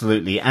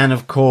 Absolutely. And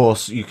of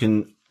course, you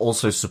can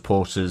also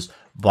support us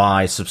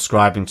by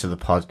subscribing to the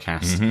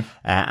podcast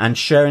and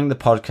sharing the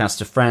podcast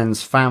to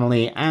friends,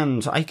 family,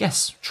 and I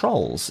guess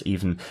trolls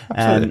even.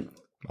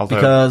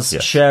 Because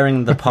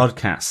sharing the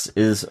podcast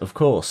is, of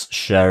course,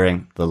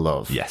 sharing the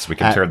love. Yes, we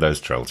can turn those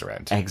trolls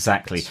around.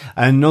 Exactly. Yes.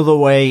 Another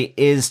way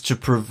is to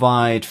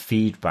provide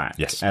feedback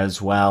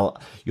as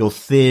well. Your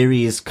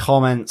theories,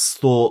 comments,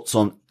 thoughts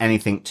on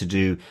anything to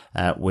do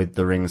with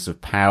the Rings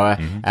of Power.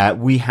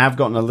 We have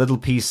gotten a little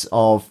piece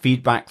of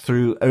feedback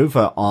through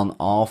over on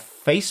our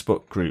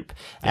Facebook group.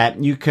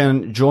 You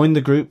can join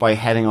the group by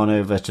heading on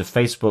over to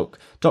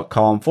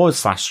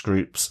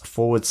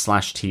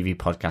facebook.com/groups/TV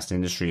Podcast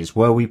Industries,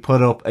 where we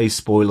put up a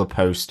spoiler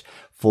post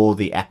for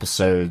the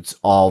episodes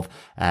of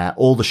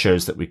all the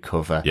shows that we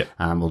cover.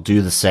 And we'll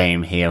do the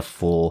same here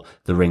for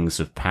the Rings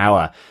of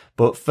Power.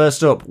 But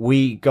first up,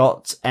 we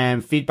got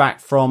feedback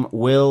from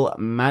Will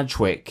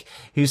Madgwick,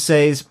 who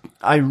says,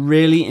 I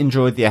really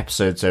enjoyed the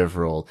episodes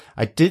overall.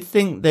 I did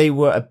think they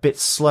were a bit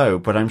slow,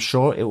 but I'm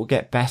sure it will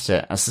get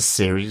better as the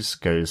series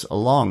goes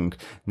along.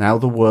 Now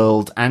the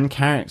world and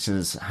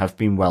characters have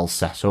been well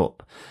set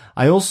up.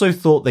 I also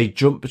thought they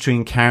jumped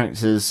between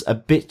characters a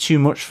bit too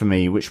much for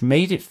me, which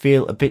made it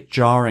feel a bit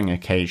jarring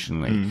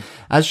occasionally.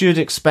 As you'd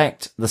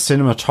expect, the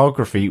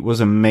cinematography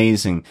was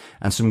amazing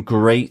and some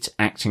great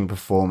acting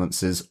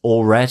performances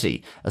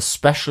already,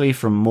 especially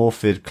from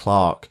Morfydd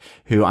Clark,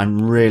 who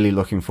I'm really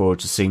looking forward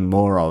to seeing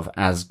more of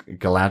as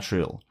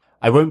Galadriel.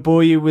 I won't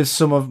bore you with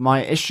some of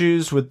my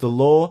issues with the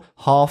lore.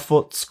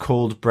 Harfoot's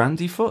called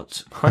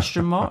Brandyfoot? ?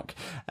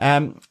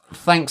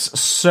 Thanks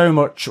so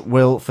much,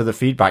 Will, for the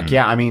feedback.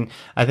 Yeah, I mean,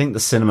 I think the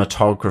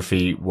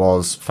cinematography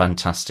was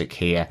fantastic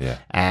here.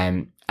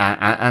 And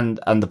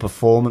the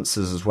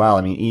performances as well.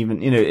 I mean,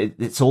 even,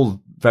 it's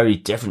all very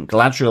different.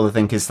 Galadriel, I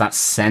think, is that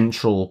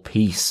central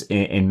piece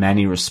in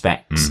many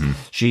respects.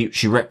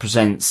 She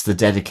represents the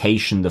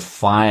dedication, the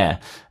fire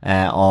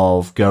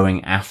of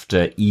going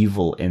after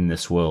evil in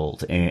this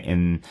world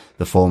in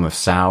the form of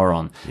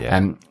Sauron.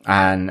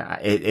 And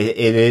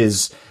it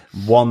is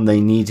one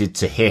they needed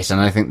to hit, and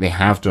I think they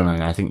have done.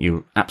 And I think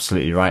you're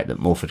absolutely right that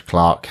Morfydd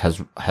Clark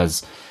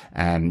has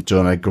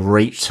done a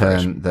great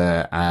turn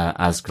there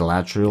as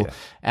Galadriel.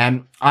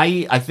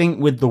 I think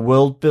with the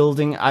world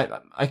building,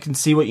 I can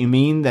see what you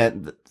mean.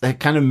 They're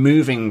kind of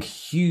moving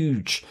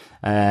huge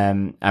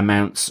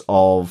amounts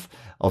of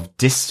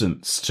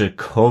distance to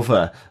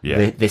cover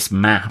this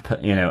map,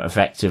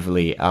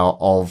 effectively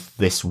of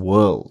this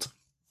world,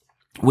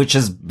 which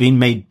has been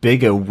made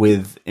bigger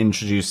with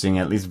introducing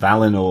at least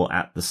Valinor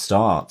at the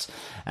start.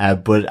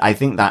 But I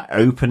think that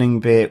opening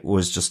bit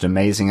was just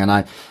amazing.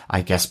 And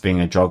I guess being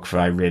a geographer,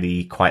 I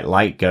really quite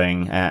like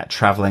going,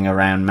 traveling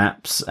around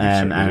maps,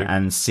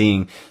 and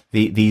seeing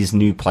these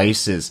new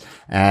places.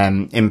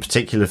 In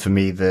particular for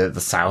me,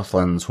 the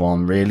Southlands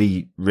one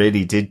really,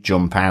 really did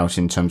jump out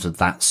in terms of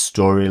that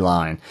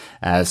storyline.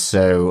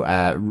 So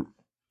I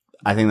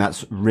think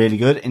that's really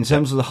good. In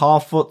terms of the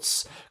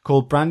Harfoots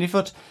called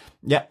Brandyfoot,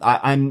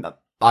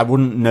 I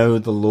wouldn't know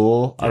the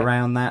lore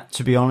around that,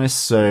 to be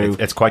honest. So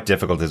it's quite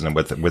difficult, isn't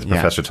it? With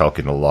Professor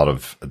Tolkien, a lot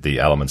of the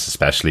elements,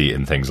 especially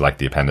in things like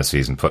the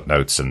appendices and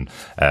footnotes and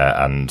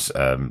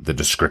the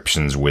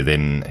descriptions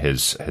within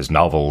his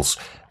novels,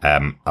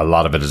 a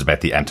lot of it is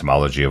about the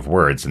etymology of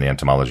words and the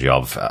etymology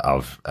of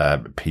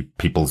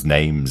people's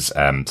names.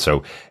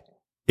 So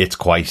it's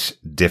quite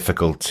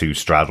difficult to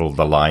straddle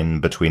the line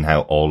between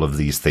how all of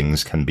these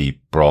things can be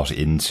brought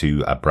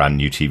into a brand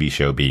new TV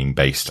show being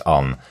based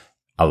on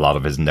a lot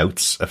of his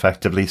notes,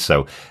 effectively.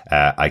 So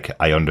I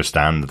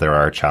understand that there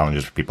are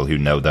challenges for people who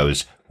know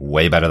those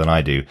way better than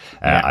I do.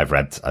 I've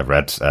read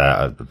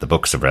the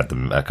books, I've read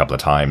them a couple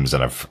of times,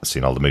 and I've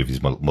seen all the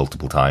movies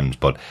multiple times,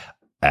 but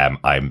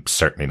I'm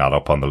certainly not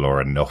up on the lore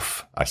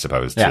enough, I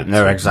suppose, to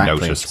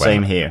notice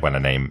when a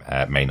name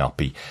may not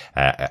be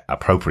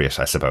appropriate,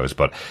 I suppose.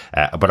 But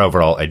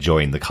overall,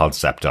 enjoying the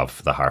concept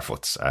of the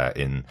Harfoots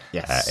in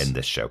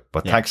this show.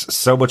 But thanks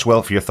so much,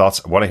 Will, for your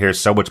thoughts. I want to hear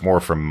so much more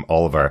from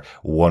all of our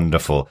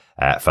wonderful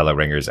fellow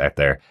ringers out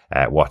there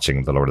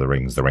watching The Lord of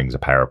the Rings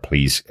of Power.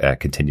 Please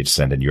continue to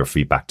send in your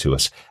feedback to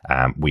us.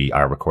 We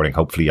are recording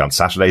hopefully on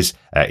Saturdays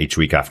each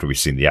week after we've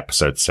seen the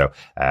episode, so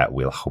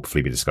we'll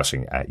hopefully be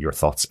discussing your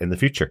thoughts in the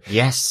future.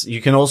 Yes,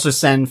 you can also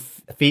send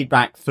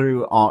feedback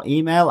through our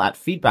email at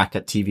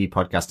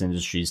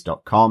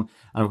feedback@tvpodcastindustries.com.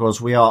 And of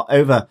course, we are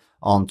over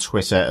on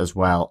Twitter as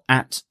well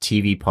at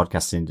TV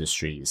Podcast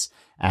Industries.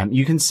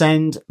 You can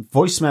send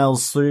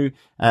voicemails through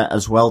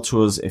as well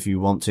to us if you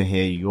want to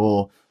hear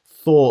your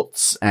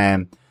thoughts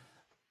and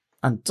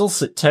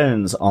dulcet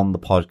tones on the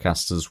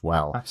podcast as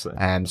well.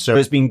 Absolutely. So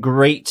it's been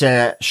great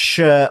to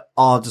share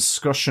our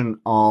discussion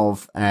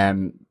of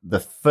the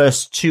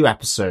first 2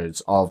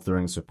 episodes of The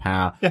Rings of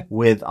Power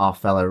with our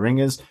fellow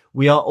ringers.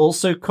 We are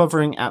also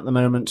covering at the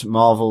moment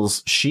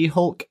Marvel's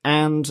She-Hulk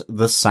and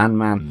The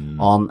Sandman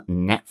on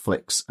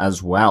Netflix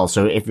as well.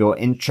 So if you're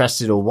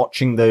interested or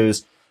watching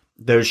those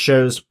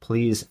shows,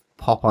 please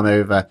pop on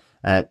over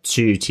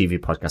to TV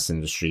Podcast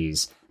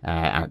Industries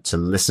to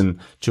listen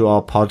to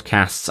our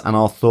podcasts and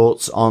our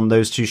thoughts on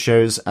those 2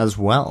 shows as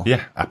well.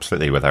 Yeah,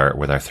 absolutely. With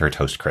our third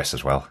host, Chris,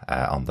 as well,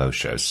 on those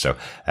shows. So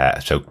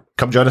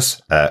come join us.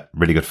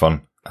 Really good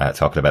fun.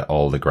 Talking about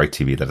all the great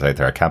TV that is out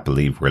there. I can't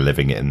believe we're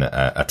living in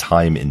a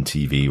time in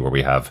TV where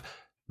we have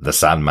The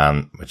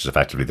Sandman, which is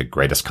effectively the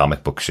greatest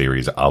comic book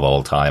series of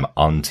all time,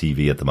 on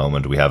TV at the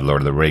moment. We have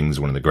Lord of the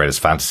Rings, one of the greatest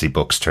fantasy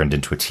books turned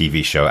into a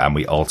TV show. And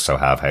we also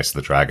have House of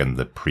the Dragon,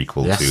 the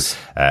prequel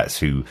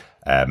to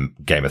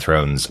Game of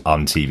Thrones,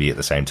 on TV at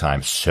the same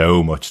time.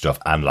 So much stuff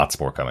and lots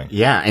more coming.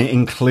 Yeah,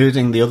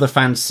 including the other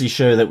fantasy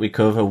show that we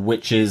cover,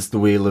 which is The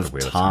Wheel of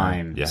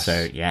Time. Yes.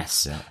 So,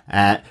 yes.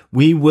 Yeah.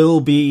 We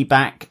will be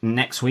back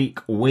next week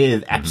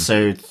with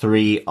episode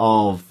 3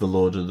 of The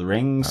Lord of the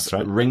Rings. That's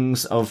right.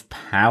 Rings of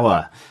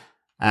Power.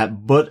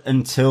 But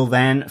until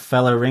then,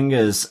 fellow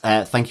ringers,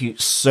 thank you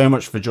so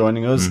much for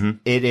joining us.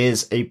 It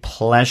is a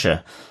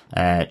pleasure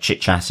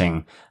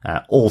chit-chatting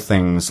all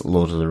things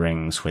Lord of the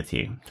Rings with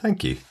you.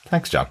 Thank you.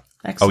 Thanks, John.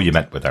 Excellent. Oh, you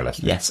meant with our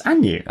listeners. Yes,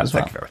 and you as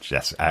well. Thank you very much.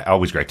 Yes,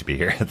 always great to be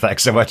here.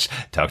 Thanks so much.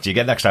 Talk to you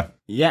again next time.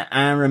 Yeah,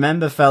 and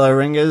remember, fellow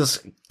ringers,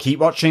 keep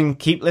watching,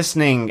 keep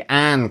listening,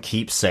 and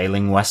keep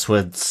sailing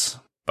westwards.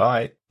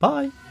 Bye.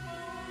 Bye.